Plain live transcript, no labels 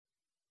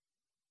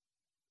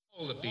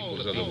All the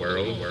peoples of the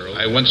world,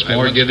 I once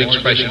more give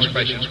expression.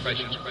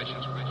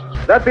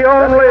 That the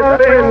only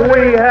thing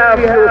we have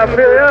to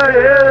fear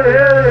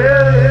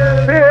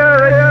is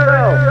fear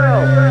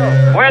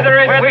itself.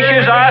 Whether it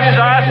wishes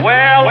us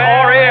well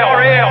or ill,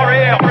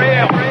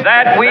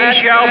 that we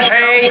shall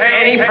pay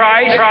any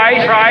price,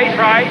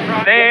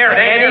 bear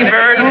any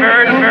burden,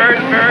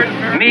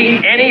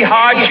 meet any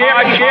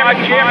hardship,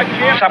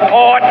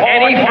 support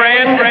any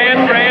friend,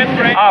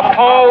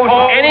 oppose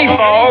any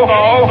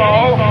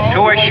foe,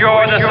 to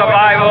assure the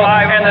survival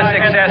and the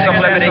success of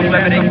liberty.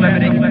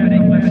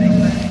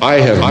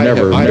 I have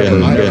never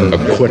been a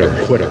quitter.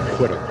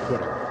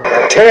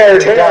 Tear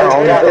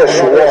down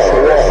this wall.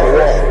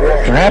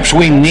 Perhaps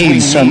we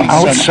need some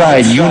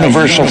outside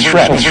universal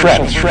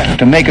threat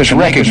to make us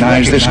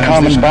recognize this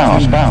common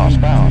bound.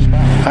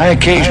 I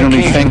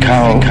occasionally think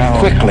how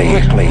quickly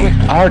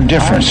our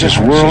differences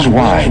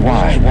worldwide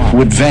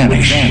would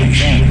vanish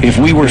if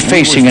we were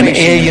facing an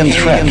alien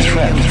threat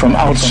from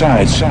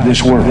outside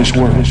this world.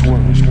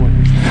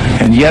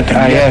 And yet,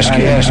 I ask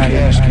you,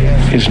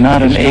 is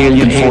not an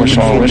alien force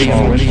already?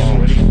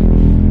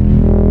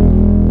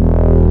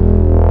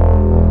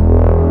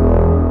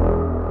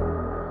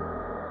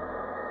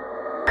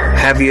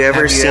 Have you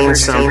ever seen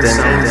something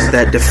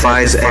that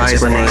defies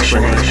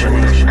explanation?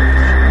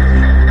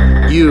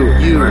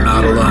 You are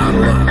not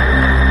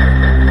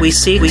alone. We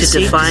seek to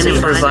define and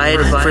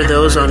provide for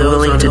those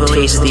unwilling to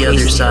taste the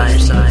other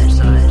side.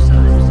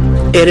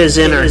 It is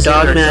in our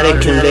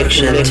dogmatic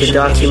conviction to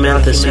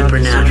document the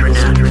supernatural.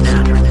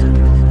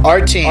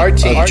 Our team of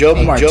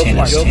Job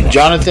Martinez,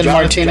 Jonathan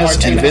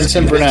Martinez, and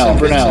Vincent Brunel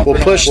will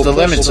push the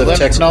limits of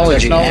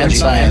technology and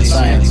science.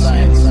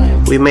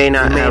 We may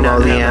not have all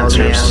the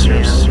answers,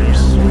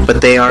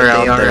 but they are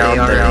out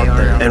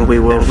there, and we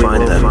will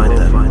find them.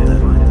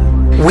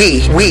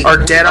 We are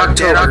Dead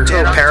October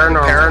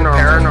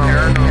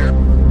Paranormal.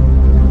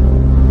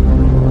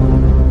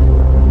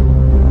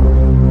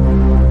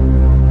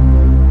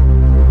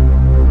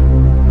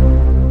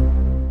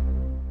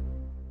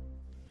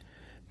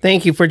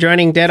 Thank you for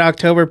joining Dead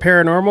October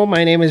Paranormal.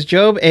 My name is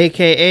Job,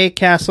 a.k.a.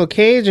 Castle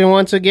Cage, and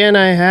once again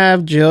I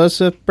have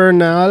Joseph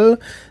Bernal,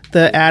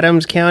 the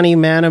Adams County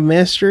Man of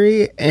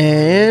Mystery,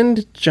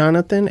 and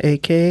Jonathan,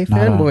 a.k.a.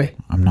 Fanboy.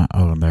 I'm not.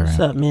 Oh, there. What's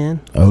up,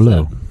 man?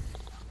 Olo.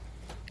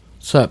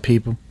 What's up,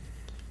 people?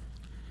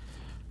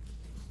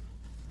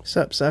 What's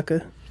up,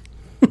 sucker?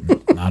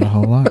 Not a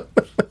whole lot.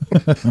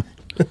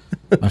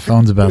 My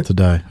phone's about to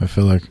die. I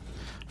feel like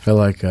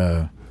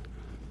a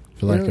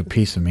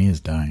piece of me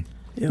is dying.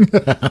 You'll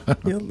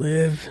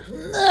live.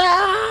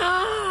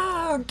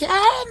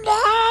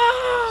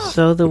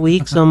 So the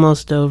week's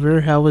almost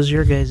over. How was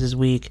your guys'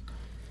 week?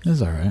 It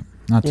was all right.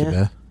 Not too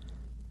bad.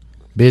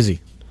 Busy.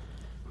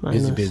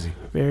 Busy.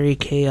 Very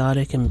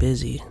chaotic and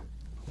busy.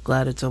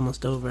 Glad it's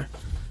almost over.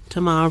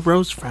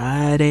 Tomorrow's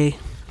Friday.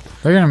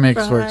 They're going to make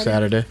us work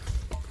Saturday.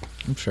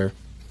 I'm sure.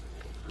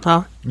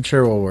 Huh? I'm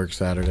sure we'll work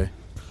Saturday.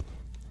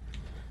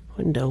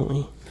 When don't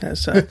we? That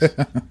sucks.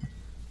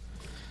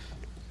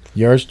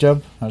 Yours,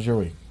 Job? How's your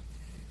week?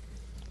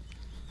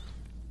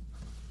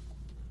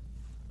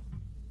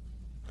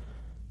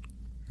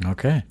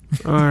 Okay.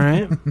 All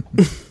right.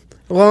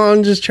 Well,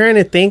 I'm just trying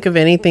to think of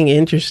anything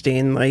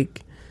interesting.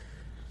 Like,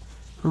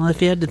 well,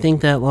 if you had to think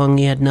that long,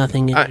 you had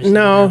nothing interesting.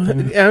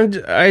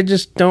 I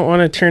just don't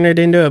want to turn it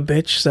into a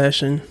bitch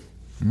session.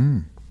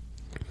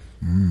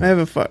 I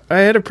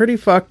had a pretty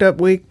fucked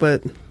up week,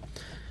 but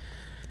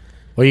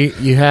well,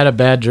 you had a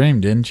bad dream,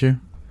 didn't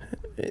you?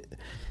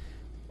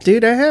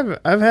 Dude,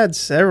 I've had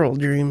several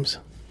dreams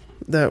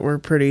that were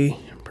pretty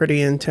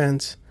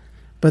intense.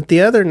 But the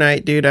other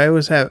night, dude, I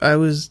was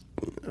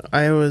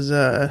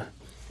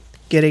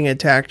getting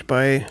attacked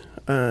by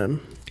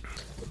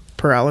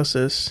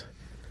paralysis.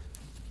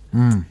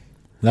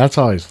 That's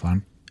always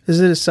fun.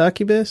 Is it a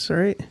succubus,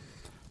 right?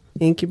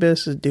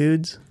 Incubus is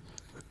dudes.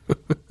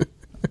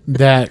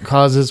 That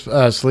causes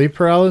sleep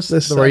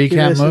paralysis, where you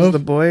can't move? Is the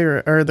boy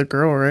or the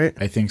girl, right?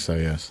 I think so,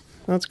 yes.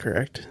 That's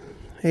correct.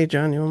 Hey,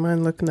 John, you don't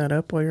mind looking that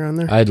up while you're on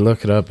there? I'd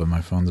look it up, but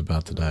my phone's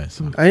about to die.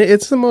 So.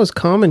 It's the most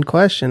common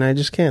question. I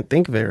just can't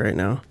think of it right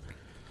now.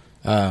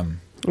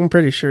 I'm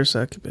pretty sure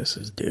succubus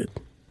is dude.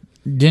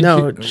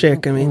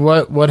 Chick, I mean.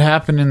 What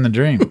happened in the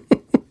dream?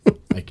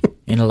 Like,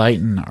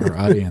 enlighten our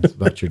audience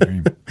about your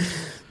dream.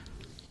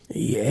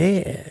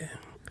 Yeah.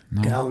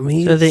 No. Got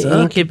me. So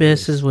the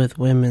incubus is with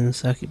women,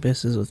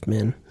 succubus is with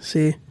men.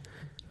 See?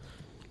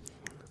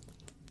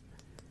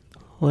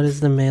 What is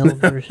the male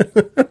version?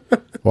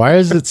 Why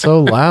is it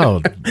so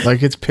loud?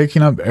 Like it's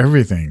picking up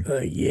everything.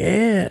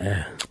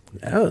 Yeah.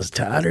 That was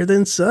tighter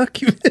than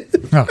succubus.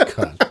 Oh,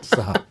 God.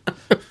 Stop.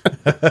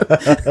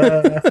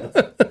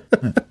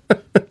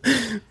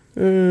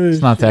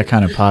 It's not that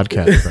kind of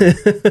podcast,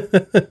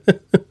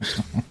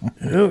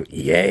 bro. Oh,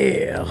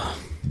 yeah.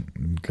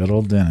 Good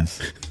old Dennis.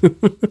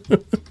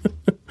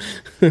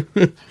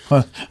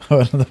 One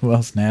of the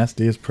most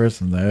nastiest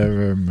persons I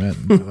ever met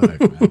in my life,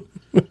 man.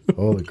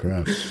 Holy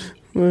crap.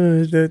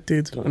 That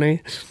dude's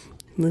funny.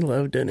 I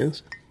love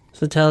Dennis.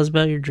 So tell us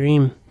about your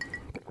dream.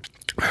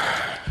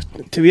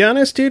 To be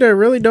honest, dude, I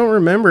really don't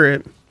remember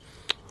it.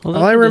 Well,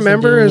 All I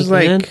remember is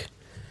like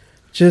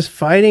just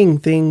fighting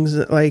things,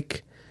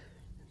 like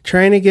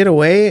trying to get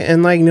away,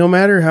 and like no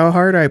matter how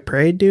hard I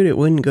prayed, dude, it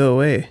wouldn't go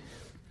away.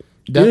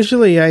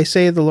 Usually I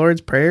say the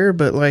Lord's Prayer,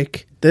 but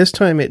like this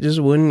time it just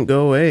wouldn't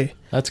go away.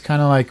 That's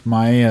kind of like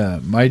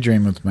my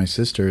dream with my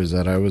sister, is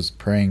that I was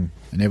praying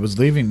and it was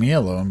leaving me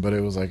alone, but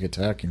it was like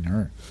attacking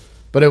her.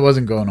 But it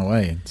wasn't going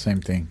away.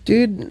 Same thing.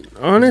 Dude,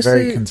 honestly,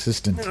 very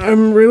consistent.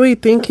 I'm really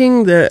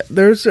thinking that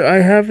I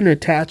have an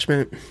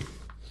attachment.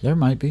 There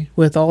might be.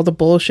 With all the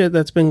bullshit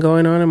that's been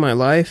going on in my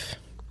life.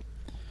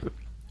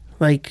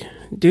 Like,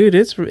 dude,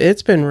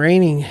 it's been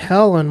raining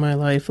hell on my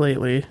life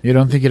lately. You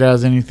don't think it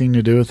has anything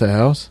to do with the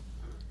house?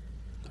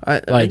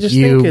 I just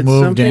you think it's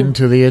moved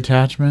into the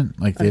attachment?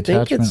 Like the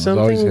attachment think it's was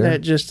always something here?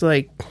 that just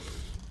like...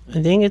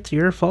 I think it's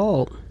your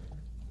fault.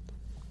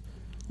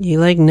 You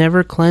like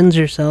never cleanse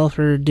yourself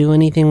or do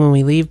anything when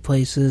we leave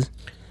places.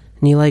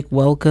 And you like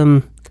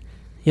welcome...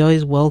 You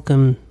always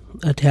welcome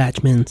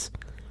attachments.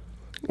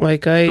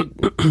 Like I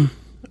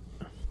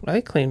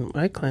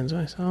cleanse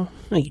myself.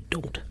 No, you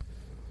don't.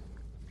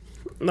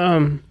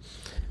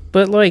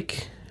 But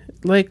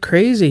like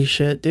crazy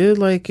shit, dude.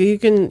 Like you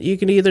can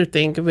either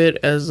think of it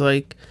as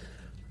like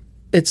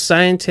it's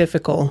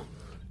scientifical.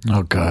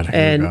 Oh God! Here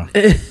And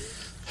we go.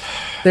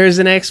 there's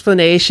an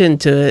explanation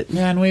to it.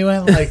 Man, we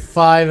went like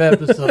 5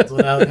 episodes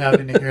without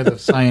having to hear the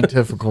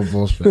scientifical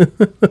bullshit.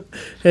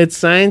 It's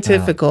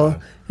scientifical,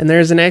 and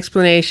there's an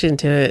explanation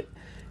to it.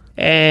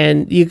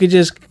 And you could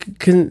just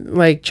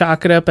like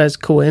chalk it up as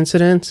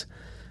coincidence.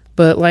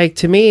 But like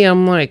to me,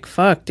 I'm like,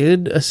 fuck,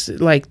 dude.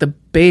 Like the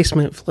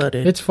basement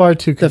flooded. It's far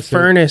too. The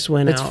furnace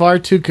went out. It's far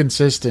too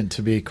consistent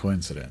to be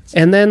coincidence.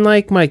 And then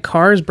like my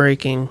car's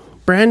breaking.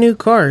 Brand new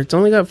car. It's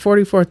only got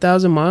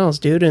 44,000 miles,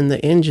 dude, and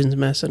the engine's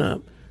messing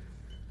up.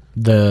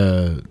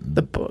 The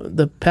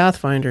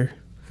Pathfinder.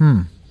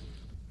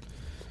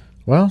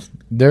 Well,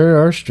 there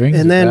are strings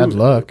and of then, bad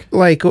luck.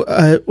 Like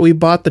we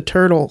bought the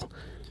turtle,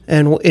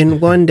 and in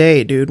one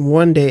day, dude,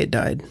 it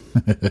died.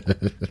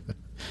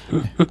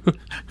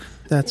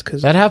 That's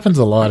because that happens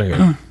a lot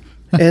here.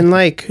 and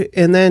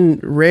then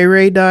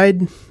Ray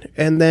died,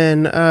 and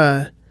then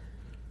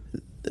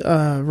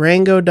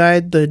Rango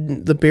died,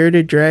 the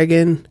bearded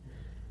dragon,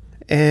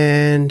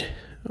 and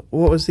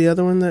what was the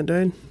other one that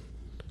died?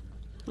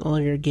 All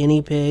your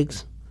guinea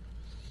pigs.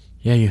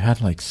 Yeah, you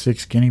had like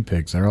 6 guinea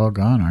pigs. They're all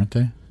gone, aren't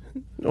they?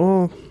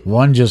 Oh,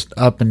 one just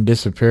up and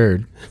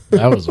disappeared.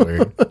 That was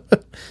weird.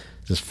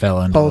 Just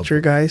fell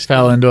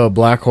into a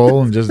black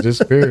hole and just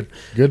disappeared.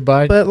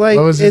 Goodbye. But like,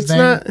 what was his it's name?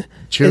 not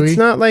Chewy? It's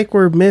not like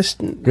we're missed.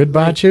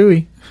 Goodbye, like,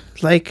 Chewy.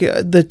 Like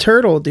the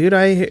turtle, dude.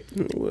 I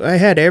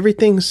had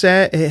everything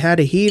set. It had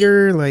a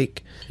heater.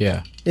 Like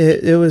yeah,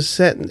 it was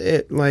set.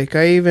 It like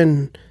I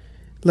even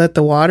let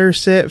the water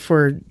sit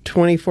for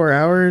 24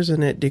 hours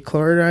and it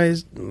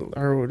dechlorinated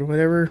or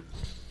whatever,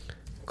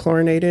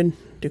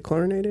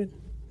 dechlorinated.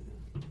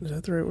 Is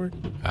that the right word?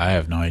 I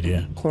have no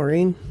idea.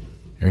 Chlorine.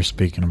 You're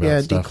speaking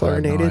about stuff I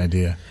have no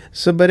idea.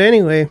 So, but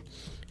anyway,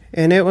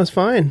 and it was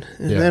fine.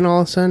 And then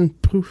all of a sudden,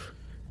 poof,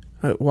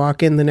 I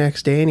walk in the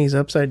next day and he's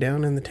upside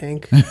down in the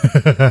tank. What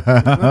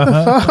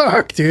the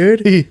fuck,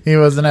 dude? He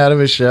wasn't out of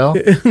his shell?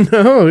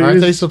 No.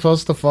 Aren't they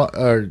supposed to fall?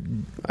 Or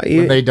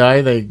when they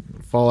die, they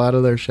fall out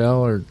of their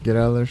shell or get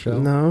out of their shell?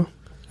 No.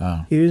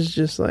 Oh. He was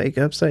just like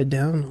upside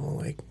down.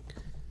 Like,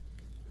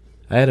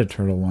 I had a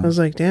turtle once. I was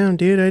like, damn,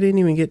 dude, I didn't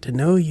even get to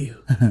know you.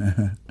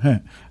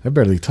 I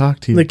barely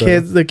talked to you.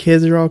 The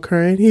kids are all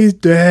crying. He's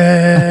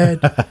dead.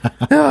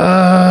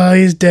 Oh,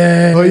 he's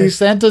dead. Well, you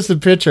sent us a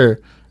picture,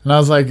 and I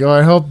was like, oh,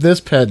 I hope this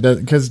pet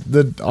does,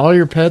 because all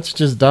your pets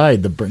just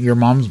died. Your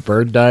mom's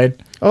bird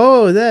died.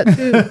 Oh, that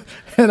too.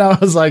 And I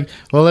was like,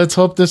 well, let's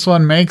hope this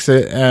one makes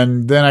it.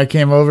 And then I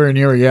came over and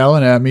you were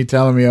yelling at me,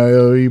 telling me I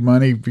owe you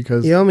money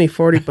because you owe me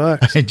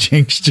 $40. I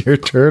jinxed your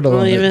turtle.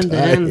 Well, even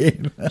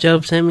then,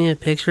 Job sent me a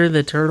picture of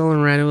the turtle,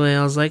 and right away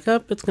I was like,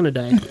 oh, it's going to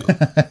die.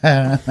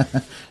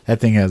 That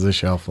thing has a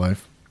shelf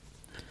life.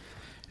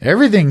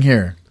 Everything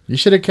here. You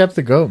should have kept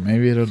the goat.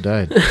 Maybe it would have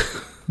died.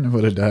 It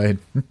would have died.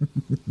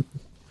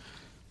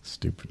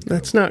 Stupid goat.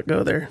 Let's not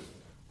go there.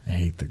 I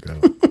hate the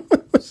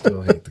goat.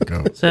 Still hate the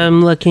goat. So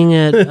I'm looking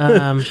at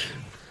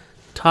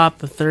top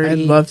 30. I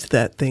loved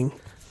that thing.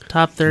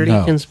 Top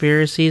 30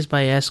 conspiracies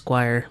by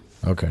Esquire.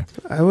 Okay.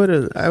 I would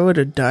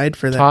have died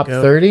for that. Top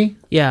goat. 30?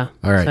 Yeah.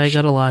 All right. So I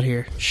got a lot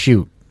here.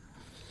 Shoot.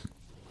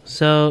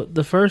 So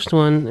the first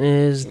one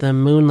is the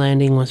moon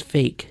landing was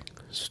fake.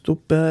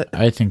 Stupid.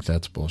 I think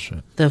that's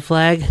bullshit. The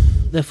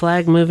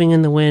flag moving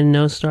in the wind,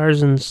 no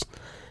stars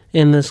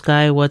in the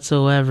sky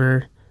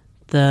whatsoever.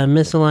 The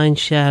misaligned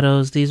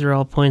shadows, these are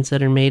all points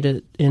that are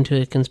made into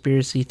a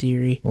conspiracy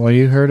theory. Well,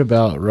 you heard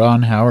about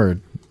Ron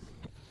Howard.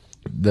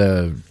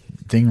 The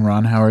thing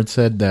Ron Howard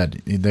said that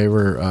they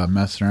were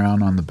messing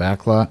around on the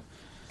back lot,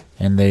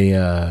 and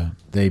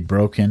they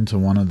broke into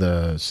one of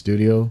the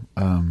studio,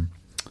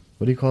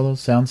 what do you call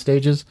those, sound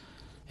stages,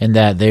 and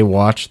that they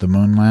watched the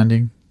moon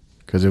landing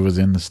because it was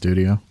in the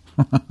studio.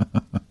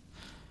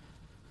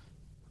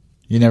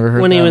 You never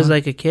heard when that he was one?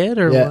 like a kid,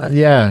 or Yeah, what?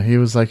 yeah, he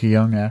was like a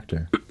young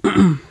actor.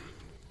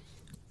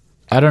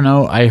 I don't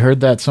know. I heard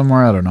that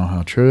somewhere. I don't know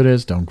how true it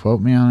is. Don't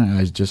quote me on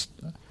it.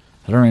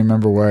 I don't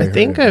remember where I heard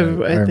think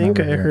it. I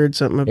think I heard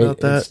something about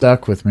that. It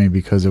stuck with me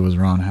because it was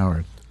Ron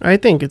Howard. I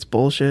think it's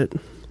bullshit.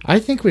 I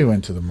think we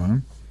went to the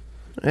moon.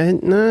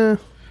 Nah.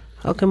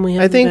 How come we?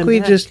 I think we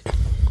just.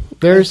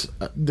 There's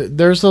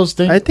those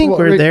things. I think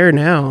we're there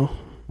now.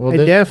 Well,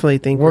 I definitely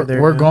think we're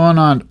there. We're now. going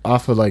on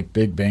off of like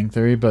Big Bang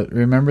Theory, but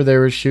remember they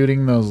were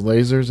shooting those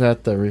lasers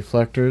at the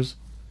reflectors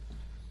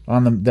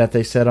on that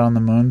they set on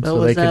the moon so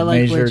they could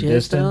measure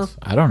distance.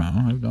 I don't know.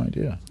 I have no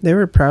idea. They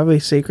were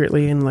probably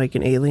secretly in like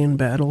an alien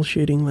battle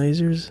shooting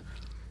lasers.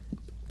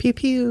 Pew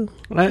pew.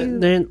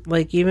 Then,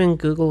 like even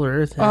Google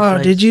Earth.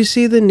 Oh, did you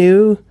see the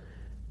new?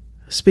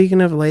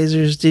 Speaking of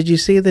lasers, did you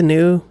see the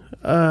new?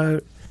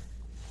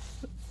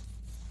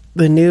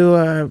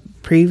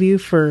 Preview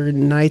for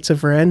Knights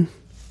of Ren.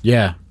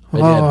 Yeah.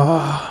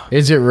 Oh,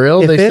 is it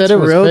real? If They said it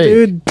was real, fake.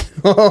 dude.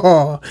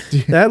 Oh,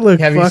 that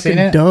looked Have you seen fucking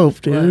it?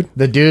 dope, dude.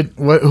 The dude,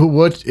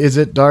 what is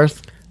it?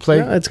 Darth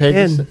Plagueis? No, it's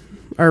Ken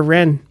or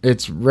Ren.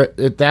 That's The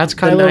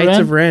Kylo Knights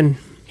Ren. of Ren.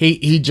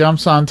 He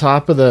jumps on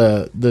top of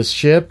the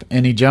ship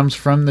and he jumps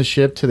from the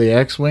ship to the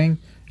X-wing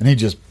and he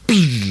just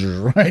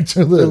right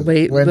to the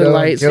window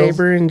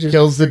lightsaber and just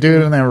kills the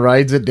dude and then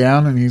rides it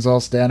down and he's all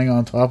standing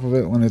on top of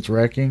it when it's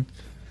wrecking,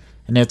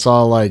 and it's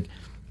all like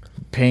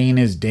pain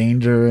is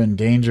danger and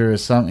danger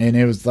is something, and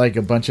it was like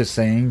a bunch of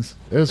sayings.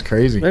 It was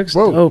crazy. Looks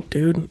dope,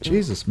 dude.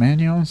 Jesus, man,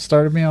 you almost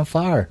started me on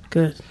fire.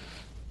 Good.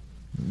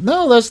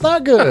 No, that's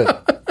not good.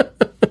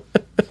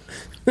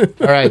 All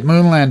right,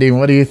 moon landing.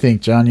 What do you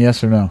think, John?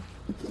 Yes or no?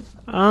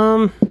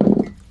 I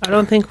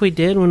don't think we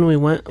did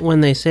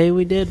when they say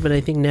we did, but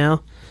I think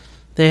now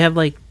they have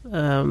like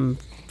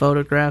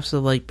photographs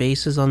of like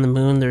bases on the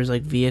moon. There's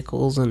like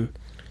vehicles and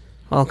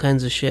all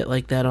kinds of shit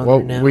like that on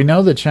there now. We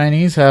know the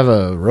Chinese have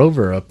a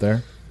rover up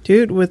there.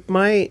 Dude, with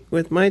my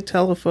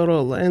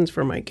telephoto lens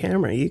for my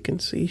camera, you can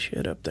see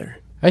shit up there.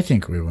 I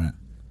think we went.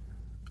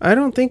 I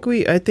don't think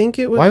we. I think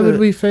it was. Why would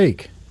we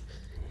fake?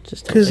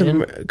 Just because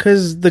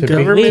the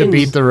government to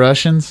beat the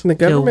Russians. The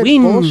government's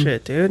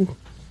bullshit, dude.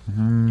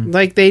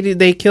 Like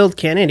they killed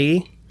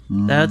Kennedy.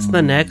 That's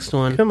the next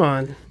one. Come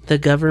on. The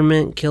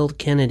government killed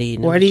Kennedy.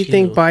 Why do you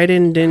think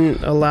Biden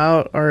didn't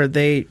allow, or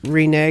they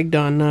reneged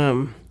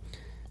on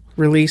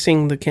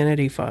releasing the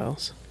Kennedy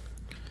files?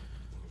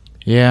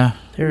 Yeah.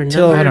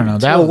 Until, I don't know.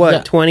 Until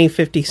what,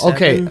 2057?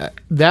 Okay,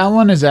 that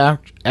one is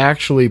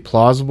actually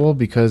plausible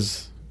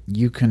because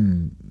you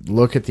can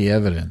look at the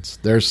evidence.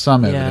 There's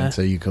some evidence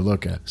that you could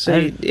look at. So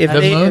if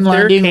the moon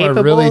landing,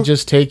 we're really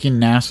just taking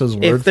NASA's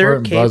word if they're for it.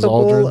 And Buzz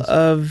capable Aldrin's.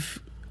 of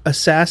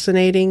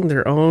assassinating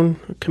their own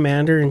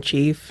commander in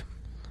chief,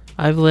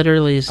 I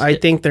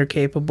think they're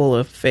capable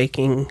of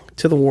faking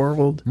to the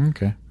world.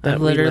 Okay. I've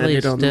we literally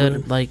landed on the moon.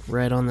 stood like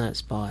right on that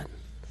spot,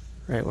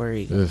 right where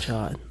he got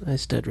shot. I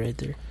stood right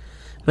there.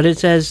 But it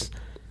says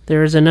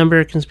there is a number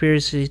of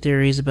conspiracy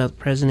theories about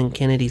President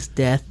Kennedy's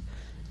death,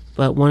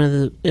 but one of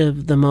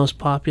the most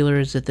popular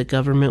is that the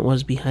government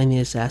was behind the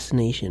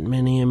assassination.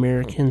 Many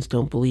Americans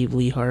don't believe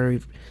Lee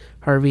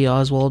Harvey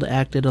Oswald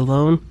acted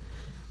alone.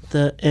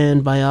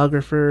 And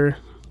biographer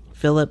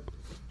Philip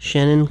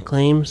Shannon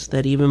claims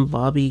that even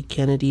Bobby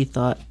Kennedy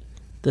thought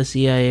the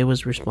CIA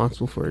was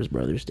responsible for his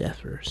brother's death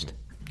first.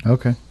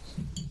 Okay.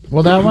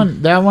 Well, that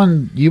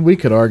one, we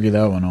could argue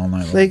that one all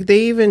night long. Like,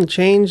 they even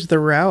changed the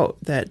route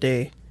that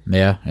day.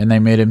 Yeah, and they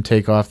made him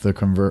take off the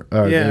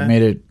They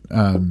made it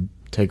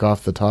take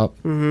off the top.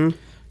 Mm-hmm.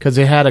 Because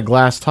they had a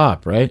glass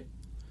top, right?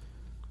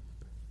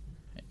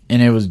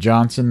 And it was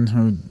Johnson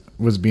who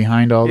was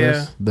behind all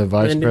this, the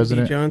vice Lyndon B.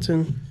 president.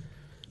 Johnson.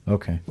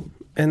 Okay.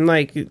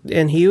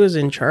 And he was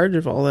in charge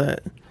of all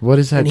that. What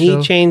is that And show?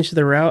 he changed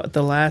the route at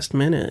the last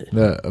minute.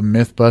 The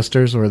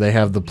Mythbusters, where they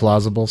have the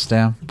plausible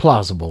stamp.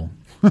 Plausible.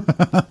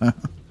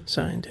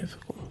 Scientific.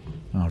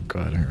 Oh,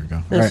 God, here we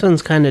go. This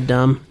one's kind of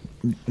dumb.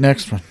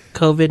 Next one.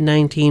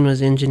 COVID-19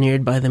 was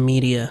engineered by the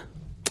media.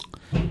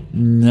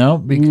 No,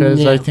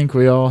 because Yeah. I think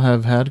we all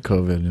have had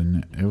COVID,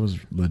 and it was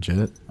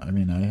legit. I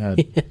mean, I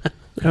had...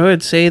 I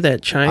would say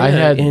that China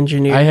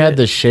engineered I had it.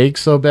 the shake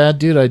so bad,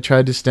 dude. I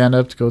tried to stand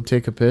up to go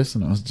take a piss,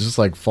 and I was just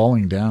like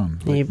falling down.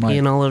 You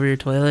peeing all over your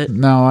toilet?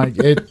 No,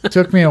 it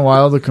took me a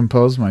while to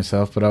compose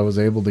myself, but I was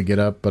able to get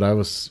up. But I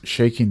was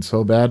shaking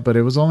so bad, but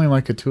it was only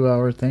like a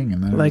 2-hour thing,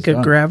 and then Like it a was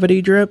done.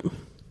 gravity drip? All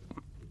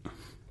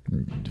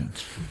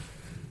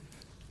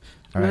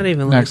Not right,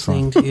 even next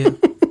listening one. to you.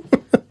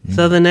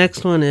 So the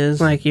next one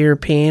is like you were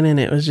peeing and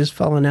it was just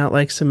falling out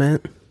like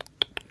cement.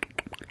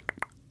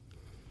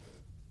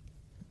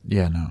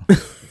 Yeah, no.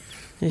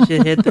 You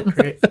should hit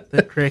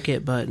the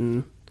cricket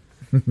button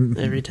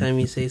every time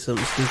you say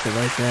something stupid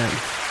like that.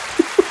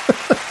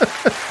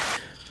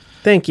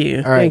 Thank you.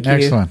 All right, Thank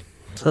next you. one.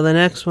 So the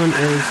next one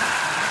is...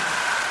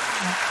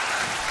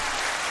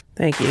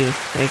 Thank you.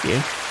 Thank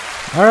you.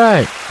 All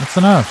right, that's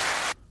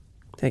enough.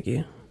 Thank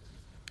you.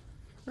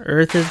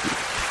 Earth is...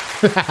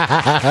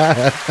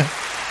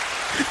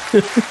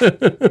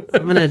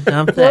 I'm gonna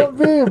dump that. Don't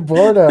be a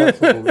bored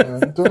asshole,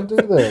 man. Don't do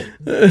that.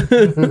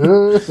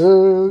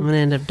 I'm gonna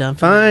end up dumping.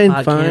 Fine, that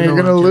hot fine. candle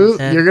You're gonna on lose.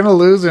 John's head. You're gonna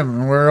lose him,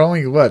 and we're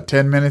only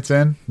 10 minutes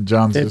in.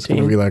 John's just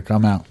gonna 15. be like,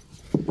 "I'm out."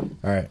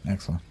 All right,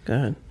 next one. Go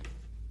ahead.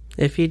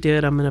 If you do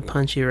it, I'm gonna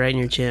punch you right in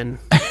your chin.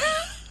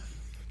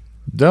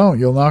 Don't.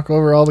 You'll knock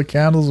over all the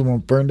candles and we'll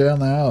burn down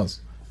the house.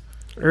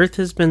 Earth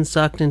has been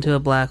sucked into a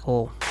black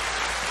hole.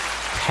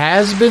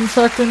 Has been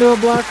sucked into a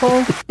black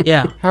hole?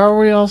 Yeah. How are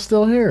we all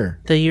still here?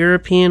 The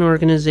European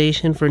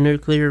Organization for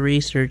Nuclear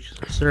Research,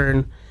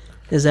 CERN,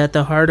 is at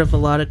the heart of a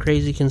lot of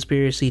crazy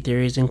conspiracy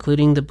theories,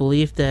 including the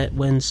belief that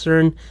when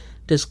CERN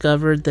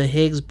discovered the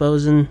Higgs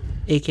boson,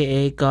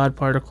 aka God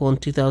particle, in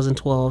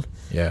 2012,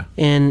 Yeah.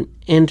 and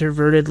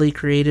inadvertently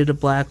created a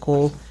black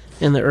hole,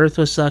 and the Earth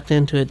was sucked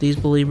into it, these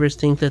believers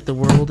think that the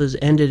world has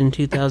ended in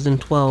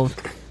 2012,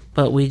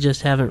 but we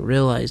just haven't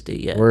realized it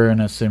yet. We're in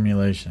a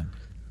simulation.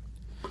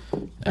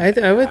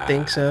 I would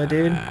think so,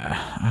 dude.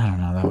 I don't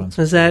know. That one's.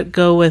 Does that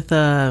go with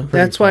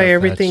That's why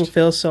everything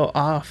feels so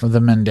off. The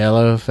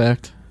Mandela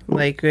effect?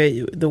 Like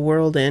the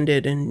world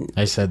ended and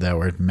I said that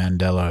word,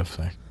 Mandela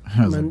effect.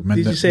 I was like,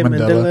 did you say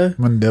Mandela?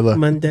 Mandela.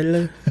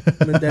 Mandela.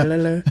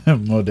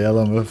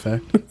 Modelo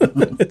effect.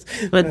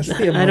 But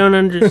I don't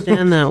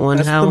understand that one.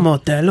 That's How the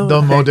Modelo. The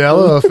effect.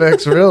 Modelo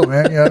effect's real,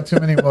 man. You have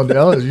too many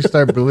Modelos, you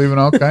start believing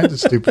all kinds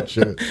of stupid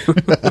shit.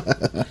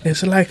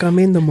 It's like I'm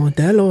in the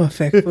Modelo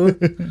effect, fool.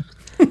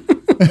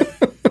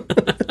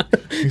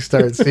 You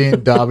start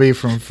seeing Dobby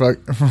from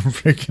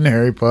freaking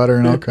Harry Potter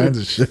and all kinds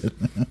of shit.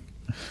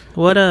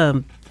 what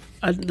that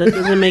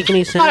doesn't make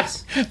any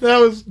sense.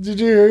 Did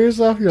you hear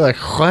yourself? You're like,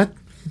 what?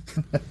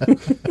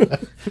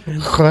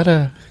 What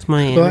It's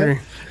my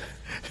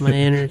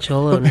inner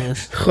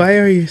cholo-ness. Why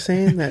are you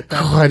saying that?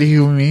 What do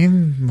you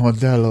mean,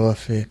 Modelo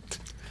effect?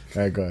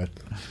 All right, go ahead.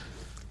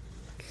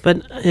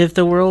 But if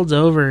the world's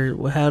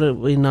over, how did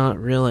we not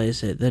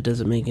realize it? That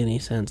doesn't make any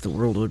sense. The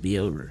world would be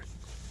over.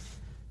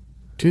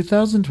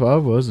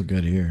 2012 was a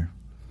good year.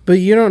 But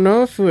you don't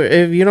know if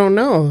you don't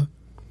know.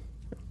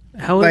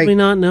 How would we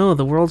not know?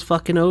 The world's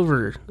fucking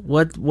over.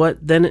 What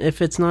then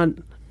if it's not,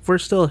 if we're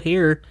still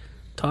here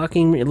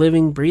talking,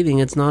 living, breathing,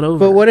 it's not over.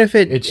 But what if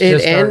It's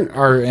just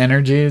our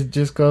energy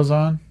just goes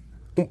on?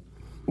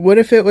 What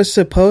if it was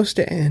supposed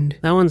to end?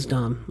 That one's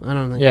dumb. I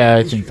don't think. Yeah,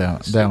 I think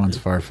that one's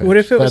far-fetched. What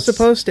if it was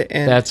supposed to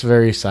end? That's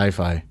very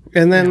sci-fi.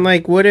 And then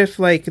what if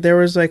there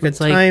was a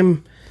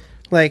time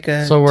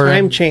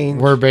time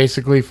change? We're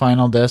basically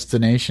Final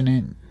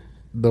Destination.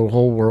 The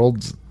whole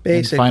world's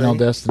basically Final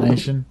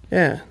Destination.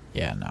 Yeah.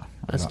 Yeah, no.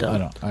 That's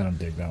dumb. I don't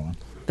dig that one.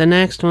 The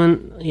next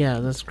one, yeah,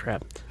 that's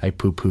crap. I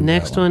poo-poo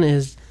Next that one. one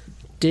is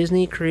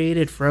Disney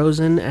created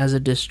Frozen as a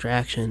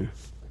distraction.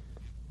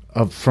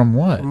 From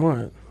what? From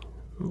what?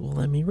 Well,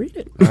 let me read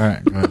it. All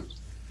right, go ahead.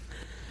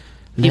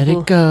 Let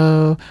it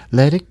go.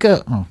 Let it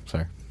go. Oh,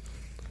 sorry.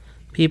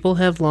 People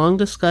have long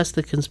discussed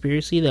the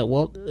conspiracy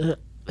that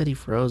that he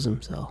froze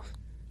himself.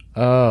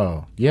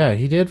 Oh, yeah,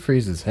 he did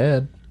freeze his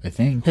head, I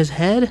think. His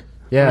head?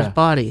 Yeah. Or his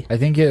body? I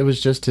think it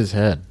was just his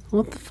head.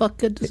 What the fuck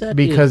good does that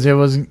Because it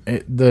wasn't,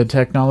 the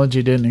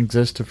technology didn't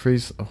exist to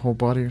freeze a whole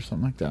body or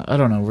something like that. I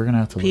don't know. We're going to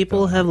have to look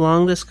People that have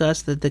long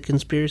discussed that the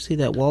conspiracy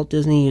that Walt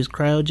Disney used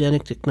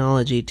cryogenic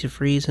technology to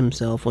freeze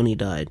himself when he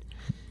died.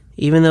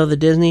 Even though the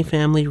Disney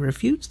family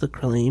refutes the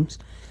claims,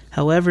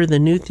 however, the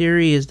new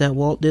theory is that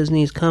Walt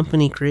Disney's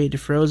company created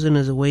Frozen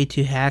as a way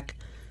to hack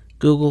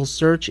Google's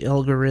search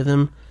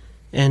algorithm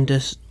and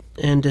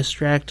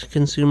distract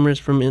consumers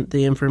from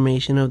the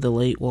information of the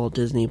late Walt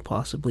Disney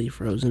possibly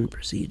frozen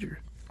procedure.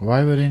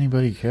 Why would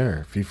anybody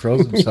care? If he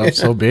froze himself,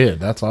 so be it.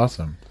 That's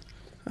awesome.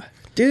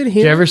 Dude, did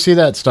you ever see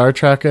that Star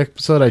Trek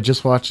episode? I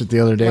just watched it the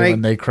other day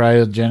when they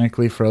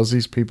cryogenically froze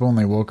these people and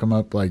they woke them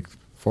up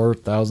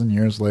 4,000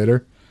 years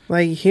later.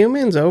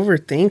 Humans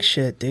overthink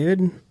shit,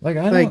 dude. I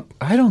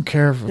don't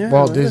care if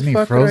Walt Disney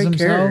froze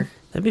himself.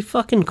 That'd be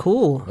fucking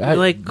cool.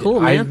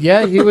 Cool, man.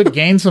 Yeah, he would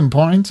gain some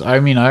points.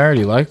 I mean, I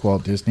already like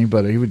Walt Disney,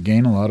 but he would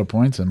gain a lot of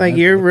points.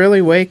 You're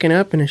really waking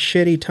up in a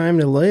shitty time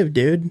to live,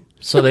 dude.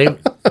 So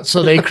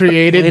they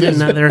created Wait this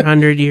another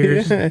 100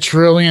 years. $1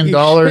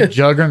 trillion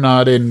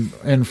juggernaut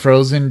in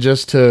Frozen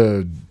just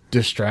to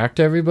distract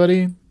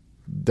everybody.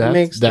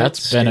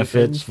 That's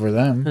benefits for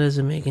them. That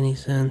doesn't make any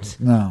sense.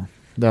 No.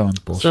 That one's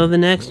bullshit. So the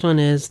next one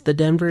is the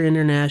Denver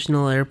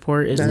International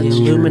Airport is the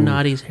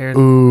Illuminati's hair.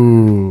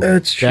 Ooh,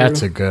 that's true.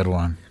 That's a good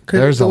one.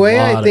 There's the way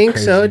I think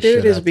so,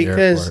 dude, is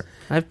because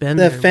I've been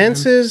the there,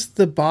 fences,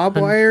 the barbed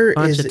wire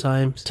bunch is of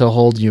times to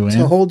hold you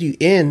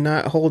in,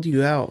 not hold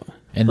you out.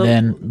 And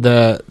then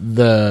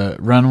the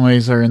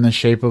runways are in the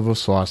shape of a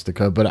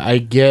swastika. But I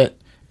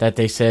get that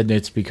they said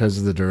it's because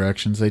of the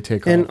directions they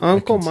take. And off.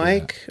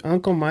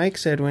 Uncle Mike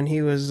said when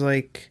he was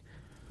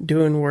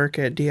doing work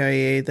at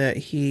DIA that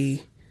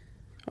he.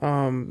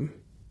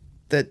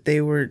 That they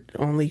were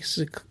only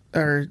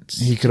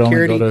security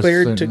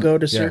cleared to go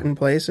to certain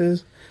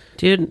places,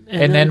 dude.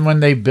 And then when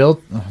they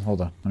built,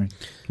 hold on,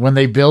 when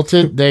they built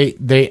it,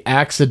 they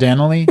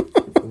accidentally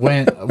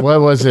went.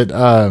 What was it?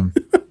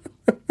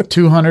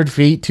 200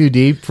 feet too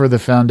deep for the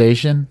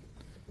foundation.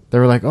 They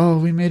were like, "Oh,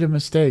 we made a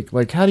mistake."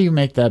 Like, how do you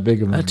make that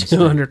big of a mistake?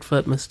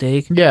 200-foot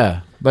mistake.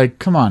 Yeah, like,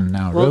 come on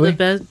now, Well, really? the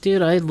best,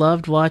 dude. I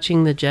loved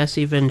watching the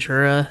Jesse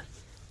Ventura,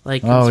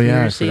 like. Oh yeah,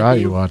 I conspiracy forgot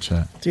thing. you watch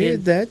that.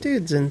 Dude, that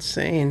dude's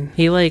insane.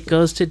 He like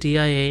goes to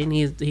DIA and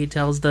he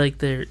tells like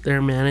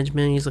their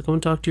management. He's like, "I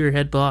want to talk to your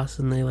head boss,"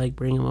 and they like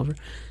bring him over, and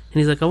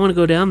he's like, "I want to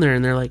go down there,"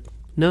 and they're like,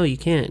 "No, you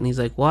can't." And he's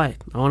like, "Why?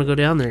 I want to go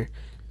down there."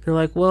 They're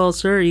like, "Well,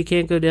 sir, you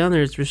can't go down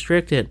there. It's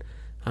restricted."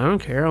 "I don't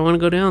care. I want to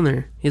go down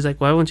there." He's like,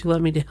 "Why won't you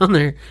let me down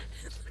there?"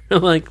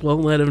 I'm like,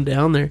 "Won't let him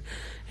down there."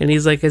 And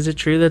he's like, "Is it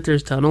true that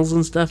there's tunnels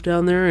and stuff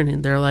down there?"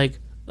 And they're like,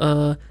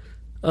 let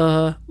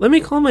me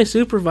call my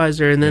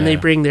supervisor. And then they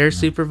bring their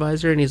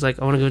supervisor, and he's like,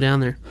 "I want to go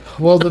down there."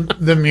 Well,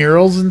 the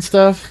murals and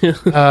stuff,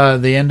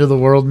 the end of the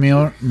world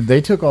mural,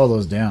 they took all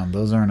those down.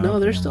 Those aren't. No, up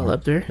they're anymore. still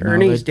up there. No,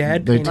 Ernie's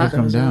dad They painted took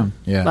them those down.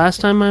 Yeah. Last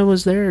time I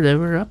was there, they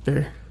were up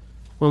there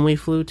when we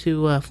flew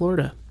to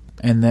Florida.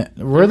 And that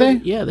were they?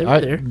 Yeah, they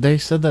were there. They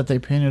said that they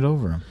painted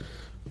over them.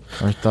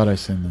 Or I thought I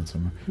seen that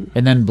somewhere.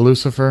 And then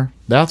Blucifer,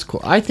 that's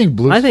cool. I think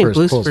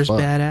Blucifer's cool as fuck.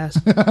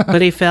 badass.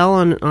 But he fell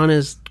on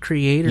his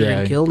creator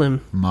and killed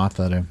him.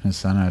 Moth'd him. His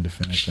son had to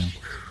finish him.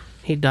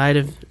 He died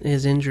of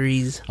his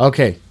injuries.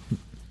 Okay.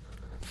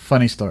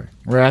 Funny story.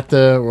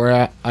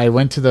 I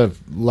went to the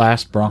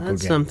last Bronco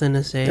That's game. something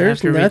to say. There's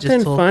after we nothing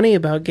just told... funny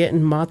about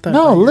getting Mata.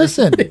 No,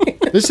 listen.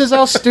 This is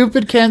how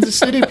stupid Kansas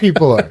City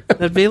people are.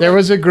 There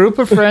was a group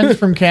of friends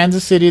from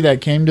Kansas City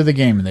that came to the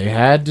game, and they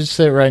had to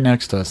sit right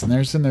next to us, and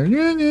they're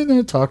sitting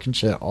there talking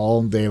shit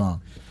all day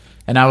long.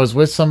 And I was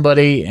with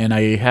somebody, and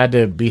I had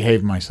to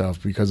behave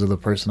myself because of the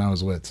person I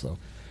was with. So,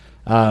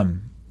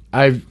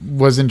 I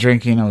wasn't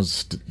drinking. I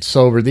was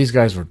sober. These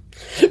guys were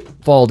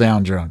fall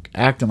down drunk,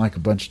 acting like a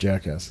bunch of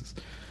jackasses.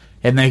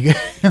 And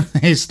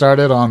they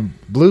started on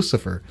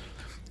Blucifer.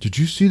 "Did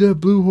you see that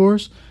blue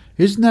horse?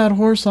 Isn't that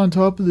horse on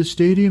top of the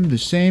stadium the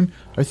same?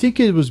 I think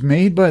it was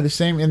made by the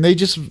same." And they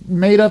just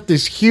made up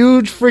this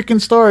huge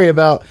freaking story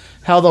about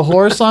how the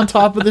horse on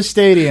top of the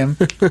stadium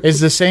is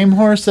the same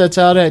horse that's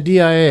out at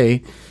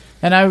DIA.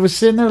 And I was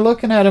sitting there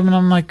looking at him, and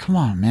I'm like, "Come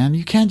on, man,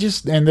 you can't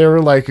just..." And they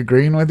were like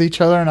agreeing with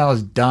each other, and I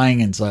was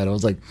dying inside. I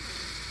was like,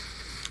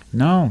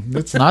 "No,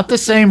 it's not the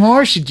same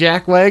horse, you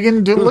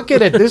jackwagon. Dude, look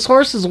at it. This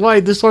horse is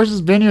white. This horse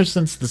has been here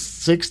since the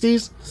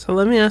 60s. So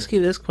let me ask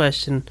you this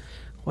question.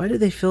 Why do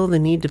they feel the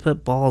need to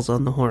put balls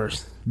on the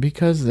horse?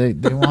 Because they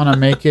want to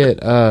make it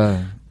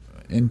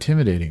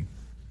intimidating.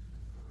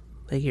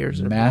 Like,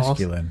 here's our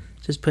masculine.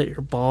 Balls. Just put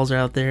your balls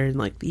out there and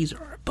like, these are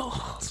our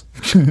balls.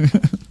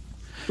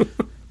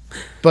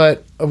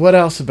 But what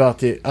else about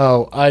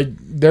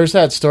there's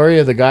that story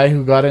of the guy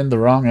who got in the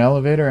wrong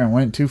elevator and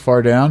went too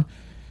far down.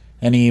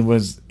 And he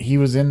was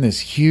in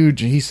this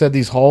huge, he said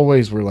these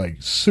hallways were like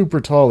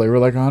super tall. They were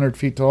like 100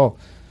 feet tall.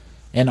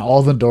 And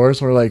all the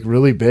doors were like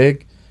really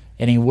big.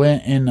 And he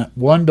went in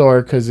one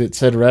door because it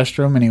said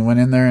restroom, and he went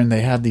in there and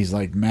they had these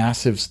like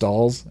massive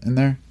stalls in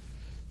there.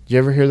 Did you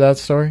ever hear that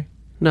story?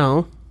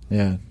 No.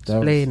 Yeah.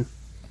 Explain.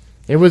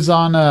 It was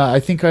on, I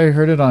think I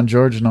heard it on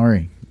George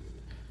Norrie.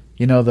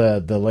 You know,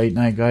 the late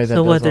night guy that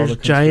So does what, all there's the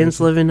giants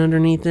conspiracy? living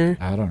underneath there?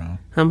 I don't know.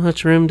 How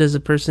much room does a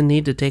person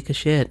need to take a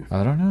shit?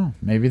 I don't know.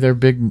 Maybe they're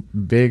big.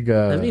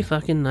 That'd be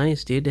fucking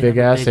nice, dude. Big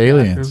ass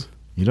aliens.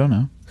 You don't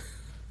know.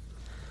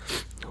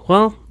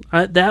 Well,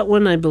 that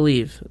one I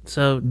believe.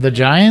 So the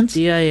Giants?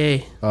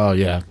 DIA. Oh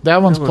yeah,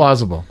 that one's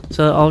plausible.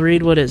 So I'll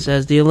read what it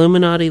says. The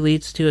Illuminati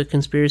leads to a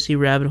conspiracy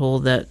rabbit hole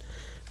that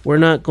we're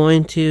not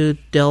going to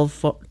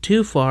delve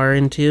too far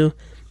into,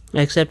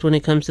 except when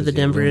it comes to the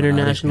Denver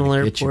International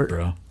Airport.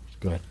 Bro.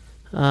 Go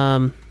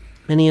ahead.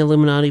 Many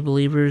Illuminati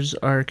believers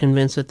are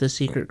convinced that the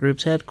secret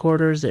group's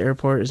headquarters, the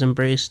airport, has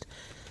embraced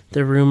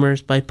the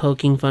rumors by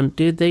poking fun.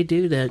 Dude, they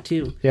do that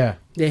too. Yeah.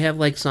 They have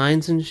like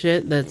signs and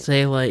shit that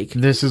say like,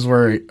 "This is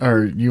where,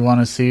 or you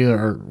want to see,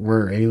 or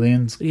where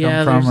aliens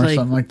come from," or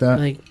something like that.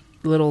 Like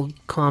little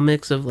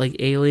comics of like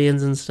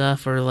aliens and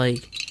stuff, or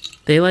like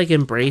they like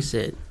embrace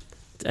it.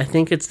 I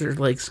think it's their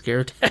like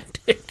scare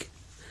tactic.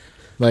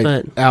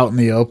 Like out in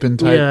the open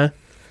type. Yeah.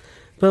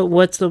 But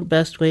what's the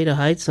best way to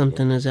hide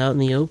something is out in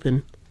the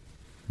open.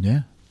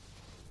 Yeah.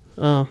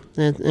 Oh,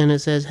 and it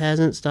says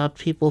hasn't stopped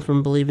people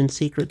from believing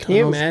secret tunnels. Can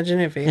you imagine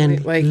if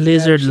and like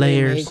lizard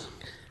layers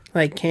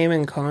came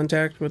in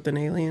contact with an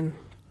alien?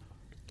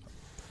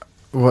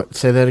 What?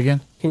 Say that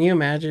again. Can you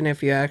imagine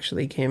if you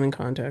actually came in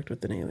contact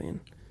with an alien?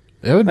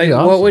 It would like, be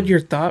awesome. What would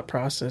your thought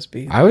process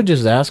be? I would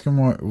just ask him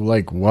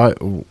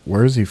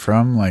where is he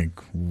from? Like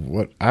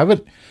what I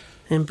would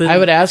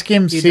ask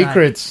him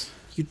secrets.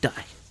 You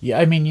die. Yeah,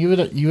 I mean you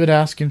would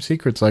ask him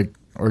secrets like,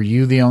 are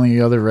you the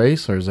only other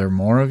race, or is there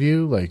more of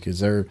you? Like,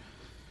 is it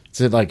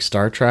like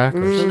Star Trek?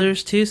 Or So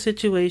there's two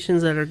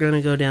situations that are going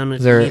to go down.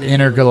 Is there an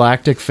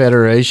intergalactic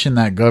federation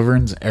that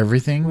governs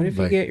everything? What if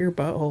you get your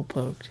butthole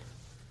poked?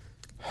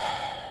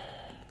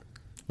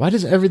 Why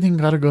does everything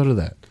got to go to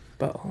that?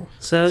 Butthole.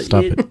 So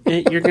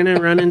you're going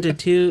to run into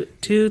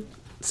two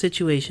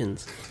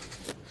situations.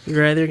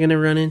 You're either going to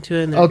run into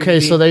it. And Okay,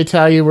 so they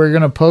tell you we're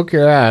going to poke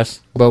your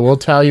ass, but we'll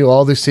tell you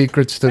all the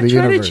secrets to the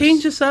try universe. to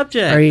change the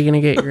subject. Are you going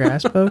to get your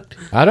ass poked?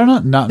 I don't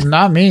know.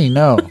 Not me,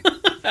 no.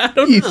 I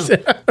don't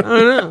know. I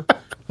don't know.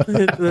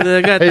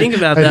 I got to think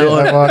about that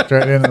one. I walked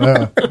right into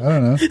that. I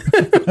don't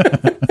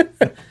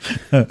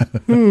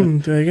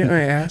know. Do I get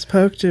my ass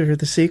poked or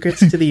the secrets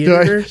to the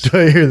universe? Do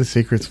I hear the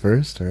secrets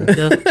first? Or?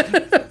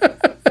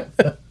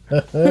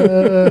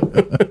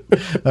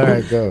 All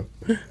right, go.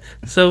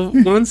 So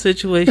one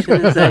situation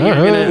is that you're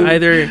going to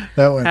either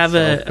have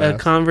so a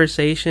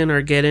conversation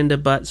or get into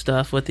butt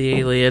stuff with the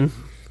alien.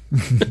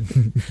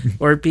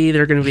 Or B,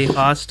 they're going to be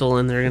hostile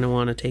and they're going to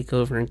want to take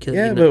over and kill you.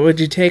 Yeah, but would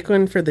you take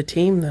one for the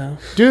team, though?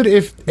 Dude,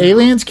 if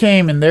aliens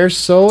came and they're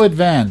so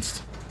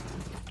advanced,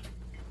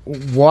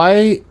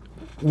 why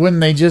wouldn't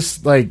they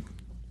just, like,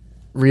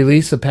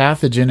 release a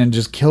pathogen and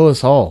just kill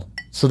us all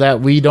so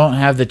that we don't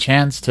have the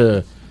chance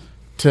to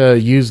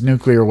use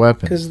nuclear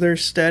weapons? Because they're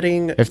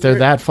studying... If they're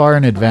that far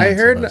in advance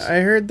I of us.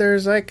 heard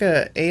there's, like,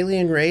 a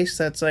alien race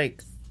that's,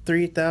 like,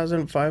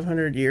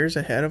 3,500 years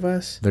ahead of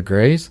us. The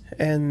Greys?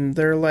 And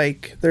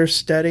they're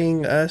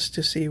studying us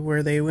to see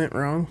where they went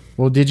wrong.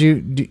 Well,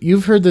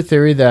 you've heard the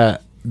theory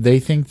that they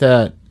think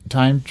that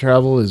time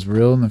travel is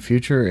real in the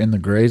future and the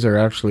Greys are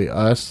actually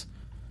us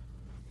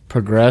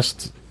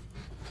progressed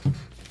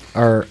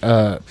or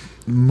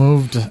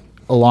moved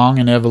along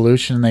in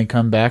evolution and they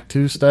come back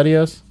to study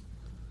us?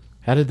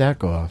 How did that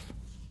go off?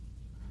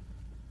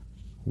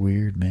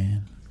 Weird,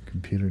 man.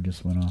 Computer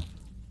just went off.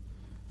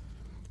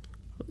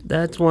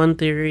 That's one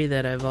theory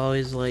that I've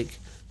always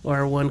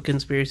or one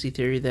conspiracy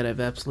theory that I've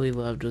absolutely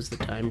loved was the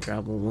time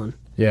travel one.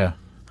 Yeah.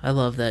 I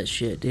love that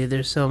shit, dude.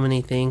 There's so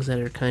many things that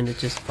are kind of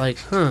just like,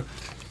 huh.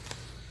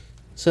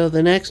 So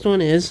the next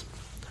one is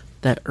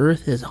that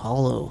Earth is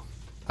hollow.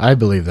 I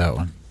believe that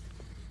one.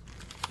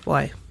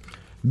 Why?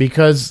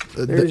 Because...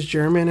 There's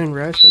German and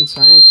Russian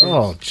scientists.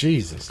 Oh,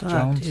 Jesus, God,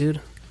 Jones.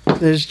 dude.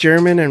 There's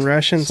German and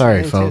Russian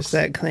Sorry, scientists folks.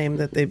 that claim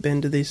that they've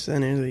been to these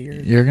centers of the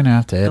earth. You're going to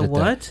have to edit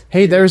what? that.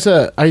 Hey,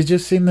 I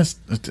just seen this,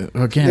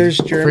 again, There's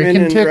German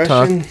freaking and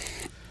TikTok. Russian.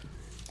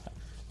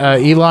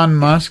 Elon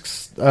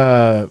Musk's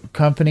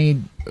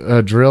company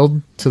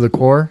drilled to the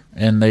core,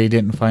 and they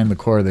didn't find the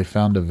core. They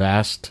found a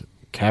vast,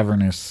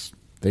 cavernous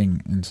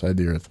thing inside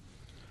the earth.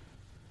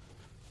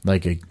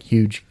 Like a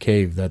huge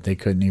cave that they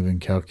couldn't even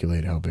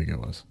calculate how big it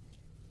was.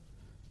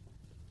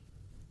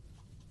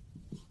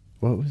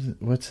 What was it?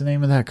 What's the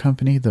name of that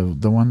company?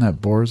 The one that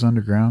bores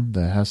underground,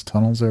 that has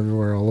tunnels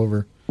everywhere all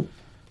over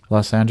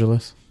Los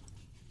Angeles?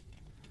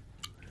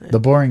 The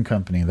Boring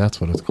Company,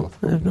 that's what it's called.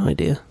 I have no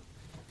idea.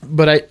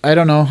 But I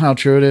don't know how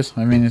true it is.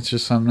 I mean, it's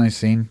just something I've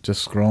seen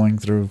just scrolling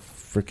through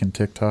freaking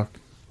TikTok.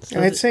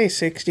 I'd say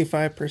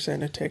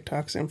 65% of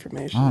TikTok's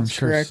information is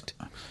correct.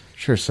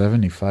 Sure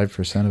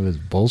 75% of it is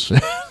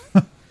bullshit.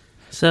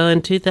 So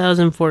in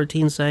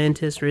 2014,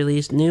 scientists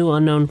released new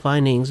unknown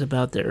findings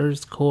about the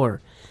Earth's core.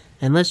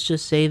 And let's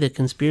just say the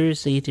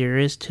conspiracy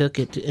theorists took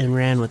it and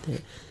ran with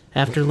it.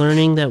 After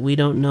learning that we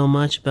don't know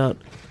much about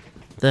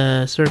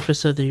the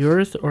surface of the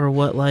Earth or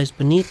what lies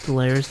beneath the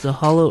layers, the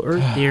hollow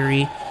Earth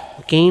theory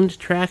gained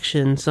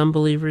traction. Some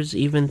believers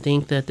even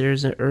think that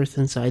there's an Earth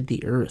inside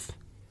the Earth.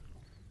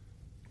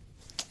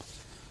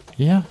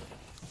 Yeah.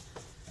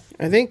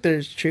 I think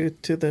there's truth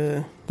to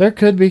the... There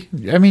could be.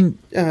 I mean...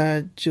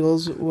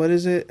 Jules, what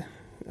is it?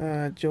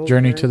 Jules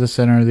Journey Verne? to the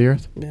Center of the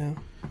Earth? Yeah.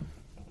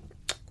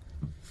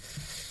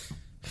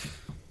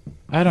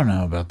 I don't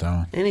know about that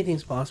one.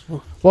 Anything's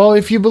possible. Well,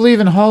 if you believe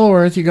in hollow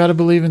Earth, you got to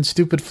believe in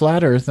stupid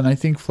flat Earth, and I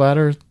think flat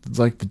Earth is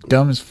like the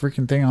dumbest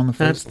freaking thing on the face.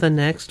 That's the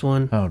next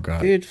one. Oh,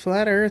 God. Dude,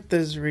 flat Earth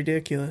is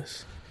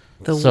ridiculous.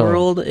 The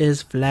world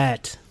is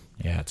flat.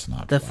 Yeah, it's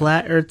not. The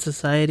Flat Earth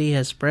Society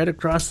has spread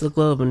across the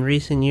globe in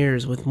recent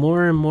years, with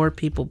more and more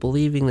people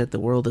believing that the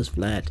world is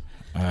flat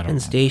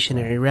and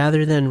stationary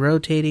rather than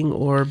rotating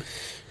orb,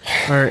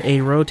 or a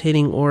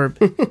rotating orb,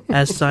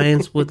 as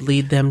science would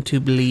lead them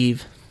to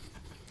believe.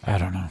 I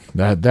don't know.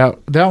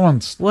 That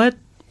one's... What?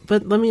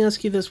 But let me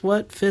ask you this.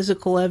 What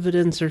physical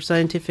evidence or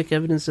scientific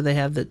evidence do they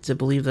have to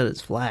believe that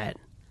it's flat?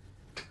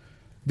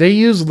 They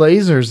use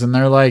lasers, and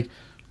they're like,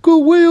 go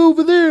way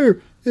over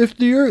there. If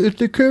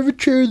the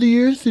curvature of the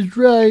Earth is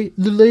right,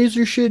 the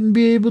laser shouldn't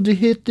be able to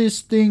hit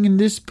this thing in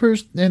this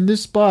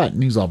spot.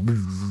 And he's all...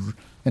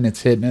 And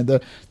it's hitting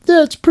it.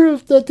 That's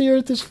proof that the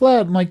Earth is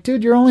flat. I'm like,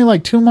 dude, you're only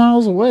like 2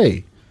 miles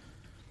away.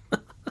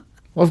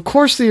 Of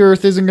course the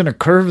Earth isn't going to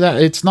curve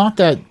that. It's not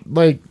that,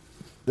 like,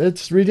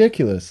 it's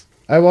ridiculous.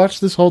 I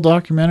watched this whole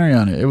documentary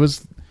on it.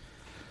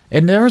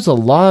 And there was a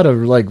lot of,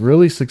 like,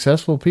 really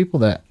successful people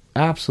that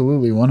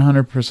absolutely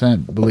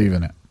 100% believe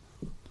in it.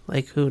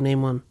 Like who?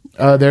 Name one.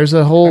 There's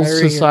a whole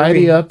Kyrie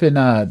society Irving.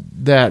 up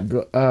in,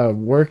 that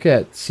work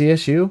at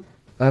CSU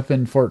up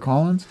in Fort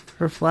Collins.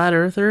 For flat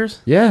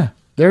earthers? Yeah.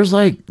 There was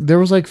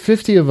like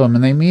 50 of them,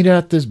 and they meet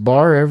at this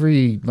bar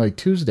every, like,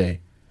 Tuesday.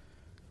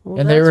 Well,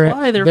 And that's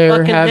why they're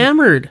fucking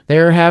hammered. They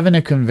were having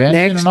a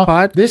convention. Next and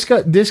all.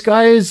 This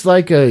guy is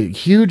like a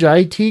huge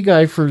IT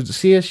guy for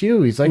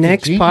CSU. He's like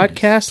Next a genius.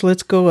 podcast,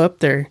 let's go up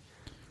there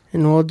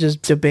and we'll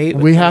just debate.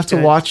 We have to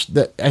watch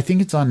that. I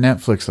think it's on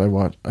Netflix.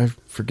 I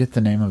forget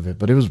the name of it,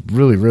 but it was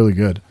really, really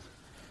good.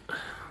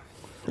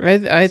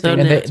 I think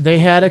and they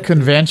had a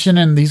convention,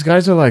 and these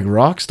guys are like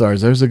rock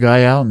stars. There's a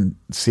guy out in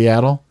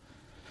Seattle,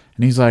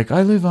 and he's like,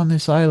 "I live on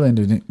this island,"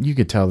 and you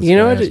could tell this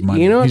guy has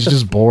money. He's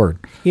just bored.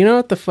 You know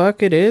what the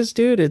fuck it is,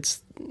 dude?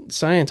 It's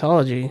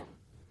Scientology.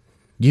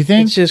 You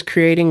think it's just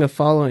creating a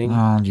following?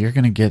 Oh, you're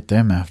gonna get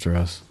them after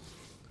us.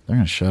 They're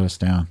gonna shut us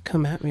down.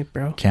 Come at me,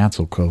 bro.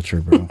 Cancel culture,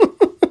 bro.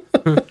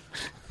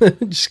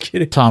 Just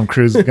kidding. Tom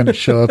Cruise is gonna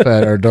show up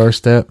at our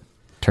doorstep.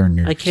 Turn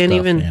your I can't stuff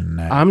even. in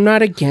now. I'm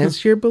not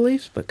against your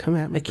beliefs, but come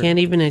at me. I can't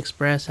even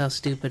express how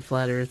stupid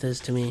flat Earth is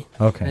to me.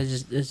 Okay.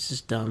 It's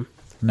just dumb.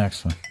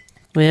 Next one.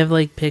 We have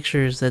like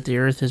pictures that the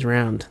Earth is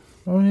round.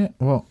 Oh yeah.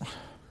 Well,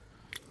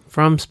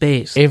 from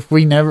space. If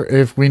we never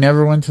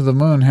went to the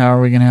moon, how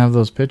are we gonna have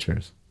those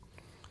pictures?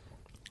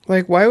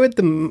 Like, why would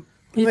the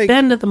We've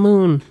been to the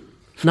moon?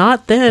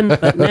 Not then,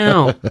 but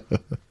now.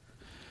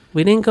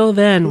 We didn't go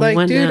then. Like, we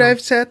went dude, now.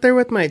 I've sat there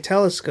with my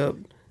telescope,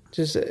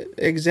 just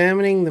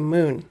examining the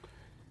moon.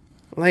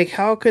 Like,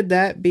 how could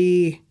that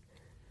be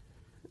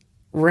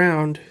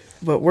round,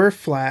 but we're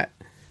flat?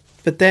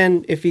 But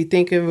then, if you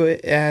think of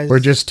it as we're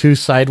just two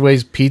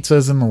sideways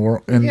pizzas in the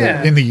world in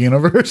the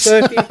universe. So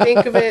if you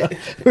think of it,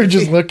 we're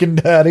just looking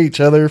at each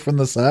other from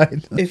the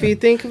side. If you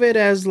think of it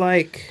as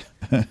like,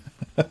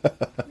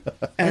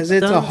 as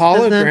it's a Doesn't-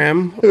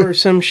 hologram or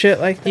some shit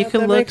like that, You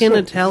can that look makes in no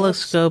a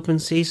telescope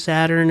and see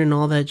Saturn and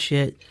all that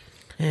shit.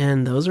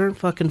 And those aren't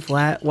fucking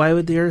flat. Why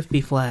would the Earth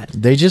be flat?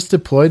 They just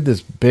deployed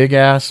this big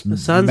ass,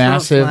 sun's not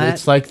massive. flat.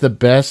 It's like the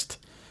best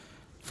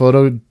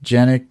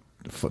photogenic,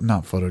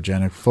 not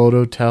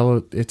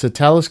photogenic, it's a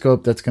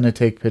telescope that's going to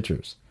take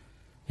pictures,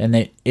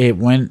 and it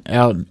went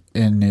out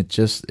and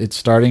it's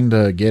starting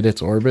to get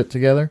its orbit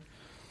together,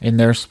 and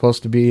they're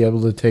supposed to be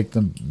able to take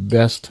the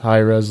best high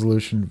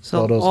resolution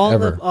photos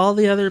ever. All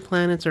the other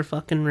planets are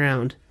fucking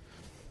round.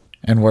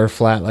 And we're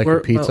flat like a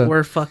pizza. But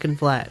we're fucking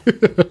flat.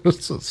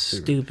 So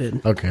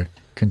stupid. Okay,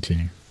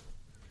 continue.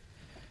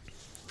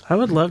 I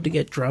would love to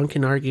get drunk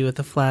and argue with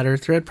a flat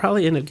earther. I'd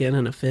probably end up getting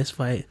in a fist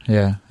fight.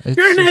 Yeah.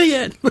 You're an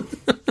idiot!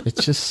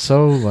 It's just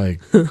so,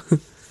 like,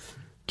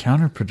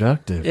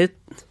 counterproductive. It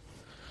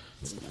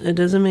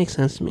doesn't make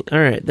sense to me. All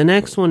right, the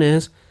next one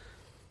is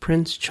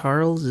Prince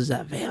Charles is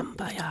a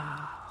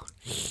vampire.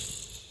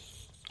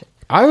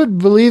 I would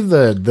believe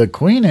the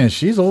queen is.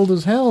 She's old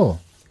as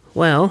hell.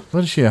 Well,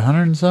 what is she,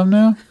 100 and some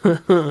now? I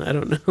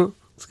don't know.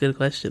 It's a good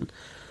question.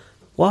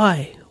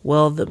 Why?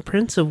 Well, the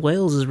Prince of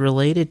Wales is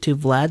related to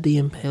Vlad the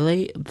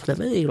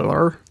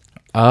Impaler.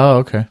 Oh,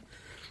 okay.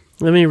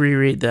 Let me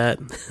reread that.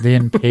 The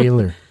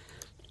Impaler.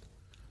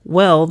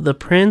 Well, the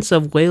Prince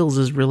of Wales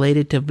is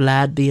related to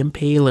Vlad the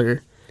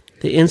Impaler.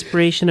 The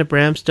inspiration of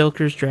Bram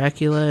Stoker's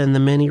Dracula and the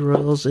many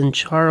royals in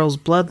Charles'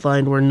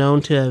 bloodline were known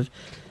to have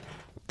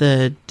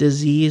the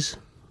disease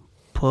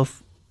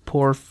porphyria.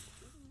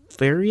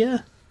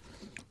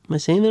 Am I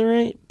saying that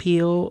right?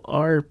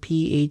 Porphyir.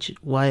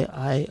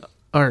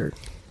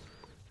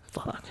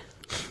 Fuck.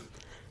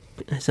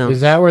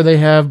 Is that where they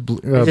have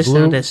I just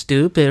blue? sound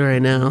stupid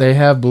right now. They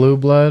have blue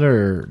blood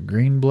or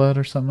green blood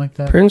or something like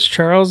that? Prince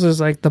Charles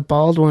is like the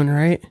bald one,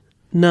 right?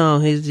 No,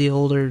 he's the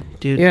older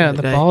dude. Yeah,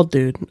 the bald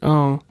dude.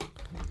 Oh.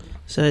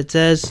 So it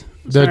says...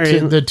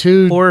 The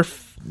two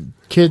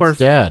kids'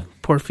 dad.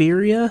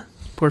 Porphyria?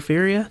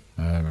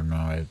 I don't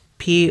know.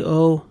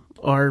 Porphyria.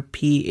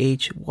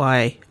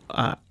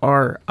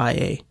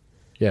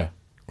 Yeah,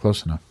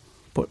 close enough.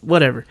 But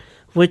whatever.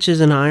 Which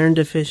is an iron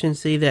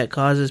deficiency that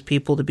causes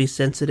people to be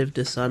sensitive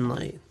to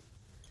sunlight.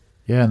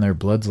 Yeah, and their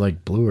blood's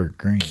like blue or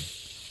green.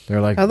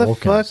 They're like how the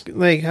Vulcans. fuck?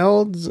 Like, how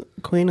old's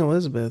Queen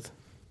Elizabeth?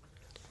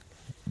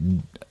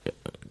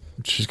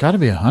 She's got to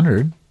be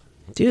 100.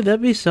 Dude,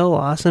 that'd be so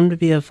awesome to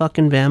be a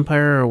fucking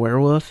vampire or a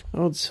werewolf.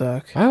 That would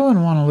suck. I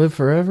wouldn't want to live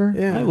forever.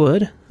 Yeah, I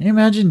would.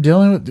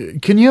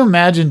 Can you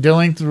imagine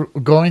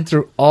going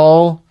through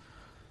all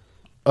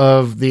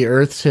of the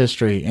Earth's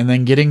history and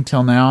then getting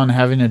till now and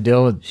having to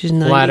deal with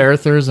flat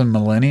earthers and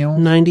millennials?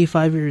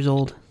 95 years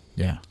old.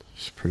 Yeah,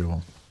 she's pretty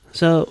old.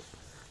 So,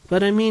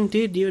 but I mean,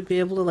 dude, you would be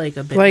able to like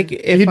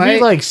if you'd be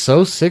like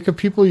so sick of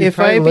people, you'd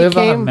probably live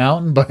on a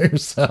mountain by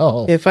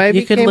yourself. If I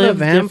became a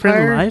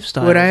vampire,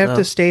 lifestyles, would I have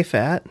to stay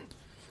fat?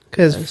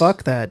 Because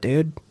fuck that,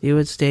 dude. You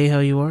would stay how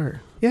you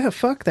are. Yeah,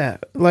 fuck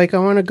that. Like, I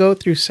want to go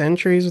through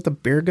centuries with a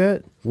beer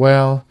gut.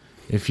 Well,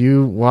 if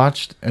you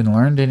watched and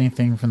learned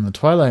anything from the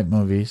Twilight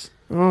movies,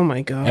 oh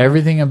my god,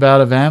 everything about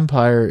a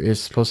vampire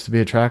is supposed to be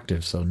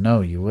attractive. So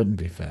no, you wouldn't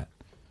be fat.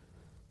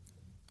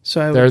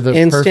 So I They're would the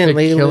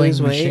instantly perfect killing lose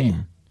weight.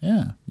 machine.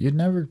 Yeah, you'd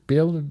never be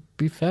able to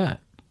be fat.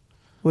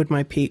 Would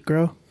my peak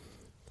grow?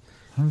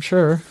 I'm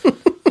sure.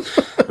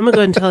 I'm gonna go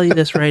ahead and tell you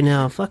this right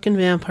now. Fucking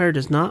vampire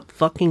does not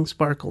fucking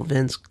sparkle,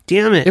 Vince.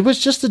 Damn it. It was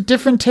just a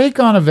different take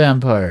on a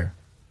vampire.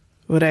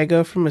 Would I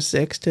go from a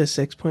 6 to a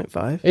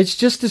 6.5? It's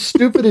just as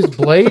stupid as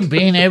Blade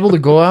being able to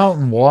go out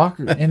and walk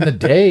in the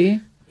day.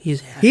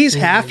 He's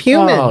half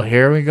human. Oh,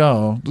 here we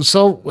go.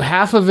 So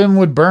half of him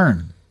would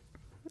burn.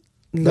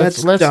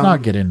 Let's dumb.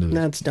 not get into this.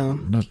 That's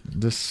dumb. No,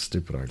 this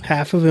stupid argument.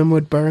 Half of him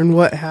would burn.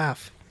 What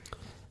half?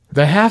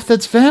 The half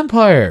that's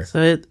vampire.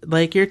 So,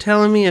 like, you're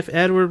telling me if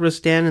Edward was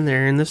standing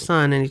there in the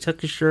sun and he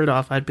took his shirt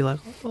off, I'd be like,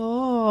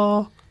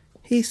 oh,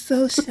 he's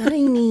so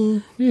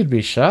shiny. You'd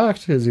be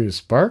shocked because he was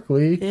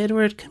sparkly.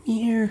 Edward, come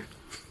here.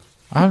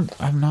 I'm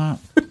not.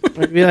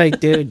 I'd be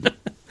like, dude.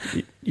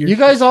 You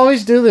guys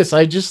always do this.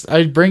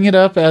 I bring it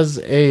up as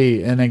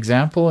an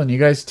example, and you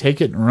guys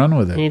take it and run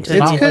with it. It's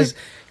because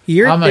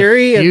your I'm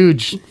theory a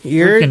huge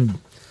freaking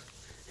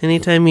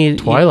anytime you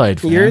Twilight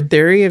fan. Your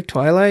theory of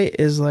Twilight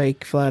is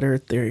like flat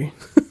Earth theory.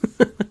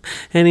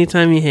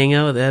 Anytime you hang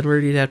out with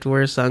Edward, you'd have to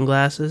wear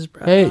sunglasses,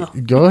 bro. Hey,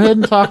 go ahead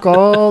and talk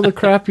all the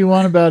crap you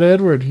want about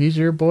Edward. He's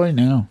your boy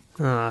now.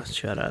 Oh,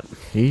 shut up.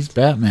 He's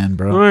Batman,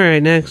 bro. All right,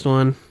 next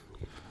one.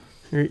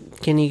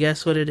 Can you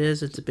guess what it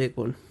is? It's a big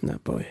one.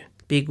 Not boy.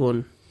 Big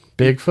one.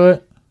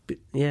 Bigfoot?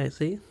 Yeah,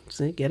 see?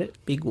 Get it?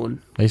 Big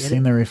one. I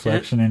seen the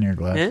reflection in your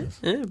glasses.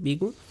 Yeah,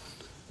 big one.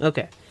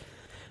 Okay.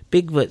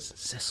 Bigfoot.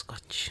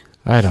 Sasquatch.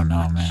 I don't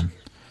know, man.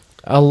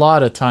 A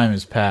lot of time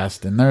has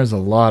passed, and there's a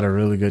lot of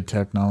really good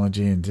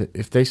technology, and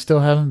if they still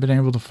haven't been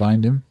able to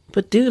find him...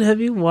 But, dude, have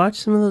you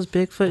watched some of those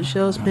Bigfoot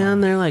shows, man?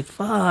 They're like,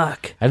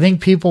 fuck. I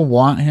think people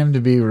want him to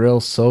be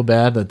real so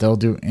bad that they'll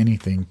do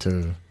anything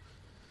to...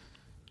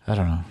 I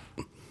don't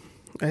know.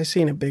 I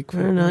seen a Bigfoot.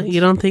 Or not. You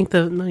don't think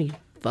No, you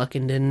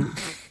fucking didn't.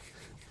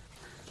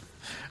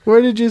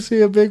 Where did you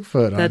see a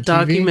Bigfoot? That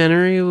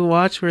documentary we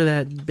watched where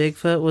that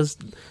Bigfoot was...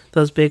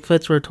 Those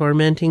Bigfoots were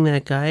tormenting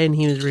that guy, and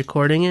he was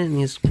recording it, and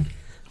he's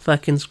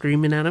fucking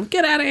screaming at him,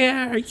 "Get out of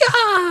here!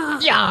 Yeah!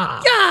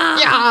 Yeah! Yeah!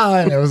 Yeah!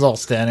 And it was all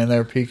standing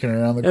there peeking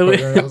around the corner.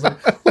 And I was like,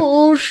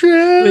 oh,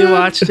 shit! We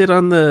watched it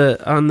on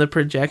the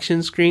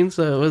projection screen,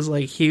 so it was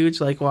like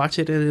huge. Like watch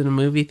it in a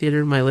movie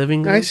theater in my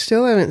living room. I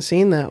still haven't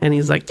seen that one. And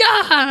he's like,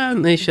 yeah!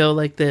 And they show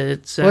like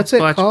the What's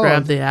it Sasquatch called?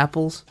 grab the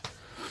apples.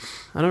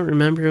 I don't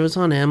remember. It was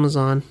on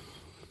Amazon.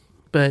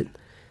 But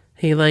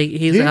he's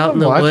out in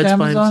the woods Amazon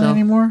by himself.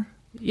 Anymore?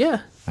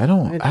 Yeah. I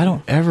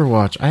don't ever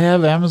watch. I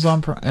have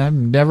Amazon. I've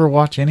never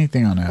watched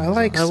anything on Amazon.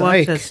 I watch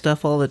Psych. that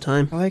stuff all the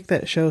time. I like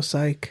that show,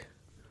 Psych.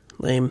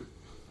 Lame.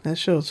 That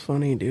show's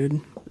funny,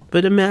 dude.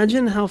 But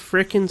imagine how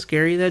freaking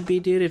scary that'd be,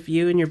 dude, if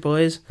you and your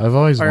boys I've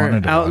always are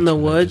wanted to out in watch the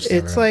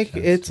it. woods.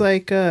 It's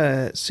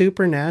like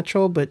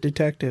Supernatural, but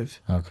detective.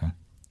 Okay.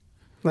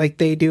 Like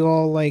they do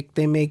all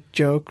they make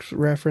jokes,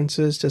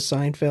 references to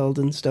Seinfeld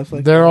and stuff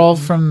like that. They're all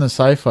from the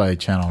Sci-Fi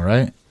Channel,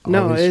 right?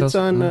 No, All these it's shows?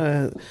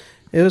 on.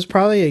 It was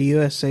probably a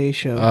USA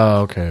show.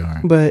 Oh, okay, all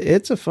right. But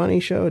it's a funny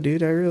show,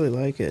 dude. I really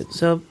like it.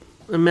 So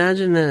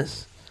imagine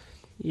this: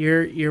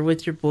 you're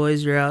with your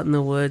boys, you're out in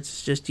the woods,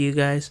 it's just you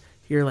guys.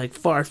 You're like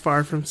far,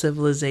 far from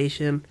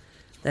civilization.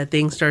 That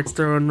thing starts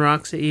throwing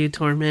rocks at you,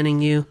 tormenting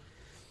you,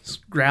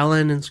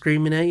 growling and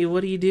screaming at you.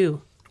 What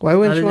do? Why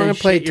wouldn't you Other want than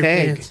to play shit your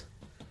tag? pants?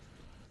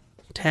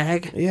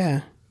 Tag?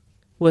 Yeah.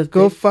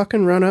 Go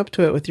fucking run up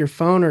to it with your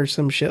phone or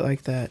some shit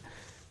like that.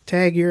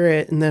 Tag you're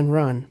it and then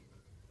run.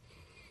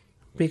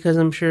 Because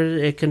I'm sure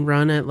it can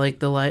run at like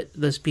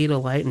the speed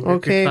of light and rip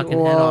Okay, your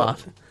fucking head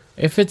off.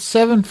 If it's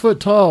 7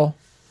 foot tall,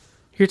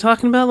 you're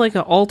talking about like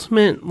an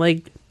ultimate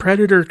like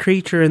predator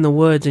creature in the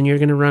woods, and you're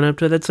gonna run up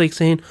to it. That's like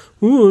saying,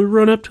 "Ooh,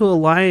 run up to a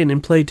lion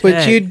and play tag."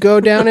 But you'd go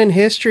down in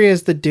history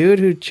as the dude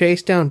who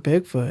chased down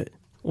Bigfoot.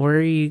 Or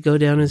you go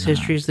down as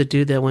history as the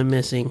dude that went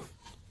missing.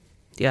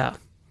 Yeah.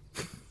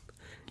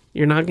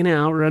 You're not going to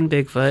outrun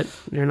Bigfoot.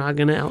 You're not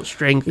going to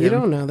outstrength him. You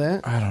don't know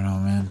that. I don't know,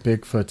 man.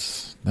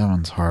 That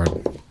one's hard.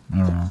 I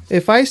don't know.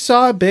 If I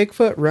saw a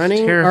Bigfoot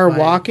running or terrifying.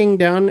 walking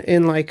down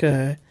in like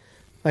a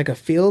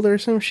field or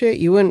some shit,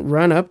 you wouldn't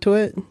run up to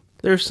it?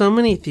 There's so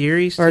many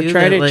theories, or too,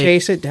 try that, to like,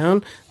 chase it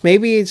down.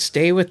 Maybe it'd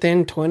stay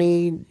within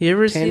 20. You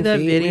ever see that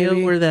feet, video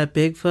maybe? where that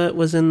Bigfoot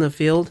was in the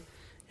field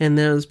and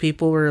those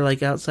people were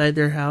like outside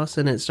their house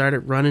and it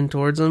started running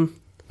towards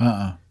them?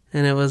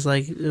 And it was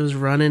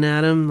running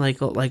at him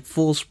like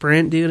full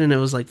sprint, dude, and it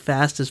was like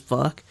fast as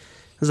fuck.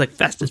 It was like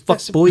fast as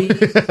fuck, boy.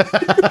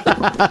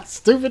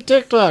 Stupid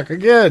TikTok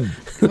again.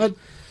 But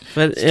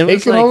it's it was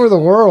taking like, over the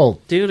world,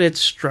 dude. Its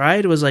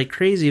stride was like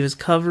crazy. It was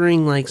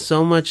covering like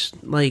so much.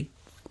 You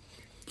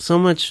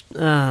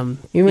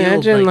field,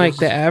 imagine like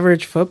the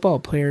average football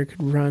player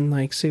could run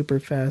like super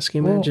fast.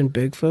 Can you imagine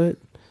Bigfoot?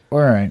 All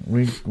right,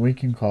 we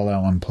can call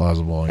that one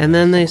plausible. And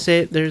then they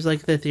say there's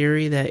like the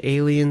theory that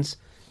aliens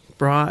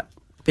brought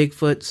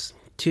Bigfoots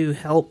to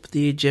help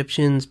the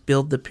Egyptians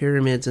build the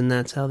pyramids, and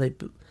that's how they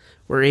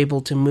were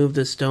able to move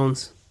the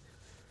stones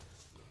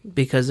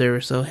because they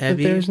were so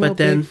heavy. But there's no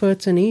then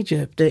Bigfoots in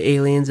Egypt. The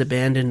aliens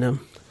abandoned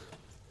them,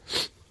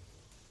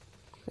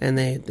 and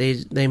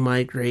they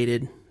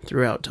migrated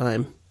throughout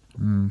time.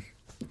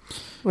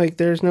 Like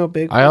there's no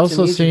Bigfoots. I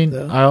also in Egypt, seen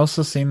though. I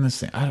also seen this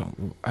thing.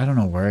 I don't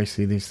know where I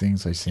see these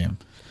things. I see them.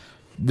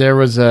 There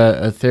was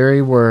a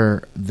theory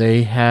where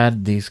they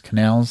had these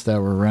canals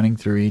that were running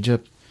through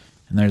Egypt,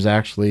 and there's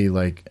actually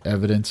like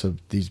evidence of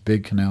these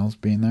big canals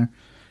being there,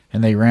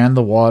 and they ran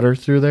the water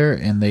through there,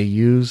 and they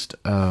used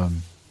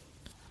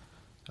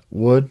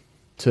wood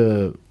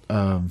to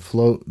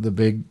float the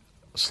big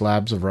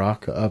slabs of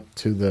rock up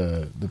to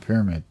the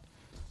pyramid,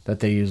 that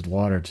they used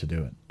water to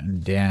do it,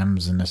 and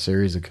dams and a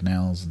series of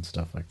canals and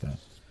stuff like that.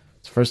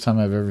 It's the first time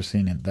I've ever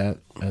seen it, that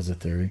as a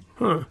theory.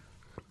 Huh.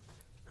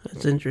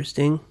 That's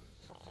interesting.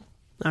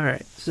 All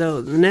right,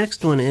 so the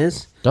next one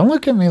is... Don't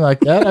look at me like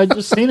that. I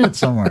just seen it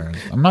somewhere.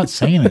 I'm not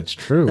saying it's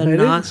true.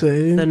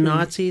 The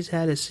Nazis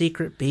had a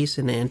secret base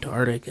in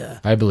Antarctica.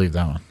 I believe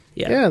that one.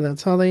 Yeah,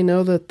 that's how they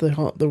know that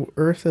the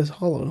Earth is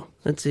hollow.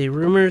 Let's see.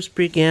 Rumors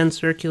began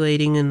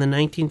circulating in the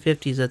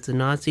 1950s that the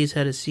Nazis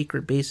had a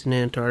secret base in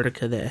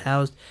Antarctica that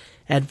housed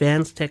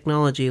advanced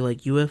technology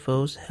like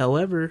UFOs.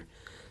 However,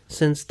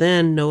 since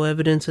then, no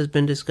evidence has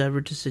been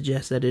discovered to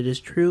suggest that it is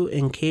true,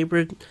 and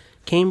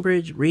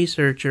Cambridge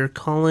researcher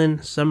Colin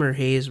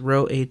Summerhays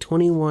wrote a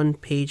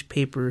 21-page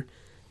paper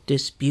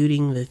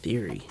disputing the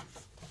theory.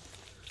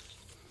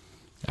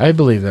 I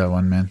believe that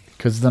one, man,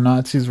 because the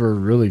Nazis were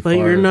really But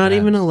far you're not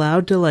advanced. even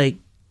allowed to, like,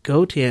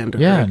 go to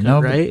Antarctica,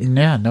 right?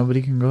 Yeah,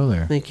 nobody can go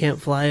there. They can't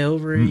fly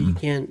over it. You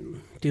can't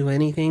do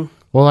anything.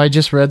 Well, I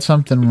just read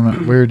something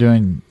when we were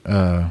doing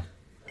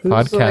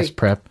podcast like-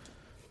 prep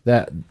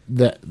that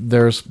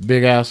there's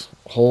big ass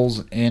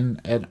holes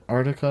in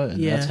Antarctica, and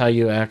Yeah. that's how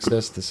you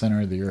access the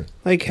center of the Earth.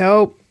 Like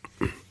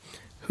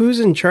who's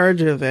in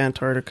charge of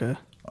Antarctica?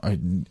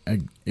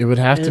 It would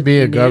have to be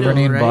a NATO,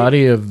 governing right?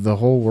 body of the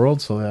whole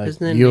world, so like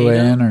Isn't it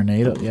UN NATO? or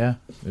NATO. Yeah,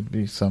 it'd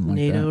be something like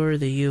NATO that. or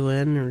the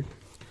UN or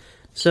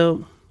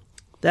so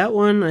that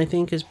one I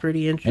think is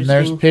pretty interesting. And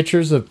there's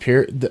pictures of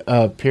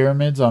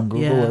pyramids on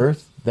Google Yeah.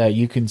 Earth that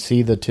you can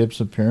see the tips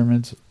of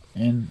pyramids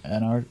in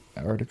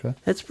Antarctica.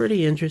 That's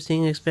pretty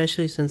interesting,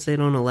 especially since they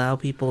don't allow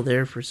people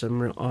there for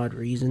some odd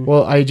reason.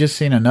 Well, I just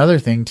seen another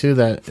thing too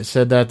that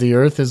said that the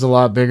Earth is a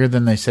lot bigger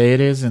than they say it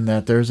is, and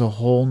that there's a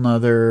whole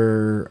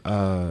nother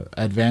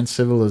advanced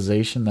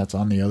civilization that's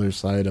on the other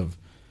side of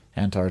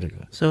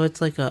Antarctica. So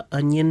it's like a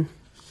onion.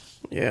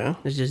 Yeah.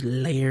 There's just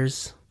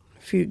layers.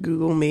 If you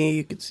Google me,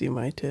 you could see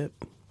my tip.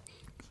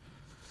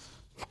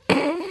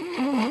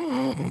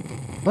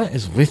 What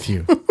is with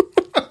you?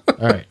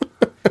 All right,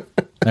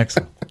 next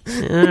one.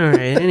 All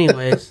right.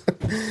 Anyways,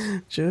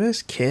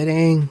 Just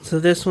kidding. so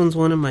this one's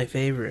one of my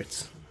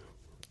favorites.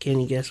 Can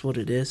you guess what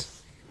it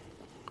is?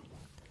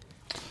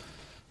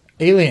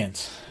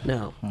 Aliens.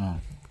 No.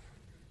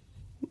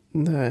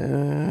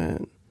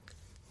 The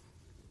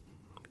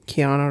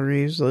Keanu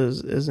Reeves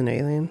is an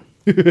alien.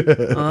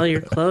 Oh,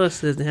 you're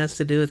close. It has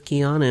to do with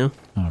Keanu.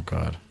 Oh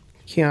God.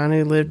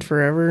 Keanu lived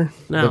forever.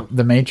 No.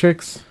 The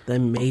Matrix. The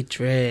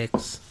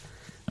Matrix.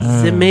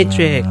 The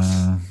Matrix.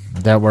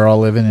 That we're all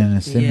living in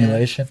a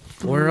simulation.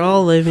 We're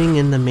all living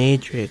in the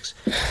Matrix.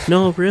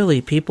 No,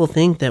 really, people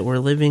think that we're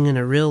living in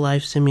a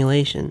real-life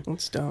simulation.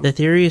 That's dumb. The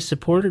theory is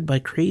supported by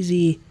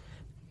crazy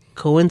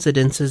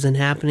coincidences and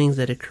happenings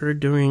that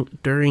occurred during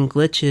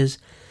glitches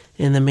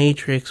in the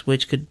Matrix,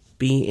 which could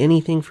be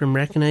anything from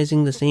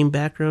recognizing the same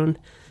background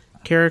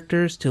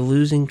characters to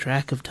losing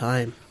track of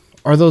time.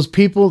 Are those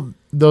people?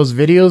 Those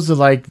videos of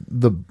like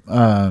the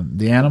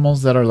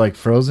animals that are like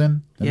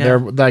frozen? And Yeah. they're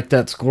like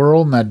that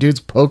squirrel, and that dude's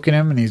poking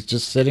him, and he's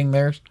just sitting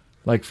there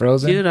like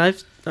frozen. Dude,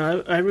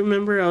 I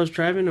remember I was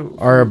driving to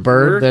Or a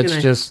bird work that's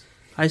and just.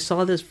 I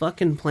saw this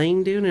fucking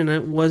plane, dude, and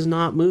it was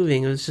not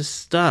moving. It was just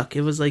stuck.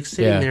 It was like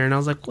sitting Yeah. there, and I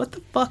was like, "What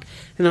the fuck?"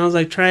 And I was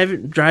like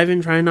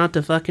driving, trying not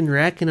to fucking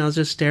wreck, and I was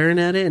just staring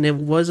at it, and it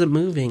wasn't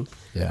moving.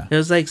 Yeah. It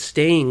was like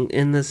staying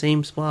in the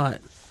same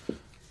spot.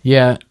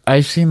 Yeah,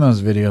 I've seen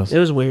those videos. It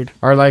was weird.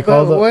 Or like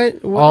But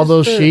what all is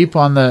those the- sheep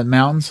on the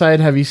mountainside.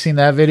 Have you seen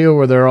that video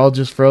where they're all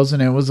just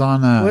frozen? It was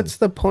on What's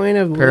the point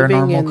of living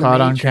in Paranormal the Caught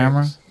on Matrix?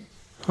 Camera.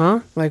 Huh?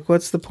 Like,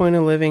 what's the point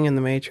of living in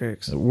the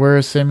Matrix? We're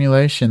a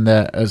simulation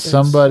that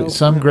some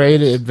so great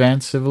pointless.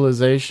 advanced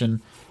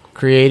civilization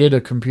created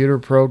a computer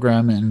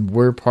program, and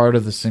we're part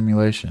of the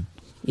simulation.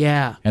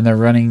 Yeah. And they're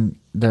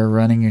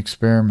running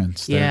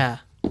experiments. Yeah.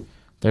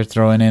 They're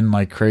throwing in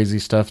like crazy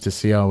stuff to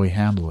see how we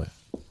handle it.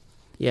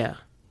 Yeah.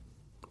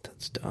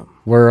 That's dumb.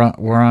 We're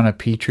on a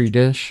petri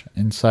dish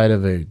inside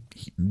of a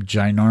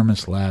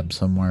ginormous lab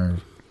somewhere.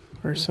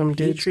 Or some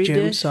dude's Petri gym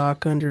dish?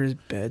 sock under his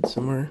bed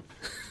somewhere.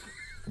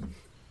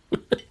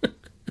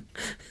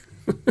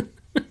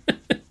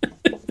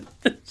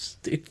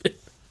 Stupid.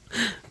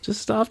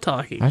 Just stop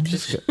talking. I don't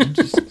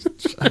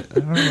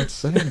know what to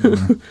say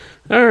anymore.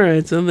 All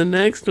right, so the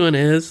next one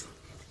is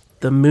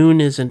the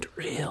moon isn't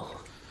real.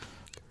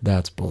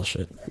 That's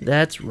bullshit.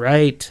 That's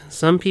right.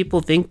 Some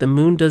people think the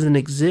moon doesn't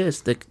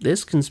exist.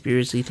 This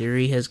conspiracy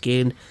theory has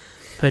gained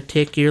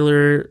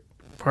particular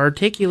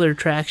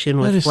traction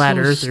That with is flat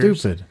so earthers.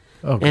 stupid.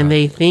 Oh, God. And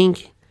they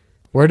think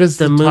Where does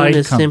the the moon tide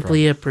is come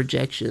simply from? a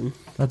projection.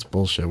 That's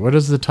bullshit. Where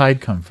does the tide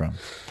come from?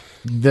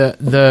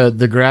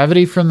 The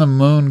gravity from the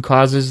moon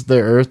causes the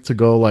Earth to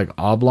go like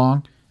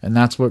oblong, and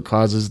that's what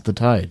causes the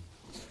tide.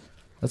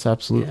 That's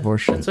absolute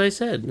horseshit. That's what I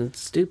said. It's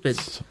stupid.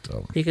 So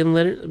dumb. You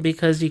can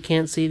because you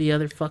can't see the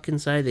other fucking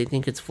side. They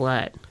think it's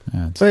flat.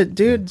 Yeah, it's- But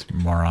dude, it's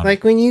moronic.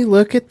 like when you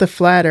look at the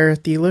flat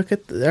Earth, you look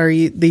at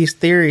these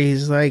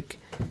theories, like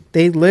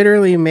they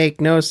literally make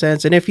no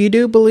sense. And if you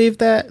do believe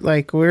that,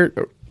 like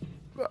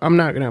I'm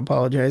not gonna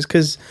apologize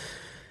because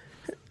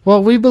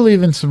Well, we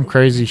believe in some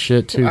crazy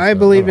shit too. I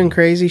believe in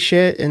crazy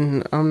shit,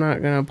 and I'm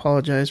not going to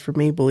apologize for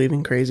me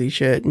believing crazy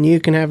shit. And you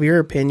can have your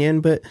opinion,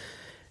 but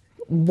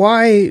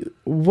why?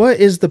 What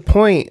is the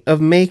point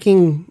of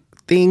making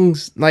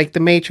things like the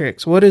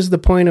Matrix? What is the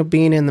point of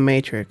being in the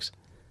Matrix?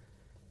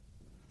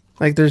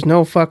 Like, there's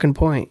no fucking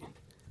point.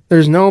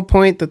 There's no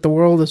point that the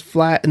world is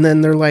flat, and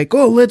then they're like,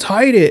 "Oh, let's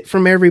hide it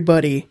from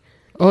everybody."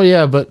 Oh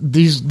yeah, but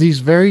these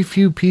very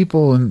few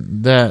people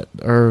that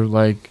are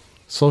like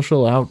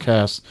social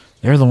outcasts,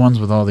 they're the ones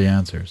with all the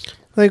answers.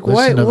 Like,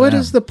 what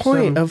is the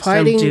point of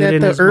hiding that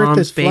the Earth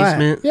is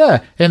flat?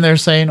 Yeah, and they're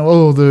saying,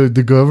 "Oh,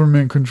 the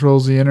government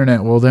controls the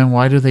internet." Well, then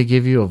why do they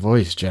give you a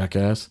voice,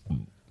 jackass?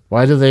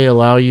 Why do they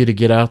allow you to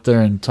get out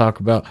there and talk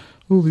about,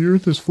 "Oh, the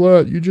Earth is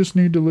flat. You just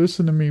need to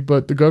listen to me,"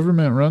 but the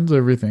government runs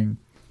everything.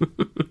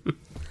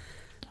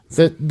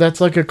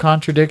 That's like a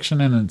contradiction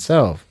in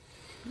itself.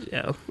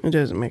 Yeah, it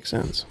doesn't make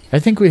sense. I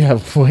think we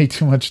have way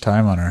too much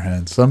time on our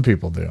hands. Some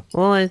people do.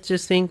 Well, I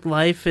just think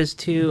life is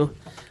too.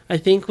 I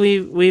think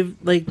we've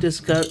like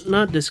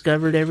not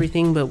discovered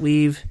everything, but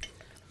we've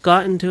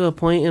gotten to a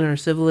point in our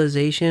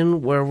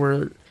civilization where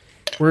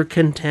we're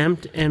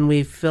content and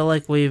we feel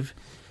like we've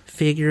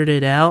figured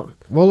it out.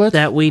 Well,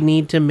 that we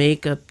need to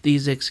make up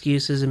these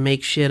excuses and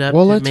make shit up.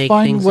 Well, to let's make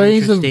find things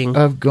ways interesting.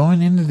 of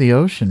going into the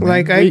ocean. Man.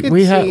 Like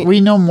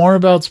we know more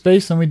about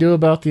space than we do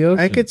about the ocean.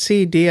 I could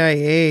see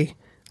DIA.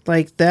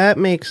 Like, that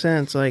makes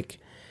sense. Like,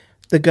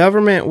 the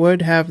government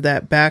would have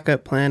that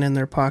backup plan in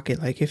their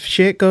pocket. Like, if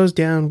shit goes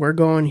down, we're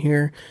going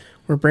here.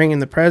 We're bringing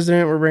the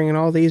president. We're bringing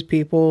all these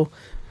people.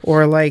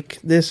 Or, like,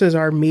 this is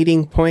our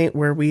meeting point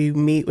where we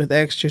meet with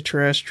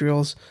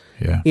extraterrestrials.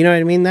 Yeah. You know what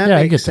I mean? That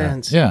I makes get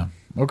sense. That.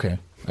 Yeah. Okay.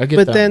 I get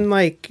but that. But then,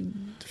 like,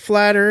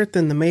 Flat Earth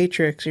and the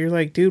Matrix, you're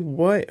like, dude,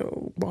 what?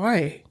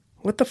 Why?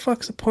 What the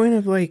fuck's the point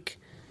of, like...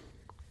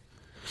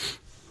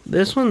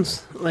 This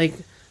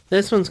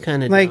one's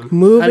kind of like dumb.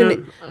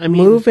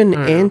 move an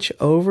inch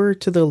over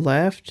to the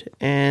left,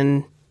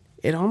 and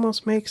it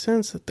almost makes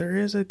sense that there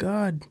is a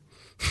God,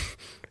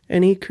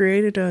 and He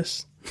created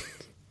us.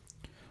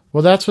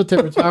 Well, that's what they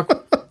were talking.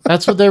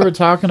 That's what they were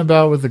talking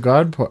about with the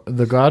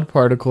God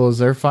particle. Is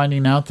they're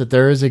finding out that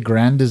there is a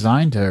grand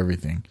design to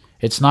everything.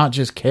 It's not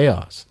just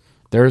chaos.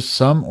 There's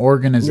some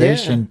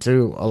organization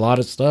to a lot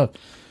of stuff,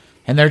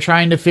 and they're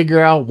trying to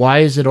figure out why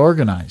is it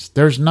organized.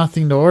 There's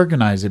nothing to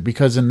organize it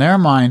because in their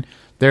mind.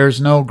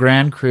 There's no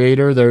grand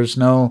creator. There's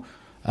no,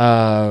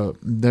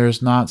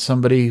 there's not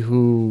somebody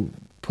who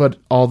put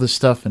all this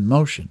stuff in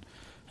motion.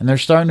 And they're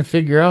starting to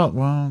figure out,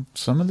 well,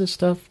 some of this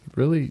stuff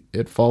really,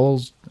 it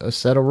follows a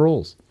set of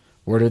rules.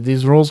 Where did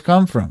these rules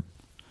come from?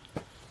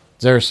 Is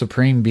there a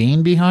supreme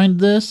being behind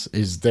this?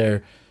 Is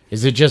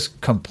it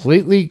just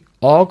completely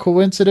all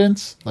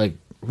coincidence? Like,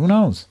 who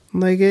knows?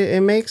 Like,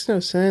 it makes no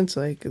sense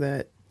like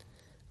that.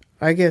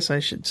 I guess I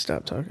should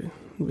stop talking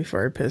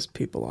before I piss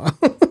people off.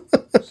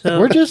 So,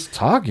 we're just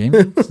talking.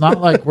 It's not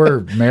like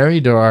we're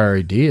married to our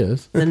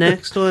ideas. The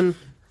next one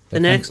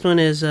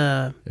is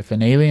if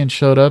an alien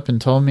showed up and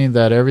told me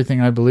that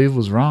everything I believed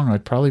was wrong,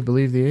 I'd probably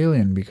believe the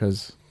alien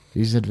because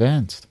he's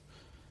advanced.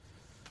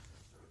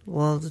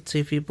 Well, let's see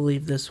if you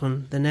believe this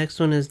one. The next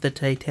one is the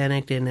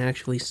Titanic didn't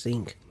actually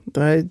sink.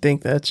 I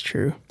think that's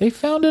true. They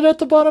found it at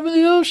the bottom of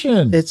the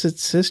ocean. It's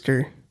its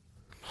sister.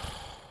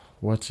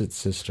 What's its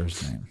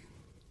sister's name?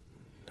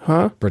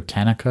 Huh?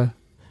 Britannica?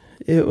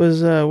 It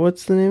was,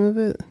 what's the name of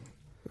it?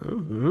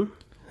 Mm-hmm.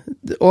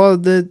 Well,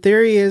 the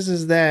theory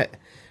is that...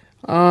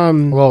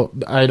 well,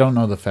 I don't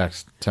know the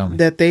facts. Tell me.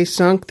 That they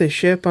sunk the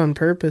ship on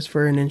purpose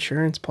for an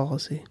insurance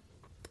policy.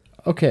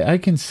 Okay, I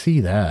can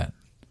see that.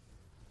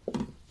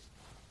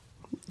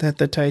 That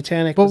the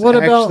Titanic was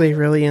actually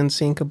really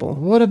unsinkable.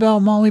 What about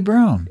Molly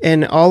Brown?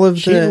 And all of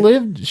she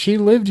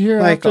lived here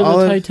like after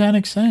the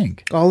Titanic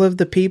sank. All of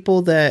the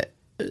people that,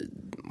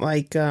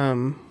 like,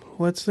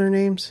 what's their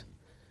names?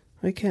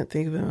 I can't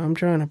think of it. I'm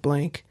drawing a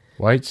blank.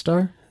 White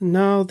Star?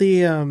 No,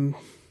 the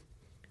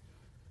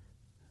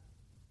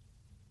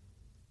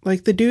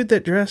like the dude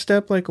that dressed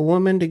up like a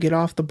woman to get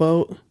off the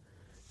boat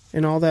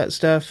and all that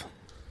stuff.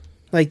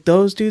 Like,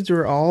 those dudes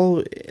were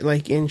all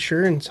like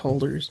insurance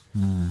holders.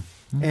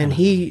 And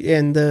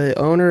the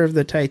owner of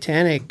the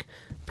Titanic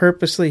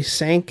purposely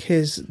sank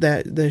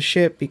the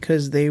ship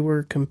because they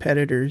were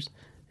competitors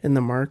in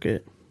the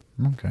market.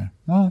 Okay.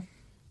 Well,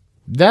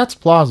 that's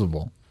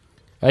plausible.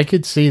 I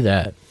could see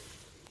that.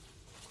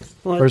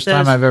 Well, first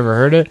time I've ever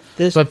heard it.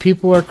 But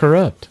people are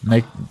corrupt.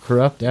 They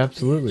corrupt,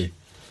 absolutely.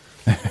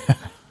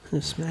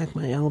 Smack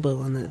my elbow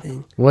on that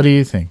thing. What do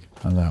you think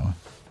on that one?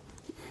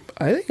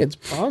 I think it's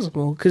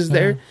plausible because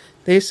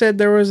they said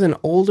there was an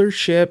older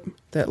ship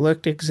that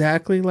looked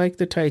exactly like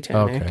the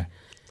Titanic,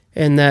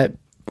 and that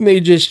they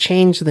just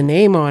changed the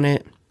name on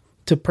it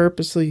to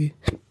purposely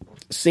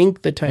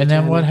sink the Titanic. And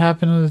then what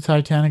happened to the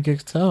Titanic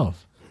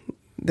itself?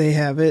 They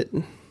have it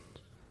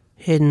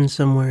hidden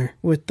somewhere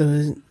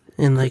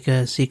in like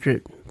a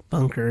secret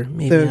bunker,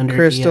 maybe the under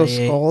crystal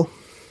DIA. skull.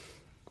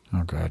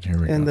 Oh God, here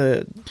we go. And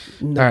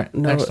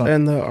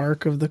the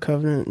Ark of the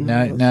Covenant.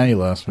 Now you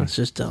lost me. That's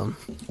just dumb.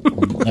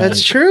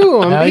 That's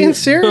true. I'm being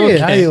serious.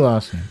 Now you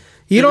lost me.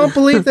 You don't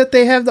believe that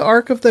they have the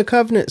Ark of the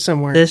Covenant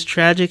somewhere? This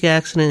tragic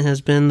accident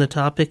has been the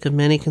topic of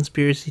many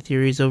conspiracy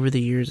theories over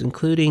the years,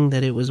 including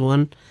that it was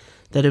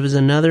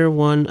another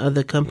one of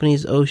the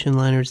company's ocean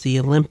liners, the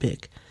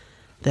Olympic,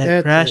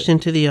 that crashed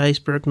into the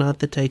iceberg, not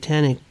the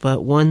Titanic.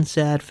 But one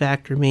sad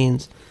fact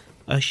remains: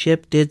 a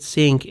ship did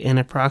sink, and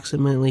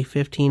approximately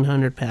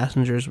 1,500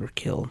 passengers were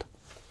killed.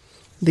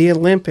 The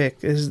Olympic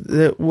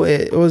it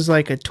was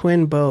like a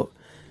twin boat,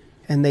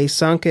 and they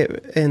sunk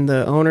it, and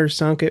the owner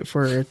sunk it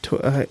for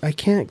I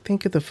can't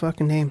think of the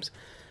fucking names,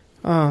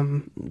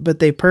 but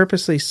they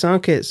purposely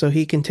sunk it so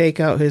he can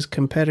take out his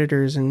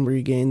competitors and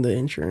regain the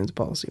insurance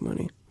policy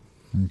money.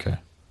 Okay.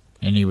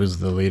 And he was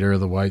the leader of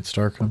the White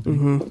Star Company?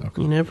 Mm-hmm.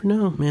 Okay. You never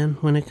know, man,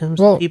 when it comes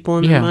to people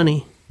and their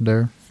money.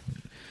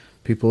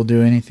 People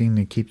do anything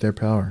to keep their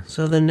power.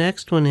 So the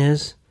next one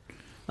is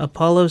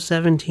Apollo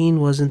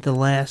 17 wasn't the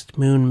last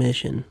moon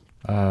mission.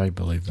 I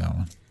believe that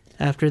one.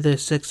 After the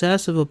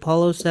success of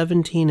Apollo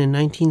 17 in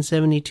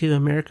 1972,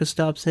 America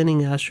stopped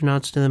sending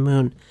astronauts to the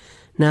moon.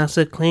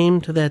 NASA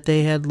claimed that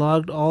they had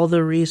logged all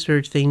the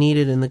research they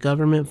needed and the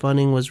government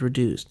funding was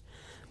reduced.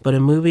 But a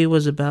movie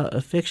was about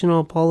a fictional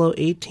Apollo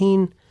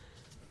 18...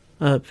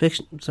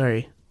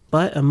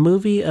 But a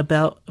movie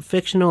about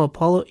fictional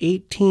Apollo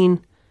 18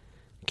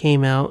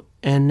 came out,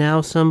 and now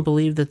some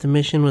believe that the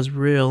mission was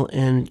real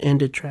and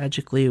ended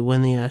tragically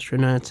when the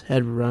astronauts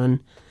had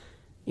run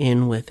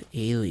in with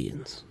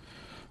aliens.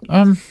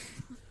 I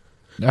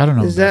don't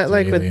know. Is that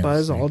like with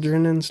Buzz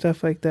Aldrin and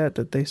stuff like that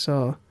they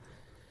saw,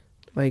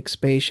 like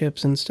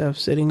spaceships and stuff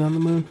sitting on the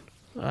moon?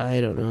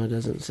 I don't know. It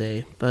doesn't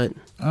say, but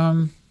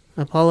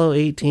Apollo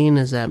 18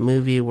 is that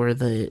movie where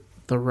the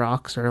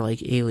rocks are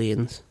like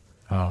aliens.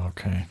 Oh,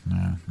 okay.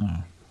 No.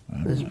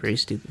 This is a pretty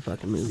stupid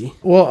fucking movie.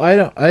 Well,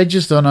 I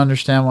just don't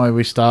understand why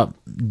we stopped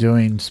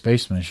doing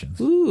space missions.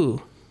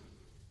 Ooh.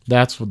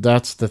 That's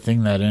the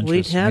thing that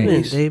interests me. We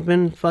haven't. Me. They've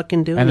been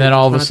fucking doing it. And then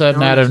all of a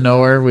sudden, out of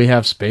nowhere, we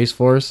have Space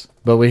Force,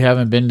 but we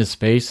haven't been to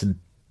space in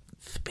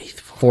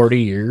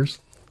 40 years.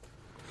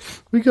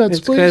 We got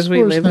Space Force because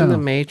we live now. in the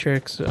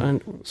Matrix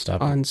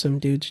on some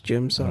dude's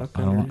gym sock.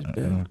 Oh,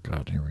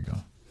 God, here we go.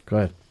 Go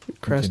ahead.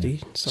 Crusty.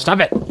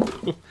 Stop it.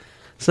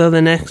 So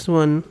the next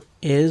one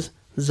is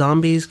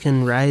zombies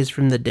can rise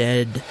from the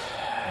dead.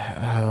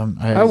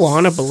 I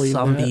want to believe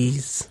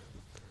zombies.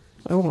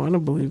 I want to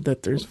believe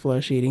that there's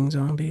flesh-eating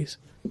zombies.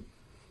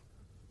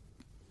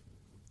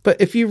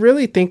 But if you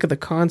really think of the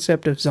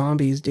concept of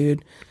zombies,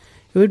 dude,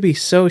 it would be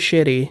so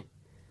shitty.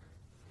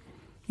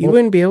 You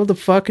wouldn't be able to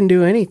fucking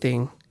do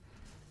anything.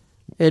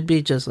 It'd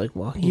be just like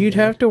Walking You'd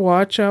Dead. have to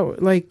watch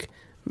out, like...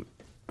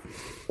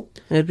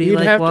 It'd be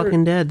like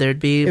Walking Dead. There'd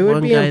be it one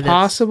would be guy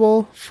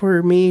impossible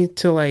for me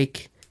to,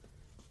 like,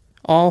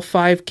 all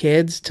 5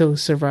 kids to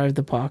survive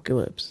the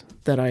apocalypse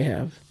that I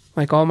have.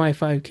 Like, all my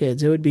 5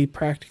 kids. It would be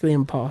practically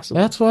impossible.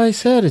 That's why I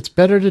said it's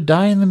better to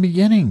die in the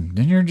beginning.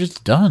 Then you're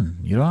just done.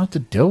 You don't have to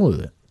deal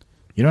with it.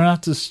 You don't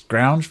have to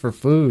scrounge for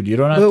food. You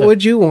don't have to... But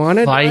would you want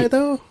to die,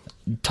 though?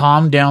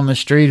 Tom down the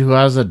street who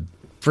has a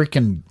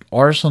freaking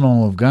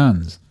arsenal of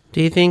guns.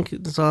 Do you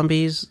think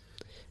zombies,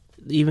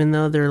 even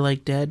though they're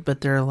like dead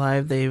but they're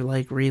alive, they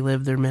like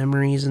relive their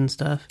memories and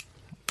stuff?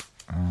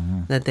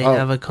 That they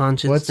have a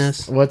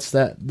consciousness? What's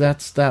that?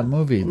 That's that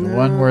movie. The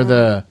one where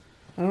the...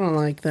 I don't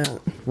like that.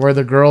 Where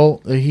the girl,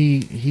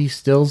 he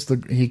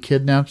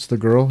kidnaps the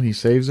girl, he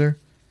saves her,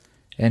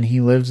 and he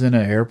lives in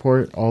an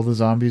airport. All the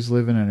zombies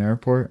live in an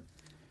airport.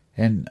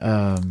 And,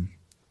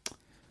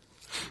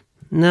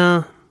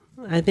 no,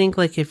 I think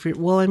like if you're,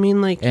 well, I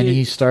mean like... And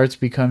he starts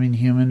becoming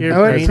human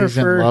because he's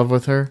in love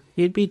with her.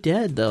 You'd be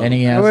dead though. And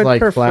he has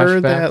like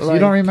flashbacks. That, like, you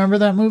don't remember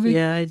that movie?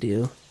 Yeah, I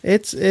do.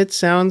 It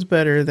sounds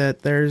better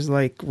that there's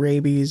like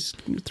rabies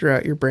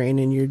throughout your brain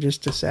and you're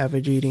just a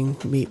savage eating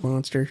meat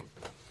monster.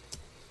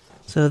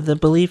 So the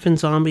belief in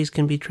zombies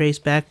can be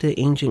traced back to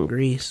ancient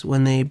Greece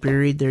when they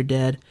buried their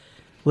dead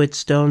with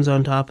stones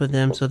on top of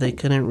them so they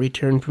couldn't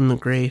return from the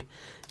grave.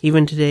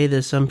 Even today,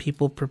 there's some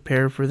people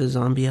prepare for the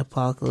zombie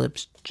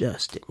apocalypse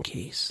just in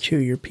case. Chew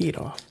your Pete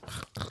off.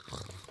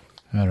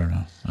 I don't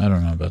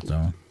know about that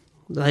one.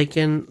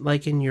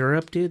 Like in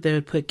Europe, dude, they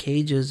would put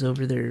cages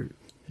over their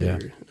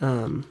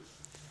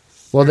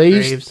well,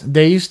 their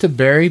they used to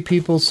bury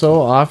people so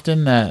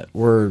often that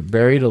were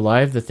buried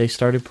alive that they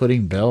started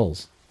putting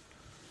bells.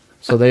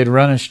 So they'd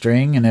run a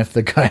string, and if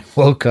the guy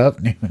woke up,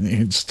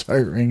 he'd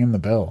start ringing the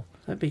bell.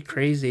 That'd be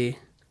crazy.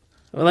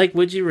 Well, like,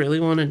 would you really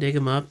want to dig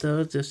him up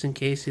though, just in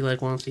case he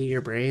like wants to eat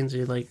your brains? Or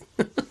you're like,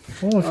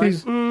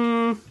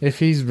 well, if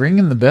he's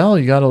ringing the bell,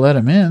 you got to let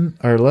him in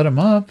or let him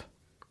up.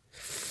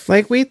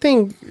 Like we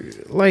think,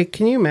 like,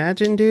 can you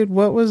imagine, dude?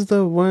 What was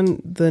the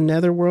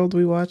Netherworld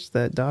we watched?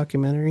 That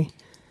documentary,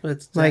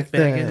 it's like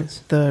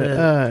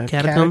the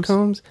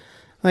catacombs.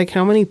 Like,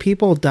 how many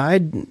people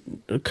died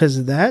because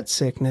of that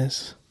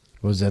sickness?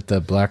 Was that the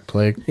Black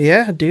Plague?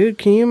 Yeah, dude.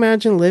 Can you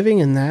imagine living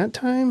in that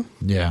time?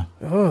 Yeah.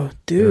 Oh,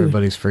 dude.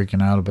 Everybody's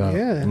freaking out about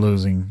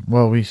losing.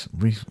 Well, we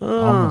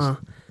almost.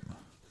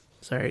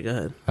 Sorry, go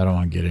ahead. I don't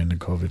want to get into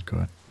COVID. Go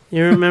ahead.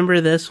 You remember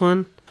this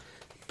one?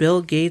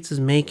 Bill Gates is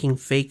making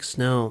fake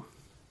snow.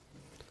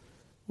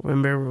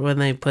 Remember when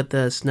they put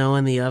the snow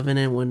in the oven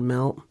and it would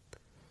melt?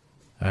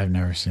 I've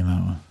never seen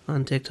that one.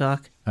 On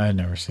TikTok? I've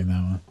never seen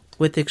that one.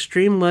 With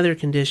extreme weather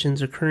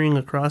conditions occurring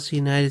across the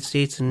United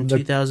States in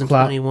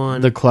 2021.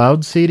 The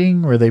cloud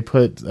seeding, where they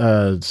put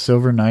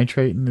silver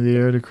nitrate into the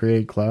air to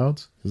create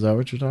clouds? Is that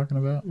what you're talking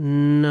about?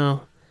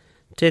 No.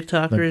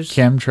 TikTokers...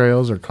 The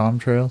chemtrails or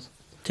comtrails?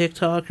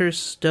 TikTokers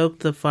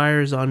stoked the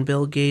fires on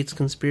Bill Gates'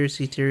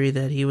 conspiracy theory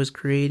that he was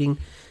creating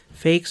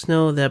fake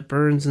snow that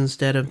burns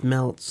instead of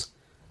melts.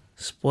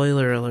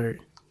 Spoiler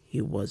alert,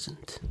 he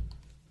wasn't.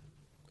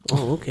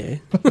 Oh,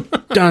 okay.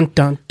 Dun,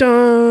 dun,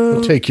 dun.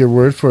 I'll take your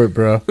word for it,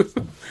 bro.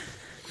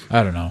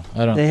 I don't know.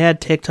 They had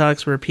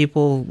TikToks where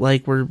people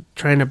were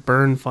trying to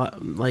burn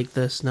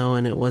the snow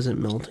and it wasn't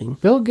melting.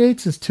 Bill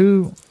Gates is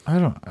too...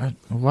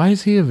 why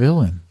is he a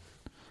villain?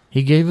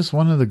 He gave us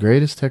one of the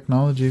greatest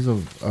technologies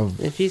of...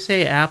 If you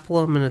say Apple,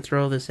 I'm going to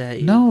throw this at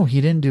you. No, he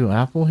didn't do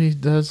Apple. He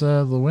does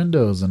the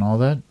Windows and all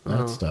that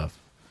stuff.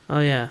 Oh,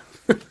 yeah.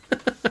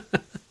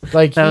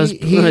 Like that was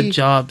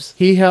Jobs.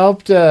 He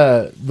helped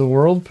the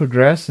world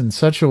progress in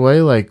such a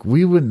way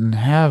we wouldn't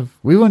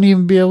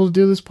even be able to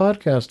do this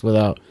podcast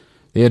without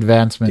the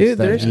advancements. Dude,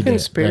 there's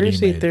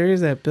conspiracy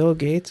theories that Bill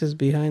Gates is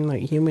behind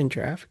human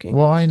trafficking.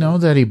 Well, I know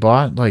that he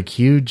bought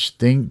huge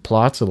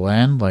plots of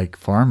land, like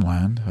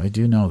farmland. I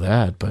do know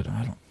that, but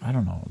I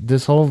don't know.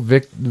 This whole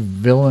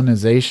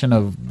villainization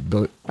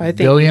of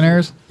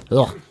billionaires.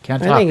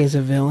 Can't talk. I think he's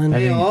a villain.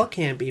 They all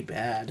can't be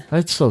bad.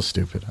 That's so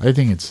stupid. I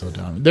think it's so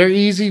dumb. They're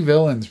easy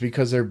villains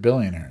because they're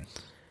billionaires.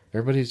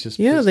 Everybody's just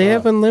they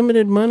have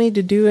unlimited money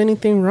to do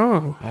anything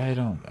wrong. I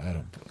don't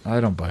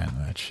buy into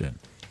that shit.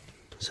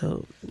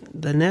 So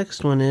the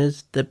next one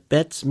is the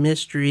Bet's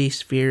mystery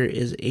sphere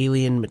is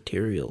alien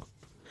material.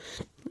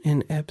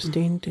 And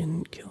Epstein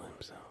didn't kill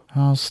himself.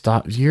 Oh,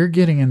 stop. You're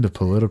getting into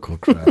political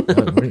crap.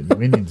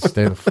 we need to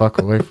stay the fuck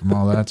away from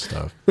all that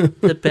stuff.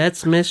 The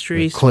Bet's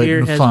mystery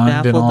sphere has Fund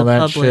baffled and all the that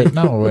public. Shit.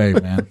 No way,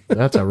 man.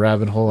 That's a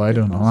rabbit hole I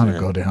don't want to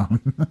go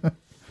down.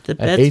 The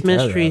Bet's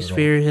mystery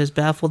sphere has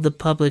baffled the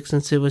public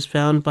since it was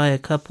found by a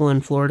couple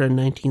in Florida in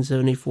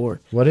 1974.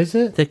 What is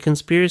it? The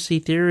conspiracy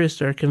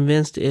theorists are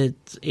convinced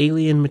it's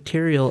alien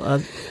material,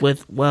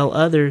 while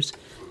others,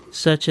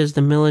 such as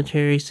the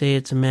military, say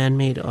it's a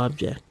man-made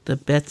object. The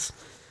Bet's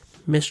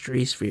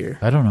mystery sphere.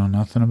 I don't know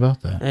nothing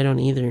about that. I don't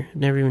either.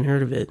 Never even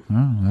heard of it.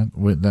 Oh,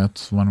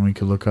 that's one we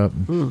could look up.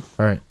 All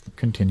right,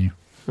 continue.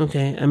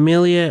 Okay,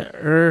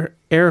 Amelia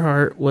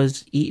Earhart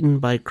was eaten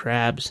by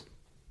crabs.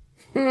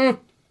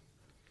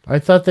 I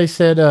thought they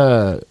said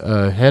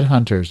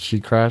headhunters. She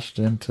crashed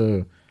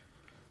into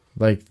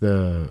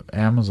the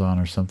Amazon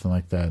or something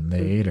like that, and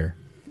they ate her.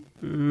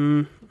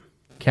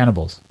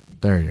 Cannibals.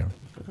 There you go.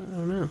 I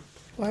don't know.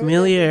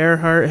 Amelia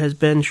Earhart has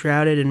been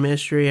shrouded in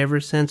mystery ever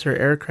since her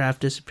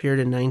aircraft disappeared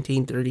in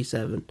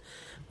 1937.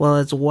 While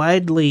it's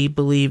widely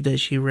believed that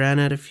she ran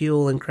out of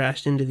fuel and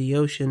crashed into the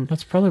ocean,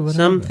 that's probably what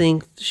some happened.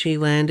 think she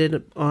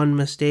landed on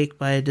mistake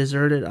by a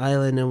deserted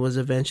island and was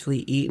eventually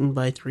eaten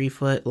by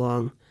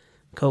 3-foot-long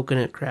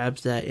coconut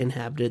crabs that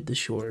inhabited the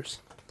shores.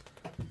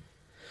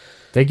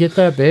 They get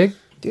that big?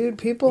 Dude,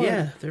 people...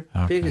 Yeah, they're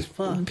big as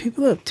fuck.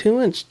 People have too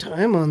much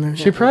time on their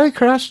hands. She probably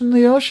crashed in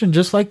the ocean,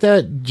 just like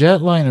that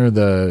jetliner,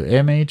 the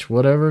MH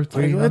whatever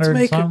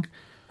 300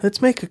 let's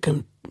make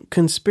a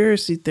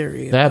conspiracy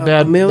theory. That about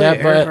bad Amelia that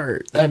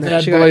Earhart bad, and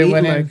that she bad got boy eaten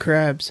went by in.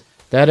 crabs.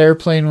 That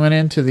airplane went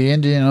into the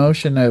Indian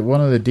Ocean at one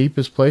of the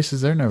deepest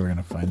places. They're never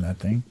gonna find that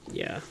thing.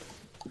 Yeah.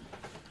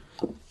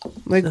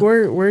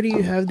 Where do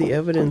you have the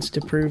evidence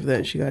to prove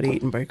that she got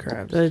eaten by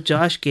crabs? The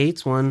Josh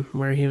Gates one,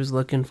 where he was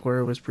looking for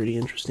her, was pretty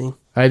interesting.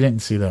 I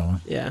didn't see that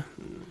one. Yeah.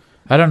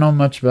 I don't know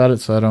much about it,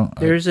 so I don't...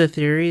 There's a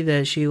theory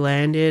that she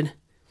landed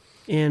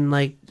in,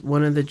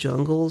 one of the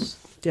jungles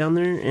down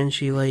there, and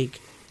she,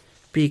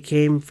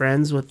 became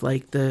friends with,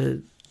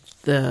 the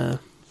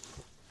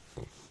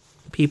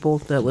people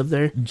that live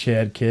there. And she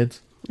had kids?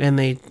 And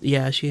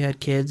she had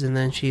kids, and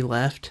then she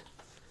left.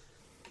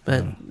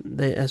 But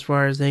as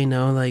far as they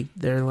know,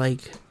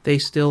 they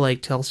still,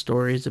 tell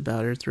stories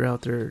about her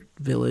throughout their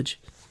village.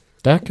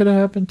 That could have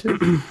happened,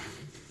 too.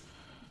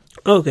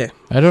 Okay.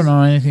 I don't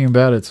know anything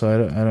about it, so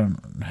I don't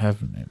have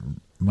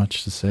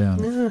much to say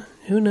on it. Yeah,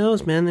 who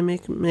knows, man? They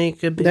make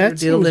a bigger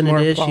deal than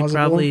it is. Plausible. She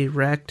probably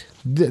wrecked.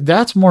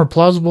 That's more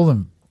plausible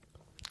than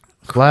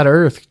flat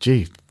Earth.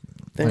 Gee,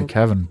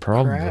 having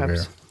problems over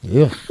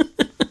here.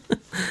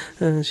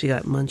 Yeah. She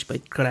got munched by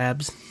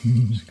crabs.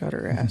 She got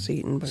her ass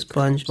eaten by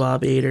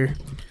SpongeBob ate her.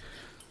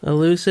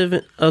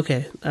 Elusive.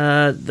 Okay.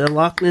 The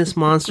Loch Ness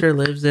Monster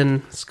lives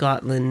in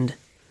Scotland.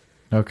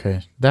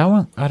 Okay. That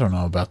one, I don't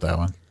know about that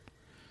one.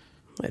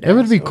 It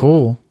would be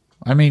cool.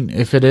 I mean,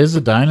 if it is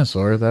a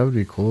dinosaur, that would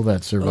be cool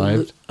that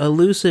survived.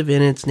 Elusive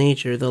in its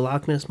nature, the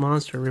Loch Ness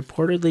Monster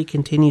reportedly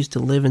continues to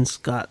live in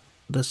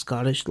the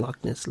Scottish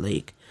Loch Ness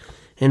Lake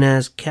and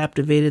has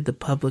captivated the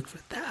public for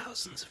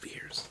thousands of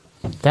years.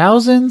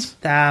 Thousands?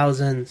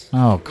 Thousands.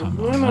 Oh, come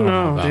on. I don't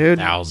know about dude.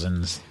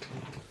 Thousands.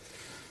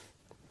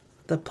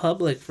 The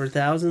public for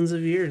thousands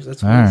of years.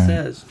 That's what All it right.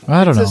 says.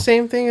 I don't know. It's the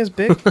same thing as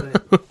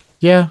Bigfoot.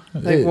 Yeah.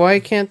 Like, why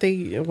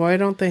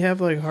don't they have,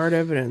 like, hard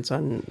evidence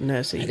on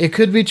Nessie? It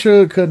could be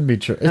true. It couldn't be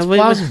true. It's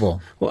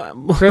plausible.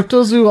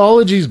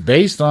 Cryptozoology is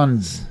based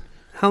on...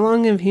 How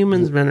long have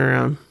humans been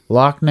around?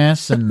 Loch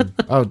Ness and...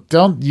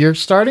 you're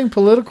starting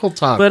political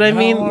talk. But I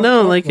mean,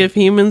 no, like, if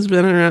humans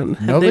been around...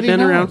 Have they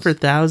been around for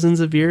thousands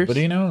of years?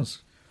 Nobody knows.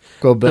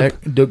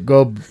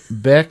 Göbekli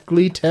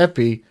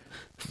Tepe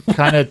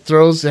kind of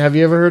throws... Have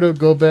you ever heard of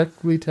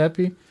Göbekli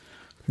Tepe?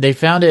 They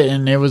found it,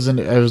 and it was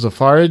a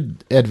far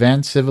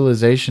advanced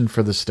civilization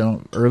for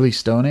the early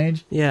Stone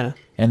Age. Yeah,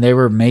 and they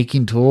were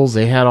making tools.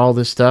 They had all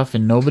this stuff,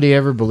 and nobody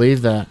ever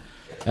believed that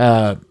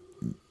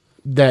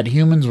that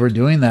humans were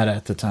doing that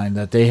at the time.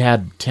 That they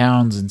had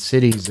towns and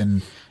cities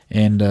and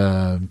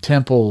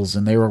temples,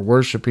 and they were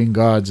worshiping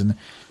gods, and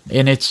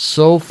it's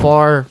so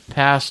far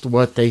past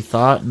what they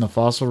thought in the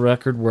fossil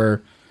record,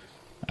 where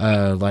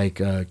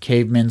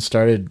cavemen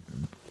started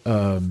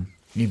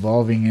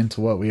evolving into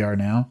what we are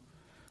now.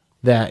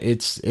 That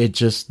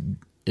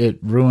it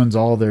ruins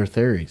all their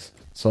theories.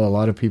 So a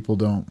lot of people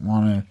don't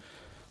want to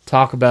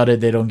talk about it.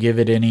 They don't give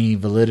it any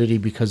validity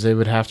because they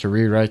would have to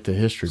rewrite the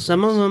history.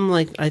 Some of them,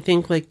 like, I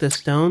think, like the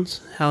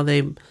stones, how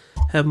they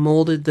have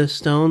molded the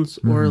stones,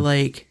 or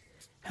like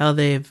how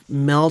they've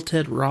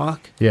melted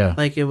rock. Yeah,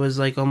 like it was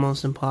like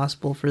almost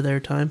impossible for their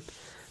time.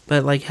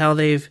 But like how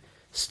they've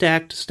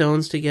stacked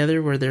stones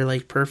together where they're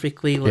like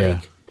perfectly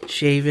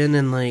shaven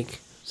and like.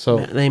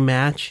 So they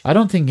match. I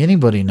don't think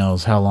anybody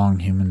knows how long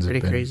humans have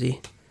been. Pretty crazy.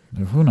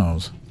 Who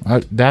knows?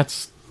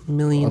 That's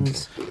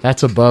millions.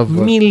 That's above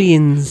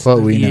millions what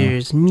of we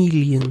years. Know.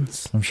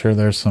 Millions. I'm sure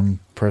there's some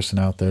person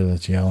out there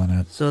that's yelling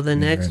at. So the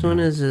next one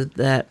is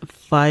that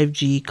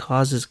 5G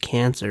causes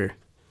cancer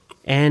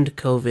and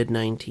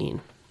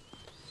COVID-19.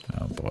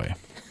 Oh boy.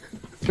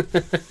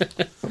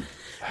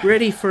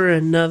 Ready for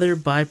another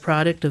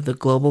byproduct of the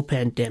global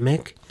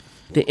pandemic?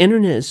 The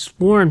internet is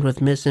swarmed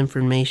with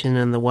misinformation,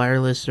 and the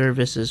wireless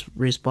service is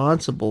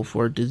responsible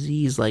for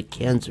disease like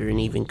cancer and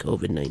even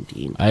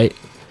COVID-19.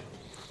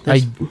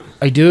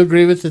 I do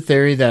agree with the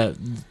theory that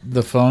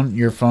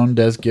your phone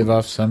does give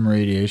off some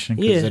radiation,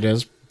 because it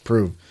is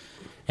proved,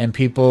 and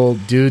people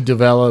do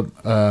develop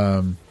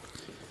what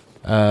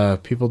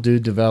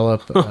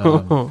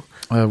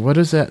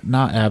is that?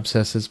 Not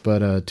abscesses,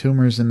 but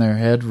tumors in their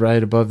head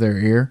right above their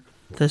ear.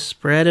 The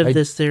spread of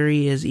this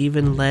theory has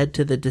even led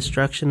to the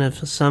destruction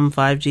of some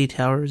 5G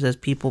towers, as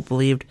people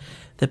believed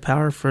the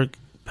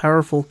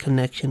powerful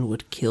connection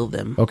would kill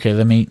them. Okay,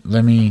 let me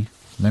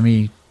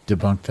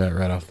debunk that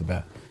right off the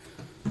bat.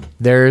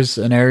 There's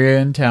an area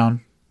in town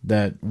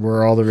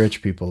where all the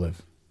rich people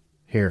live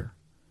here,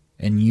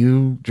 and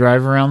you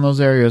drive around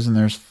those areas, and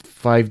there's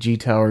 5G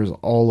towers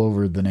all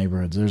over the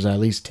neighborhoods. There's at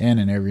least 10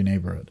 in every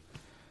neighborhood.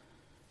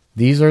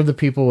 These are the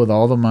people with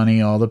all the money,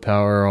 all the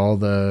power, all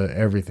the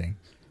everything.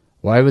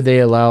 Why would they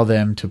allow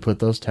them to put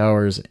those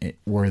towers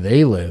where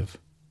they live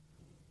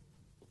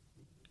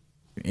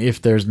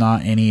if there's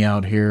not any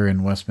out here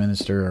in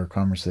Westminster or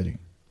Commerce City?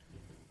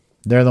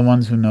 They're the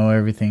ones who know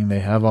everything.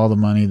 They have all the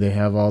money. They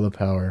have all the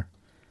power.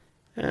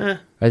 I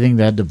think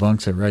that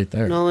debunks it right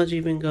there. Knowledge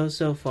even goes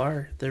so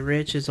far. The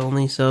rich is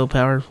only so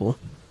powerful.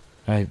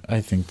 I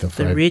think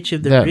the rich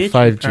of the rich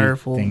are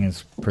powerful. Thing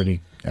is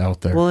pretty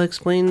out there. Well,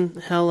 explain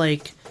how,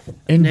 like,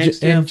 next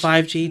to a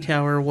 5G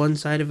tower, one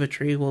side of a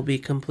tree will be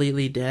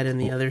completely dead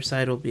and the other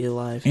side will be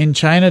alive. In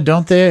China,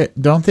 don't they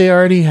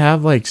already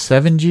have like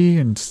 7G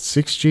and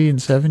 6G and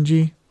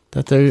 7G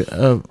that they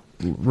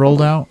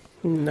rolled out?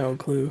 No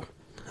clue.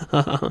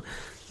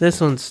 This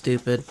one's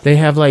stupid. They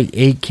have like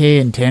 8K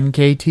and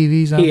 10K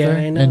TVs out there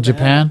in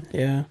Japan.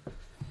 Yeah.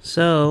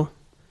 So,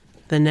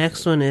 the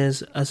next one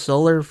is a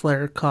solar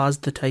flare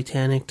caused the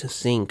Titanic to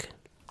sink.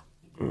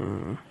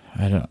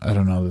 I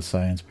don't know the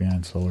science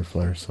behind solar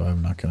flares, so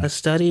I'm not gonna. A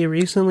study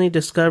recently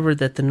discovered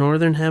that the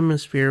northern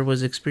hemisphere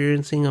was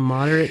experiencing a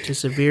moderate to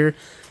severe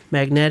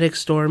magnetic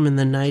storm in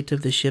the night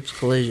of the ship's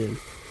collision.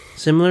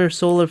 Similar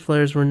solar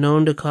flares were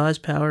known to cause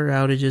power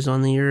outages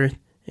on the Earth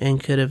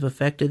and could have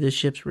affected the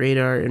ship's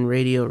radar and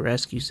radio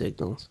rescue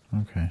signals.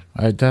 Okay,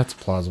 that's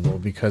plausible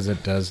because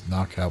it does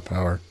knock out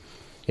power.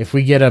 If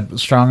we get a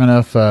strong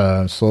enough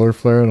solar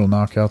flare, it'll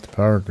knock out the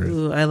power grid.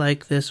 Ooh, I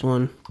like this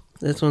one.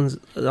 This one's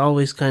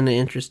always kind of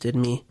interested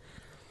me.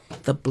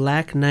 The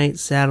Black Knight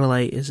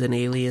satellite is an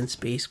alien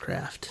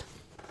spacecraft.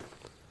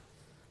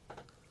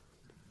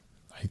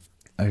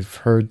 I've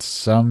heard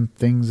some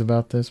things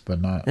about this,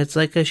 but not... It's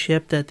like a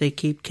ship that they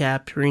keep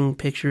capturing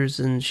pictures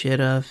and shit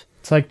of.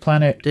 It's like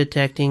Planet...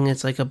 Detecting,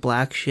 it's like a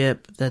black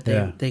ship that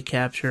they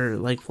capture,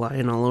 like,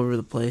 flying all over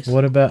the place.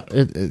 What about...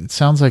 It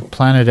sounds like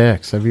Planet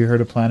X. Have you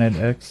heard of Planet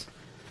X?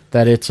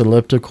 That its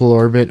elliptical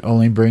orbit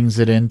only brings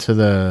it into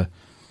the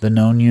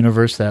known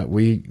universe that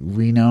we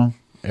know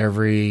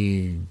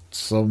every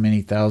so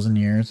many thousand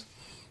years.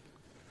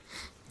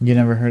 You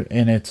never heard...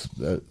 And it's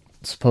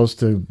supposed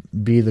to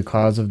be the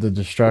cause of the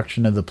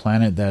destruction of the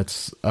planet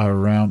that's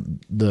around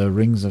the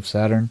rings of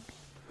Saturn.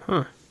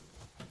 Huh.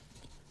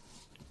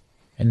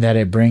 And that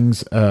it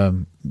brings,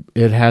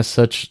 it has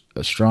such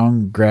a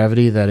strong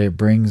gravity that it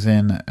brings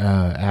in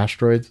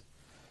asteroids.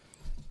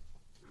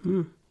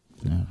 Yeah,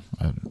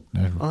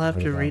 I'll have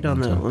to read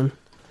on that one.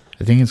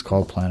 I think it's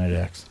called Planet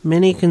X.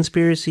 Many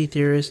conspiracy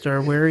theorists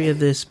are wary of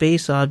this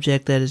space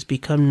object that has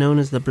become known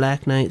as the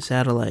Black Knight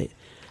satellite.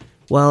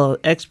 While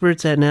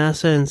experts at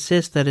NASA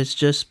insist that it's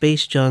just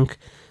space junk,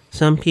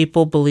 some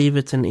people believe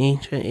it's an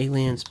ancient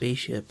alien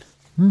spaceship.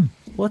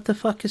 What the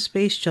fuck is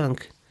space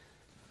junk?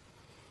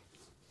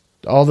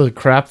 All the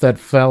crap that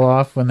fell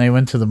off when they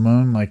went to the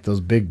moon, like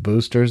those big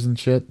boosters and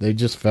shit, they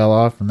just fell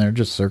off and they're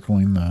just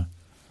circling the...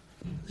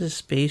 This is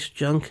space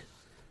junk.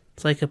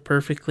 It's like a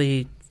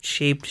perfectly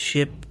shaped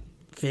ship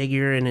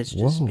figure, and it's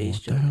just space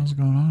junk. What the hell's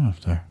going on up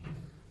there?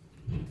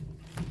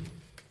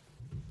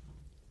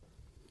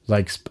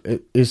 Like,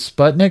 is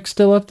Sputnik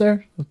still up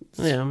there?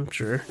 Yeah, I'm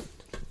sure.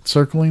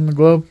 Circling the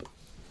globe?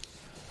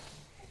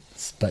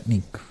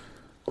 Sputnik.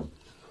 All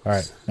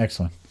right, next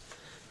one.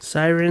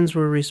 Sirens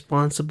were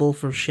responsible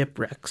for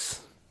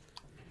shipwrecks.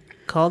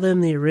 Call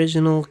them the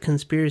original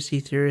conspiracy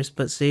theorists,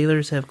 but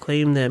sailors have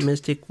claimed that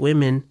mystic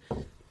women,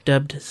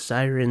 dubbed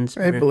sirens...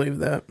 I believe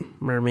that.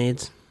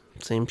 Mermaids.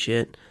 Same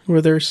shit.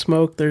 Where there's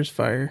smoke, there's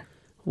fire.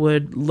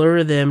 Would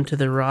lure them to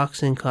the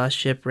rocks and cause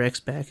shipwrecks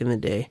back in the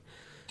day.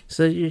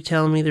 So you're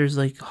telling me there's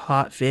like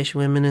hot fish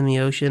women in the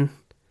ocean?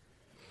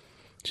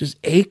 Just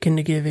aching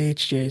to give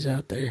HJs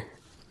out there.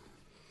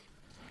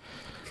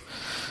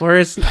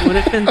 Or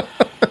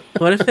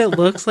what if it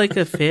looks like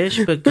a fish,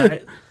 but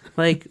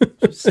like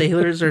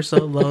sailors are so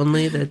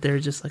lonely that they're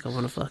just like, I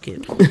want to fuck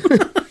it.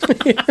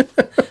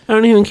 I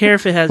don't even care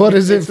if it has... What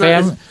is it?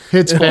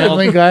 It's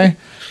Family Guy?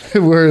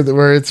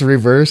 Where it's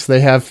reversed.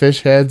 They have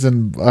fish heads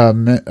and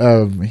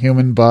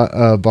human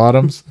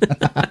bottoms.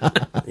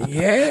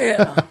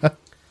 Yeah.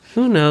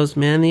 Who knows,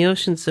 man? The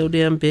ocean's so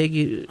damn big.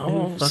 Who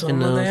fucking some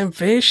knows? of them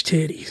fish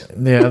titties.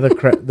 Yeah,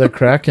 the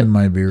Kraken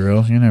might be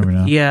real. You never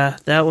know. Yeah,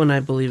 that one I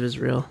believe is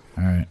real.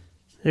 All right.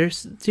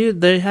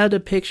 They had a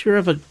picture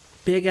of a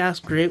big ass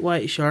great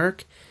white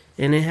shark,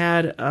 and it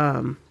had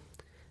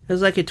it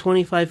was like a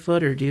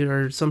 25-footer, dude,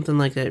 or something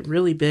like that,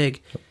 really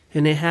big.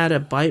 And it had a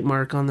bite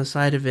mark on the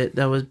side of it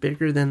that was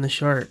bigger than the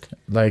shark.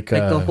 Like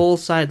the whole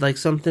side, like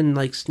something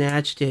like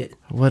snatched it.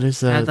 What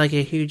is that? Had like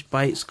a huge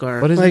bite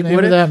scar. What is the name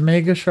of that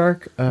mega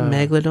shark?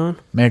 Megalodon?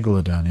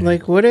 Megalodon, yeah.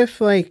 Like, what if,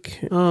 like...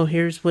 Oh,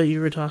 here's what you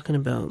were talking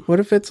about.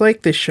 What if it's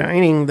like The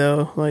Shining,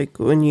 though? Like,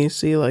 when you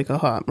see, like, a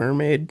hot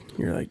mermaid,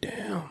 you're like,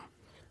 damn,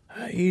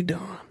 how you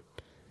doing?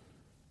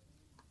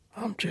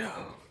 I'm Joe.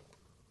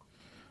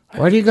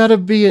 Why do you gotta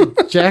be a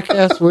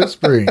jackass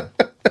whispering?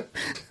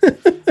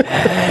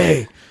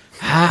 Hey!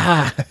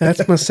 Ha!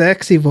 That's my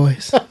sexy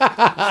voice.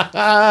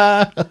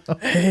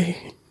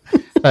 Hey.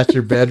 That's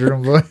your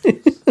bedroom voice?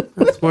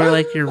 That's more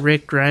like your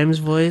Rick Grimes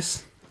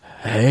voice.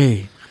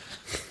 Hey.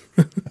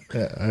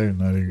 Yeah, I'm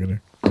not even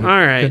gonna... All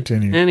right.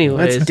 Continue.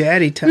 Anyways. That's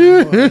daddy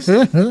time voice.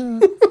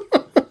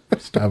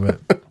 Stop it.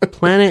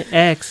 Planet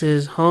X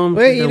is home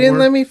Wait, to you the didn't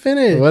let me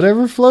finish.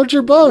 Whatever floats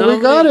your boat.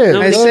 We got it.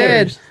 I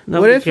said,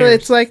 what if cares.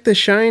 it's like The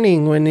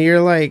Shining when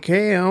you're like,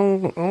 hey, I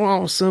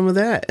want some of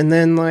that. And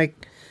then,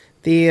 like,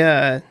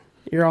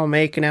 you're all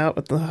making out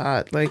with the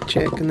hot, like,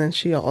 chick, and then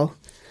she all,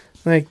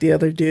 like, the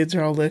other dudes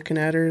are all looking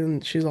at her,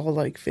 and she's all,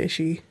 like,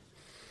 fishy.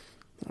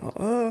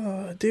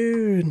 Oh,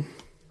 dude.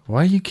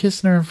 Why are you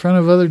kissing her in front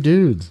of other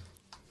dudes?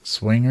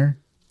 Swinger?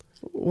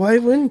 Why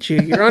wouldn't you?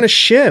 You're on a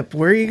ship.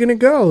 Where are you going to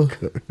go?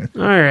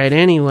 All right,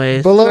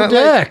 anyways. Below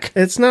deck.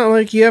 It's not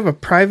like you have a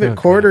private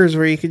quarters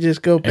where you could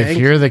just go bang. If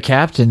you're the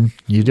captain,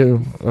 you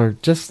do. Or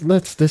just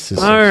this is...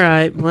 All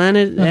right,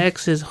 Planet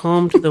X is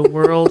home to the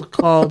world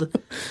called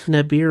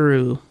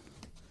Nibiru.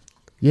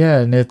 Yeah,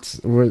 and is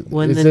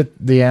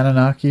it the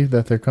Anunnaki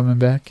that they're coming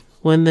back?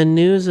 When the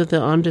news of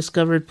the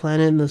undiscovered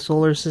planet in the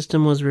solar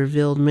system was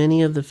revealed,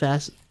 many of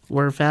the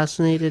were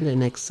fascinated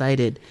and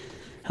excited.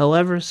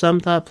 However, some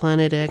thought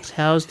Planet X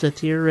housed a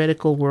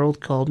theoretical world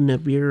called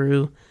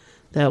Nibiru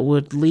that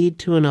would lead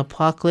to an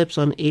apocalypse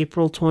on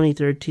April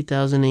 23rd,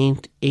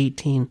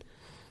 2018.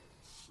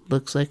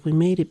 Looks like we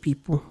made it,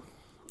 people.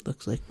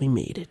 Looks like we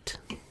made it.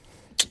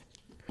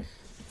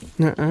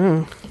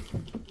 Uh-uh.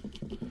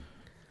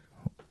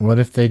 What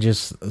if they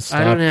just stopped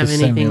I don't have the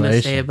anything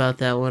simulation? to say about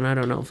that one. I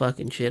don't know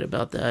fucking shit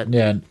about that.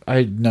 Yeah,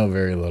 I know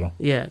very little.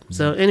 Yeah.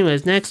 So,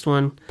 anyways, next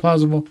one.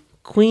 Plausible.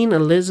 Queen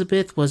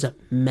Elizabeth was a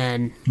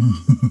man.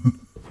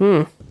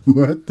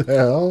 What the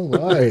hell?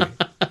 Why?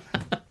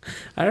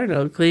 I don't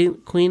know.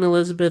 Queen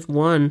Elizabeth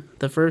I,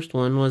 the first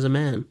one, was a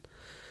man.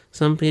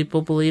 Some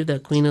people believe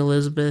that Queen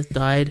Elizabeth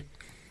died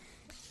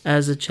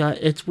as a child.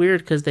 It's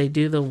weird because they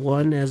do the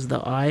one as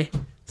the I.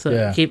 So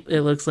Yeah.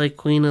 it looks like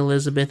Queen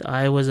Elizabeth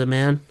I was a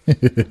man.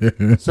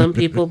 Some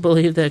people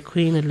believe that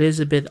Queen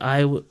Elizabeth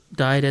I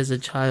died as a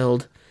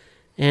child,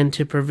 and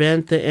to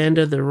prevent the end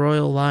of the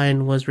royal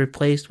line was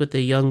replaced with a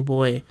young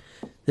boy.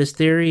 This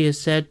theory is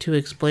said to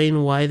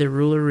explain why the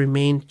ruler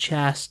remained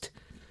chaste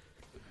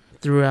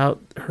throughout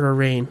her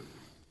reign.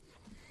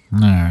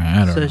 All right,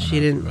 I don't know. So she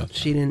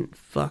didn't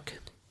fuck.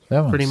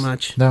 That pretty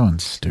much. That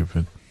one's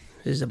stupid.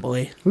 Is a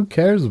boy. Who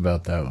cares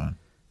about that one?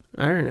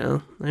 I don't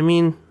know. I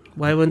mean,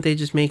 why wouldn't they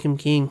just make him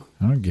king?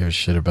 I don't give a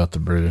shit about the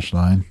British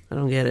line. I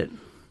don't get it.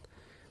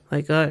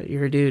 Like,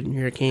 you're a dude and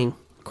you're a king.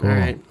 Cool. All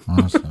right.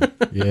 Awesome.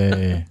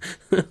 Yay.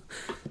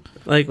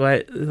 Like,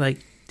 what?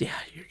 Like, yeah,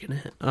 you're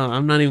going to... Oh,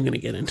 I'm not even going to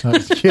get into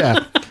it.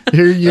 Yeah.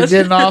 You're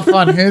getting off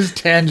on his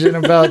tangent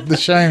about The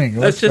Shining.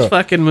 Let's just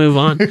fucking move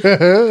on.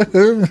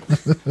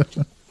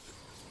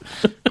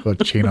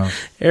 Cochino.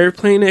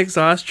 Airplane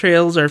exhaust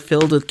trails are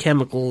filled with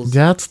chemicals.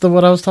 That's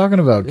what I was talking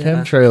about.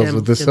 Yeah, Chemtrails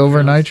with the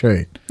silver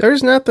nitrate.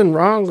 There's nothing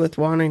wrong with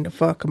wanting to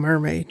fuck a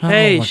mermaid.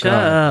 Hey, my shut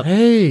God. up.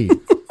 Hey.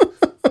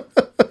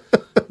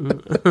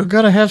 We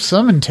gotta have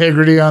some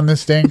integrity on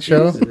this dang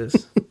show.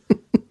 Jesus.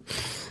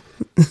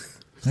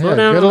 Yeah,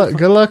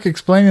 good luck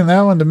explaining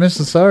that one to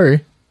Mrs.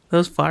 Sorry.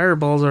 Those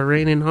fireballs are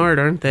raining hard,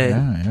 aren't they?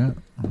 Yeah.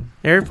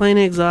 Airplane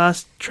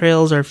exhaust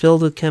trails are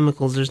filled with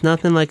chemicals. There's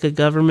nothing like a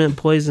government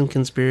poison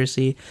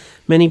conspiracy.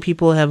 Many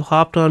people have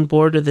hopped on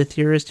board with the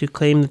theorists who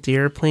claim that the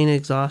airplane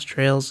exhaust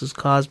trails is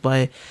caused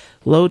by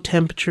low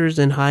temperatures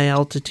and high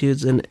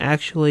altitudes and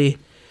actually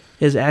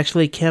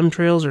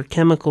chemtrails or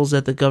chemicals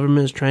that the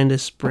government is trying to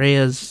spray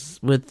us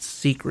with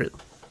secretly.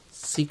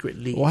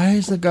 Why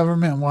is the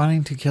government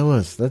wanting to kill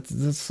us?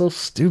 That's so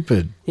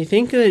stupid. You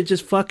think they'd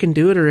just fucking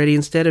do it already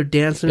instead of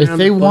dancing around If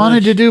they the bush?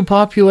 wanted to do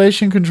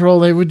population control,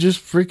 they would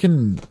just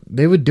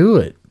they would do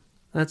it.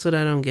 That's what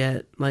I don't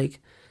get. Like,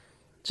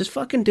 just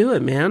fucking do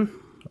it, man.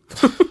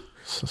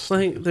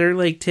 Like, they're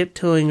like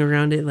tiptoeing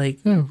around it like...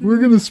 Yeah, we're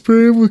going to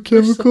spray them with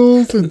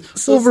chemicals and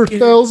over scared.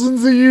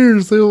 thousands of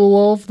years they will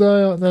all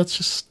die out. That's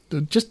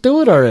just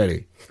do it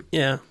already.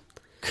 Yeah.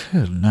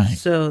 Good night.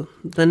 So,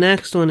 the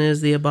next one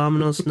is the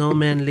abominable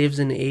snowman lives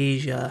in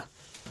Asia.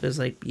 There's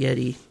like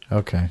Yeti.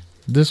 Okay.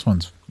 This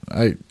one's...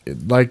 like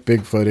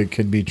Bigfoot, it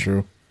could be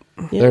true.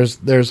 Yeah.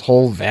 There's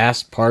whole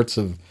vast parts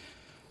of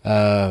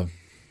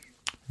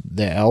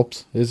the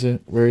Alps, is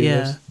it? Where he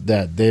lives?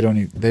 That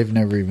they've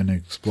never even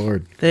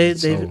explored.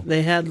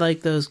 They had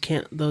like those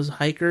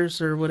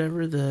hikers or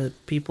whatever, the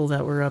people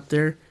that were up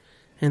there,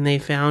 and they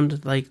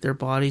found like their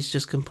bodies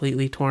just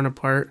completely torn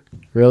apart.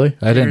 Really?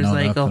 I didn't know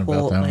There's like nothing a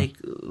whole about that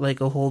one.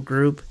 like a whole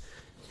group,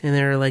 and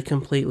they're like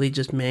completely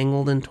just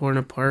mangled and torn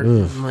apart, Ugh.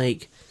 and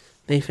like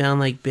they found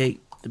like big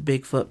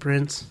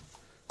footprints.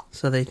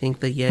 So they think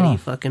the Yeti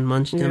fucking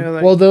munched him. Yeah,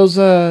 like Well, those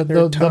their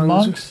the tongues-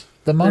 monks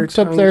their up there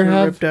tongues were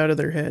have ripped out of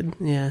their head.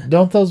 Yeah.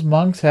 Don't those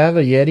monks have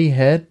a Yeti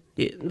head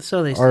Yeah,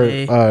 so they or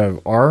say.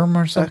 arm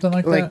or something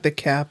like that? Like the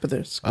cap of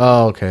their skull.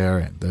 Oh, okay, all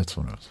right, that's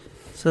what it was.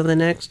 So the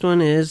next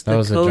one is That the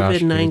was a Josh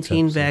COVID-19 Gates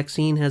episode.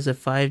 vaccine has a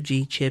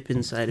 5G chip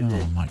inside of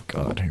it. Oh my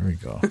God, here we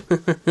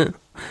go.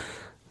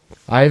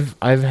 I've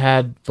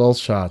had both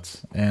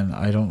shots and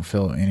I don't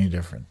feel any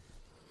different.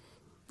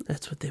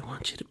 That's what they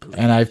want you to believe.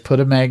 And I've put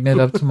a magnet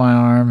up to my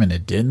arm and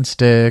it didn't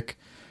stick.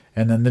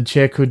 And then the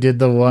chick who did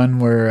the one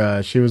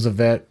where she was a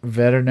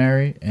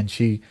veterinary and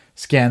she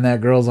scanned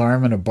that girl's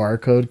arm and a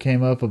barcode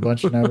came up, a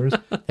bunch of numbers.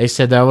 They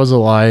said that was a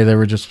lie. They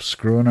were just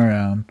screwing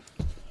around.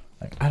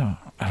 Like, I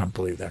don't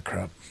believe that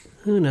crap.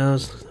 Who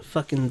knows?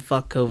 Fucking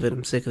fuck COVID.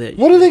 I'm sick of that.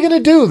 What are they going to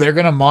do? They're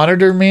going to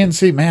monitor me and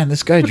see, man,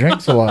 this guy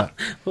drinks a lot.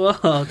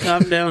 Whoa,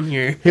 calm down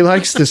here. He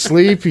likes to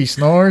sleep. He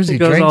snores. He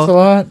goes drinks all, a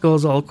lot.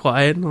 Goes all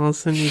quiet, and all of a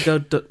sudden you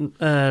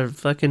go,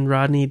 fucking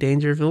Rodney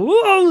Dangerfield.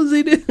 What was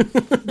he doing?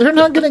 They're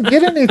not going to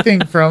get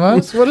anything from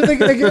us. What are they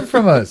going to get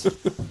from us?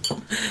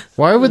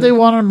 Why would they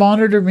want to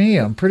monitor me?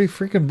 I'm pretty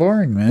freaking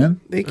boring, man.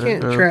 They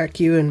can't track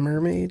you in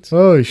mermaids.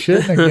 Oh, he's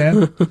shitting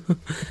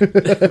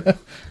again.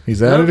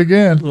 He's at it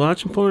again.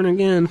 Watching porn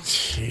again.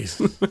 Jeez.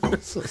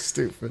 So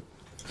stupid.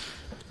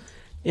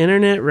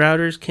 Internet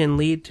routers can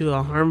lead to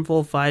a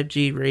harmful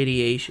 5G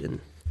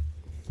radiation.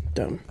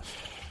 Dumb.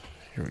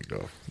 Here we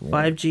go.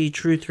 5G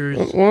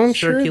truthers Well, I'm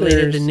sure circulated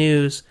there's- the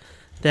news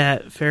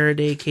that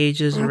Faraday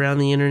cages around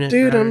the internet.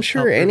 Dude, I'm routers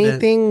sure help prevent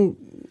anything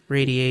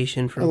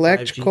radiation from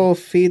electrical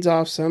feeds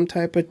off some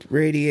type of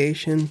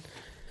radiation.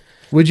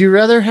 Would you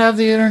rather have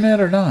the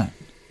internet or not?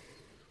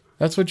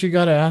 That's what you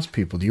got to ask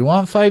people. Do you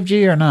want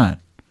 5G or not?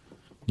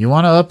 You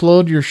want to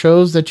upload your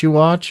shows that you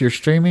watch, your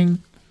streaming,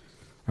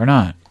 or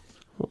not?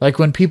 Like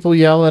when people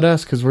yell at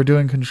us because we're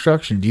doing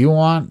construction, do you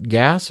want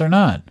gas or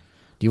not?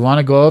 Do you want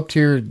to go up to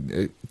your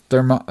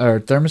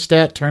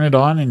thermostat, turn it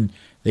on, and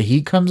the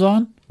heat comes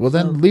on? Well,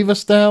 then leave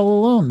us the hell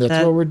alone.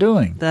 That's what we're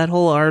doing. That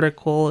whole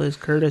article is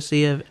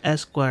courtesy of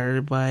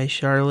Esquire by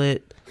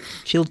Charlotte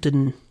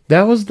Chilton.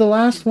 That was the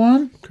last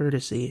one?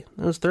 Courtesy.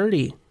 That was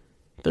 30.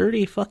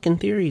 30 fucking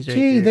theories right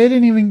Gee, there. they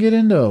didn't even get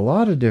into a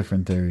lot of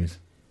different theories.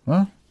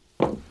 Well,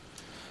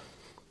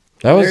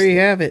 There you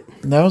have it.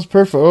 That was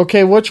perfect.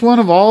 Okay, which one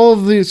of all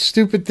of these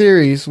stupid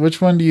theories, which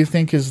one do you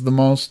think is the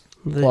most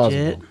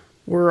plausible?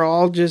 We're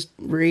all just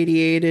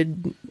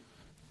radiated,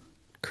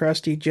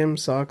 crusty gym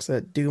socks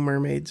that do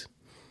mermaids.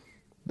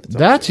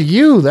 That's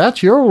you.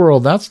 That's your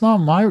world. That's not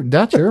my.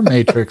 That's your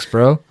matrix,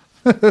 bro.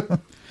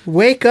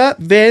 Wake up,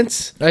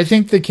 Vince. I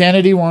think the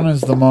Kennedy one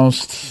is the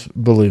most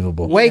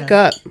believable. Wake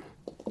up.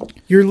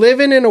 You're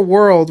living in a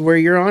world where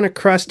you're on a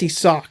crusty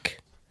sock.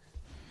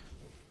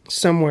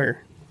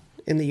 Somewhere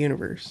in the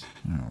universe.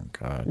 Oh,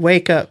 God.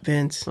 Wake up,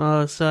 Vince.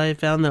 Oh, so I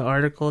found the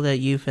article that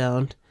you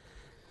found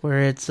where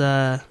it's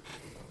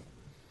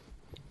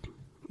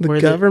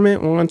The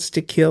government wants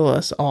to kill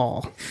us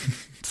all.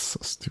 It's so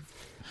stupid.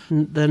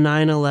 The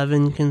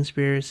 9/11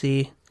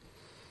 conspiracy,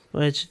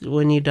 which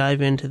when you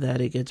dive into that,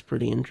 it gets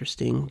pretty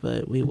interesting,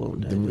 but we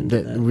won't dive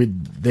into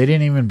that. They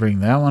didn't even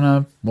bring that one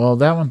up. Well,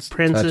 that one's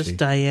Princess touchy.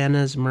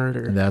 Diana's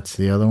murder. That's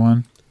the other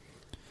one.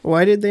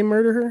 Why did they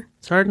murder her?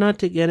 It's hard not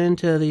to get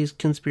into these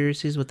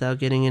conspiracies without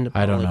getting into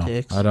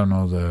politics. I don't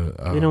know the...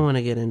 we don't want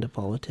to get into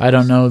politics. I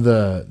don't know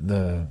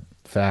the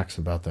facts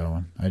about that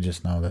one. I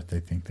just know that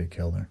they think they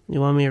killed her. You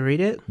want me to read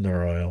it? The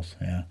royals,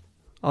 yeah.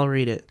 I'll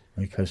read it.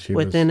 Because she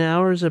Within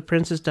hours of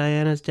Princess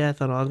Diana's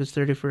death on August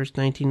 31st,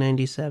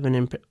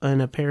 1997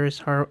 in a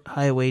Paris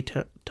highway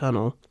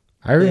tunnel.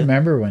 I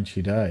remember when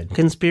she died.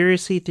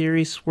 Conspiracy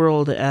theories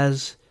swirled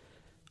as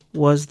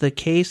was the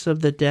case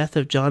of the death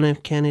of John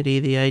F. Kennedy.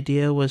 The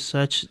idea was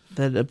such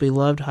that a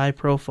beloved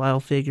high-profile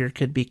figure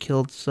could be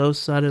killed so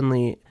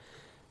suddenly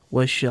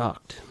was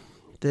shocked.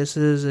 This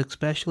is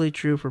especially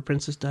true for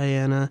Princess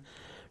Diana.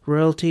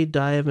 Royalty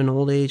die of an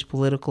old age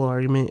political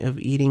argument of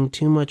eating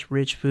too much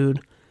rich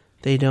food.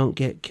 They don't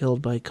get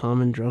killed by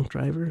common drunk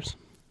drivers.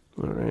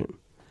 All right.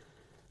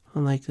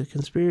 Unlike the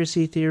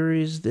conspiracy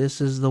theories, this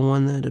is the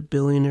one that a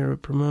billionaire is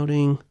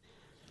promoting.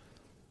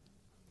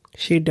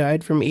 She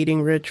died from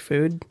eating rich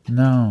food?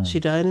 No. She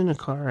died in a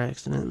car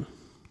accident.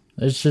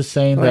 It's just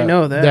saying I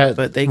know that,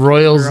 but they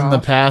royals killed her in the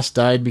off. past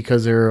died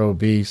because they were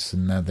obese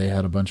and that they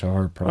had a bunch of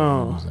heart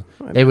problems.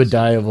 Oh, They would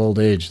die of old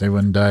age. They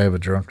wouldn't die of a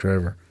drunk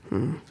driver.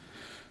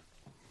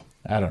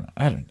 I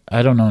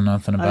don't know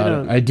nothing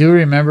about it. I do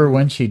remember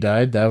when she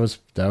died. That was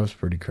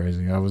pretty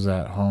crazy. I was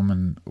at home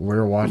and we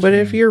were watching. But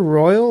if you're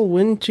royal,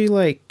 wouldn't you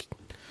like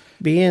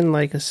be in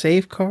like a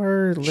safe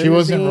car? She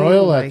wasn't limousine?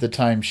 royal Like, at the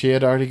time. She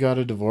had already got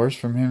a divorce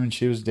from him, and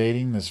she was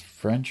dating this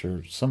French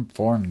or some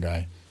foreign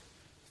guy,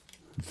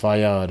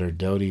 Fayad or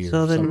Dodi or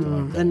So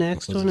something like that. the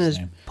next was one his is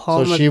name.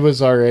 Paul. So she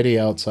was already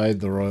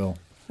outside the royal.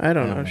 I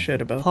don't know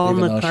shit about Paul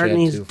even though she had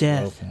McCartney's two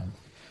death. family.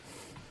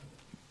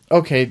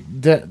 Okay,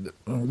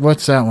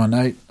 what's that one?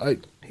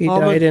 He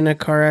Paul died in a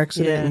car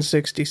accident Yeah. in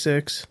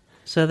 '66.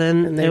 So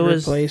then And they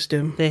replaced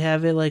him. They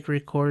have it like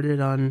recorded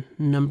on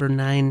number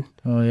 9.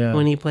 Oh yeah.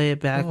 When you play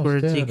it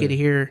backwards, you dead. could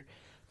hear,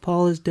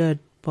 "Paul is dead.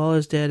 Paul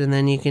is dead," and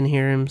then you can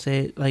hear him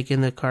say, like in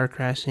the car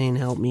crash, saying,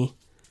 "Help me."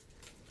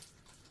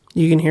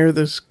 You can hear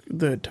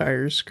the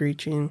tires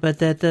screeching. But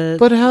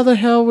But how the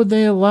hell would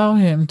they allow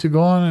him to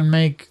go on and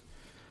make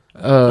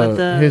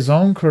his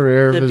own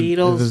career the of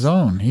Beatles- his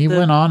own? He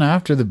went on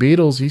after the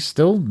Beatles. He's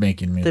still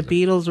making music.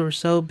 The Beatles were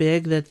so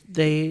big that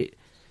they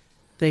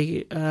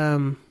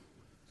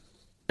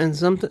and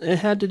something, it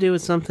had to do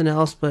with something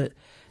else, but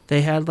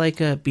they had like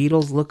a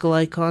Beatles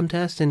lookalike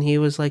contest, and he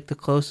was like the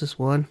closest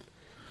one,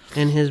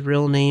 and his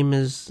real name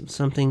is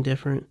something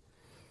different.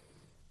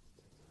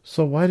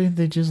 So why didn't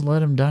they just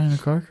let him die in a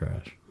car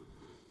crash?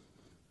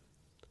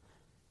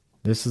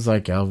 This is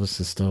like Elvis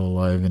is still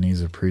alive and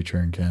he's a preacher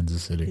in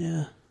Kansas City.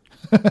 Yeah.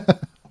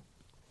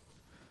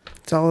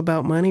 It's all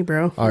about money,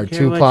 bro. Or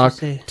care what you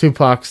say.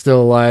 Tupac's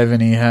still alive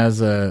and he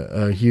has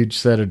a huge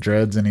set of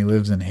dreads and he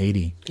lives in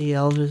Haiti. The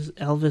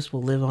Elvis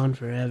will live on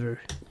forever.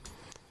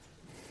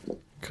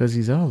 Because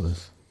he's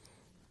Elvis.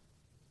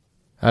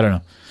 I don't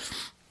know.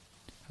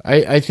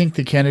 I think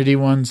the Kennedy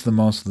one's the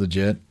most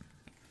legit.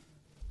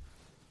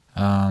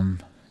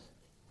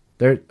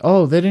 They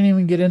didn't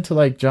even get into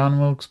like John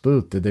Wilkes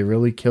Booth. Did they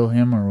really kill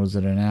him or was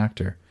it an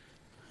actor?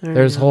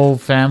 There's whole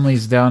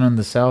families down in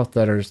the South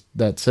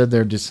that said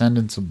they're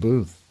descendants of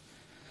Booth.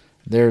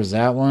 There's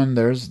that one.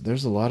 There's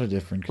a lot of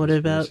different What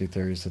about conspiracy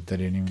theories that they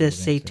didn't even the get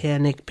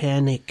Satanic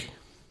Panic?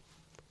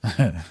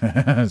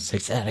 into.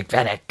 Satanic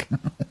Panic.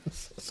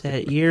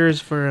 That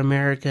years for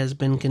America has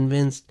been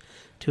convinced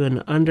to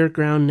an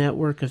underground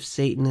network of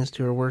Satanists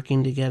who are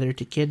working together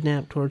to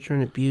kidnap, torture,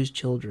 and abuse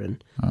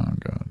children. Oh,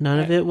 God. None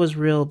of it was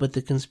real, but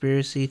the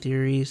conspiracy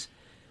theories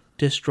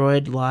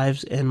destroyed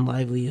lives and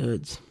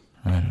livelihoods.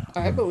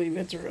 I believe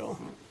it's real.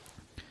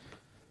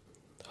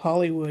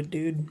 Hollywood,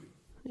 dude.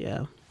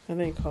 Yeah. I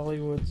think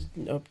Hollywood's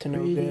up to no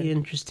Pretty good.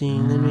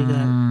 interesting. Then we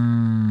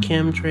got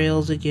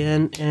chemtrails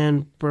again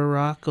and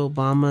Barack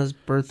Obama's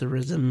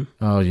birtherism.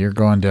 Oh, you're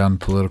going down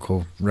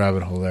political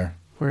rabbit hole there.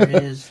 Where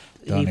his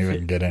Don't he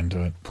even get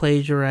into it.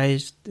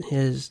 plagiarized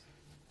his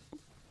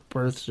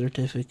birth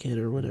certificate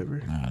or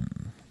whatever.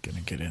 I'm going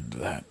to get into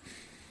that.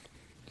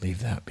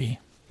 Leave that be.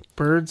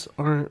 Birds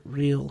aren't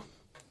real.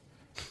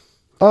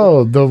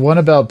 Oh, the one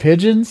about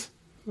pigeons?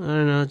 I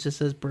don't know. It just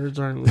says birds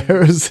aren't real.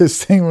 There was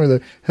this thing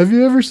where have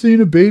you ever seen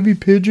a baby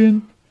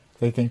pigeon?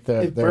 They think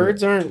that If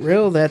birds aren't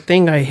real, that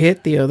thing I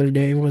hit the other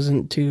day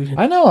wasn't too...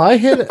 I know. I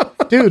hit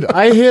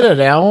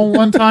an owl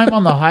one time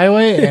on the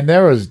highway, and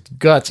there was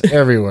guts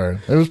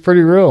everywhere. It was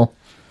pretty real.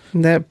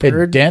 That It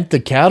bird... dent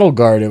the cattle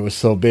guard. It was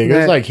so big. It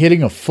was like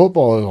hitting a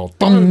football. It was all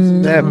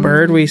thung. That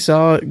bird we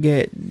saw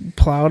get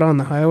plowed on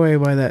the highway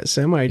by that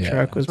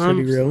semi-truck was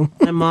pretty real.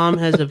 My mom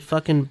has a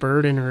fucking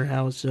bird in her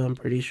house, so I'm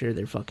pretty sure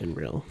they're fucking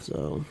real.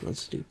 So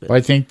that's stupid.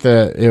 I think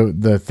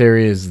the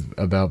theory is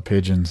about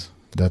pigeons,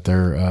 that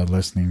they're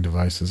listening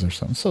devices or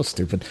something. So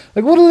stupid.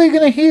 Like, what are they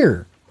going to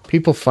hear?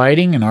 People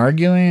fighting and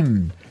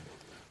arguing?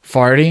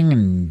 farting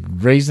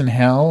and raising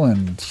hell,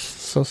 and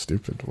so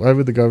stupid. Why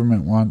would the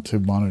government want to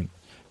monitor?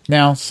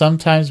 Now,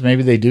 sometimes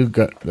maybe they do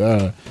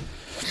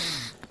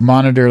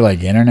monitor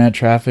like internet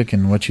traffic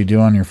and what you do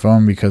on your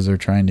phone because they're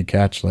trying to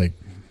catch like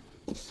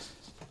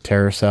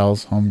terror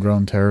cells,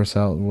 homegrown terror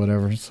cells,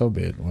 whatever. So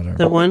be it, whatever.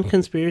 The one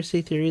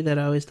conspiracy theory that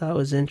I always thought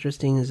was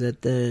interesting is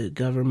that the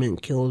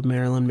government killed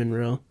Marilyn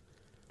Monroe.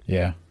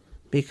 Yeah.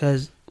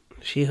 Because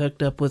she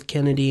hooked up with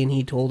Kennedy and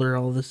he told her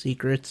all the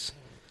secrets.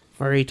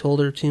 Or he told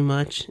her too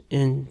much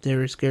and they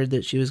were scared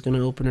that she was going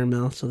to open her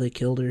mouth, so they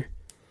killed her.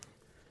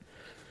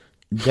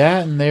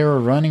 That, and they were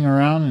running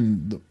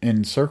around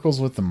in circles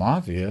with the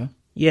mafia.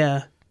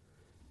 Yeah.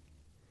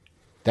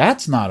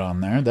 That's not on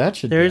there. That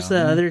should There's be on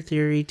the there. other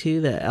theory,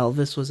 too, that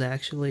Elvis was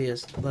actually a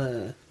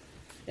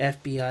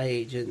FBI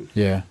agent.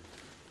 Yeah.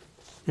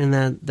 And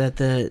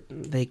that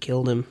they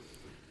killed him.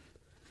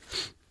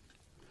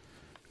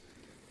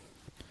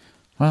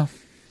 Well,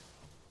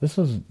 this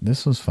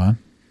was fun.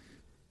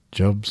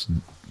 Job's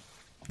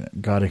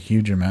got a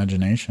huge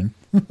imagination.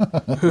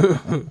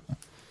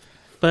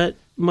 But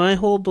my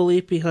whole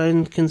belief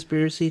behind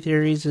conspiracy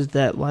theories is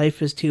that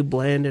life is too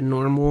bland and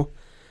normal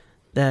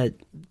that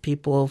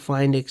people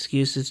find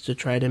excuses to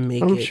try to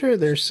make I'm it sure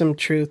there's some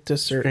truth to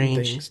certain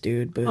strange. things,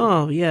 dude. But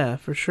Oh, yeah,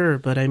 for sure.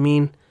 But I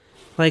mean,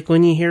 like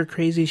when you hear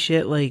crazy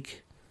shit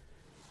like,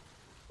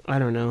 I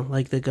don't know,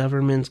 like the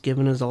government's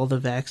giving us all the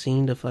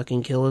vaccine to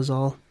fucking kill us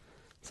all.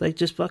 It's like,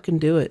 just fucking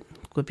do it.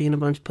 Quit being a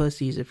bunch of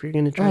pussies. If you're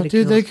going to try to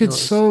kill dude, they us, could kill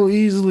us. so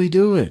easily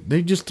do it.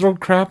 They just throw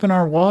crap in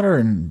our water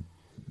and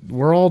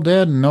we're all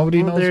dead and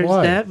nobody knows there's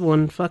why. that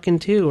one fucking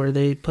too, where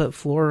they put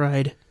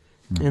fluoride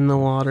in the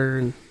water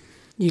and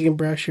you can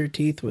brush your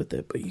teeth with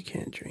it, but you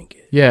can't drink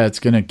it. Yeah, it's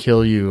going to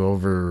kill you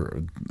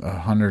over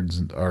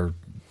hundreds or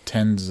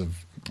tens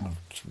of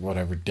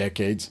whatever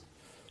decades.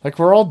 Like,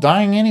 we're all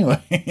dying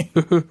anyway.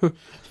 None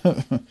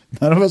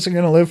of us are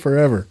going to live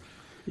forever.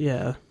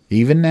 yeah.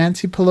 Even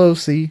Nancy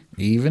Pelosi,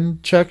 even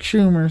Chuck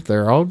Schumer,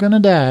 they're all going to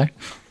die.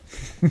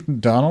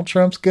 Donald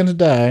Trump's going to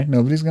die.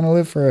 Nobody's going to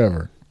live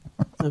forever.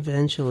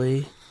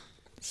 Eventually.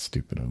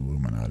 Stupid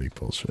Illuminati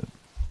bullshit.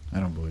 I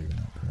don't believe in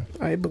that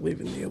crap. I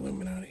believe in the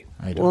Illuminati.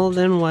 I don't. Well,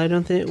 then why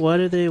don't they? What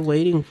are they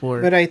waiting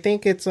for? But I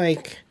think it's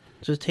like,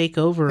 just take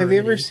over. have you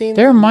ever already. seen?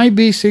 There might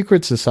be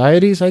secret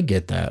societies. I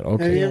get that.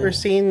 Okay. Have you ever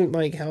seen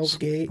like Hell's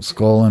Gate?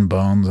 Skull and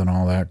Bones and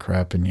all that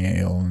crap in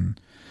Yale, and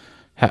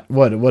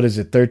what is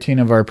it? 13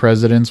 of our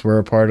presidents were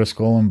a part of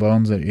Skull and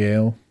Bones at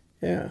Yale.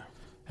 Yeah.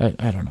 I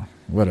don't know.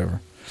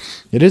 Whatever.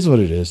 It is what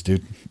it is,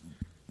 dude.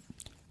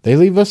 They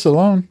leave us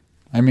alone.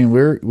 I mean,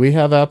 we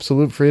have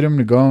absolute freedom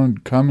to go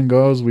and come and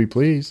go as we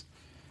please.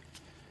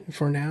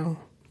 For now.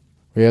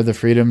 We have the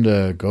freedom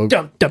to go.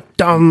 Dum dum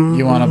dum.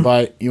 You want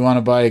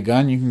to buy a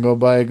gun? You can go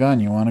buy a gun.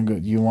 You want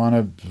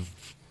to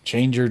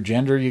change your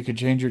gender? You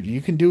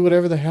can do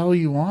whatever the hell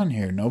you want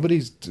here.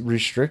 Nobody's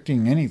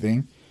restricting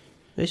anything.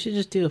 They should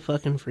just do a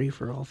fucking free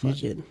for all.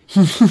 Fuck it.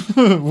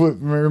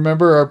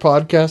 Remember our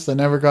podcast that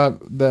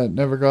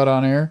never got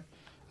on air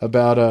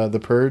about the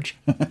Purge?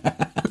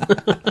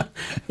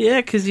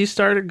 Yeah, because you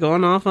started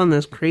going off on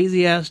this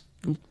crazy ass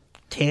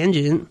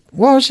tangent.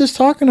 Well, I was just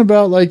talking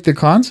about like the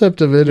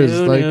concept of it is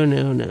like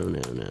No.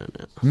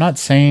 I'm not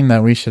saying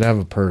that we should have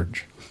a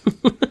purge.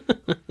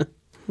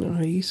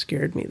 No, you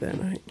scared me that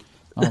night.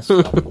 I'll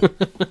stop. All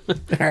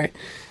right.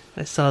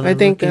 I saw that. I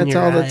think that's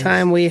all the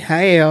time we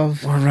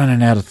have. We're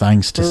running out of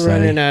things to We're say.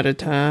 running out of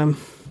time.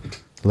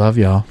 Love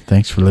y'all.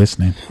 Thanks for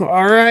listening.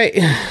 All right.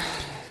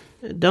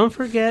 Don't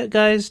forget,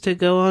 guys, to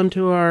go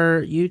onto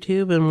our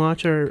YouTube and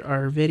watch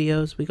our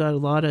videos. We got a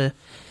lot of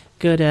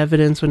good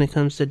evidence when it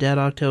comes to Dead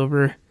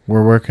October.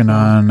 We're working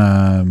on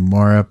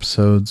more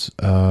episodes.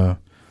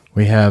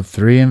 We have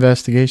 3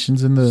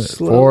 investigations in the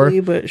Slowly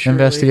 4 but surely.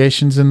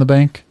 investigations in the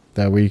bank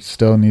that we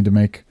still need to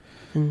make.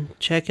 And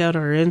check out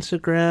our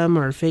Instagram,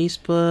 our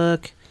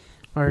Facebook,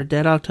 our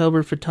Dead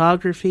October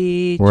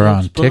photography. We're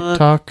Job's on book.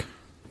 TikTok.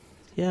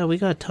 Yeah, we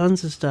got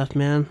tons of stuff,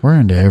 man. We're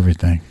into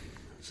everything.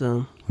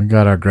 So We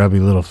got our grubby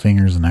little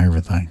fingers and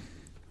everything,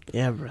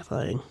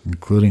 everything,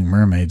 including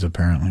mermaids,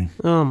 apparently.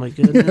 Oh my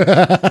goodness!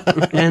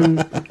 And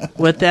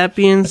with that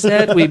being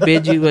said, we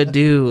bid you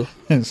adieu.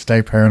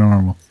 Stay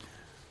paranormal.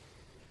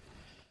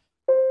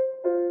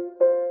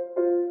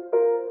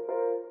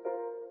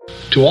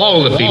 To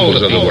all the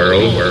peoples of the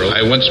world,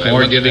 I once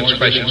more give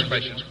expression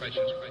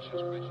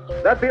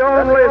that the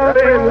only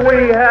thing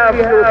we have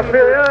to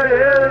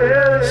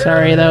fear is...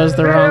 Sorry, that was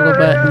the wrong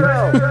button.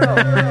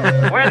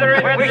 Whether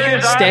it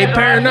wishes Stay us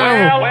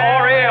paranormal.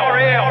 well or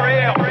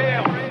ill,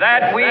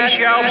 that we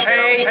shall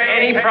pay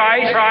any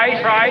price,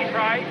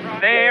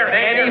 bear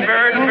any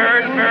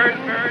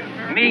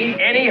burden, meet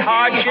any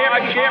hardship,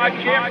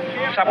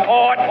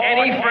 support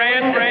any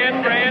friend,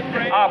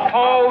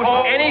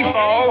 oppose any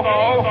foe,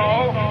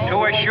 to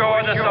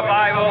assure the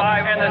survival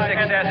and the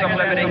success of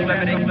liberty.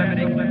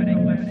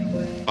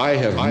 I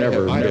have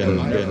never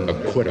been a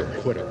quitter.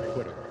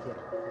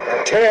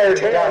 Tear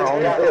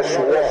down this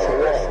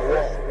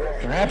wall.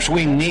 Perhaps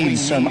we need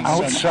some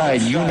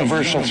outside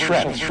universal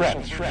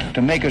threat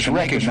to make us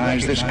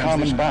recognize this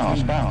common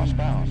bound.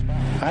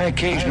 I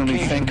occasionally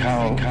think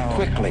how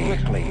quickly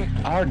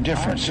our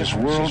differences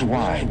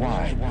worldwide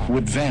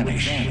would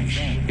vanish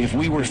if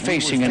we were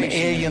facing an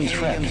alien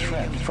threat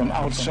from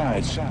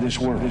outside this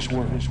world.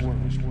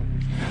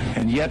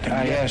 And yet,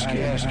 I ask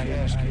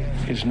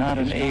you, is not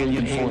an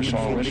alien force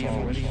already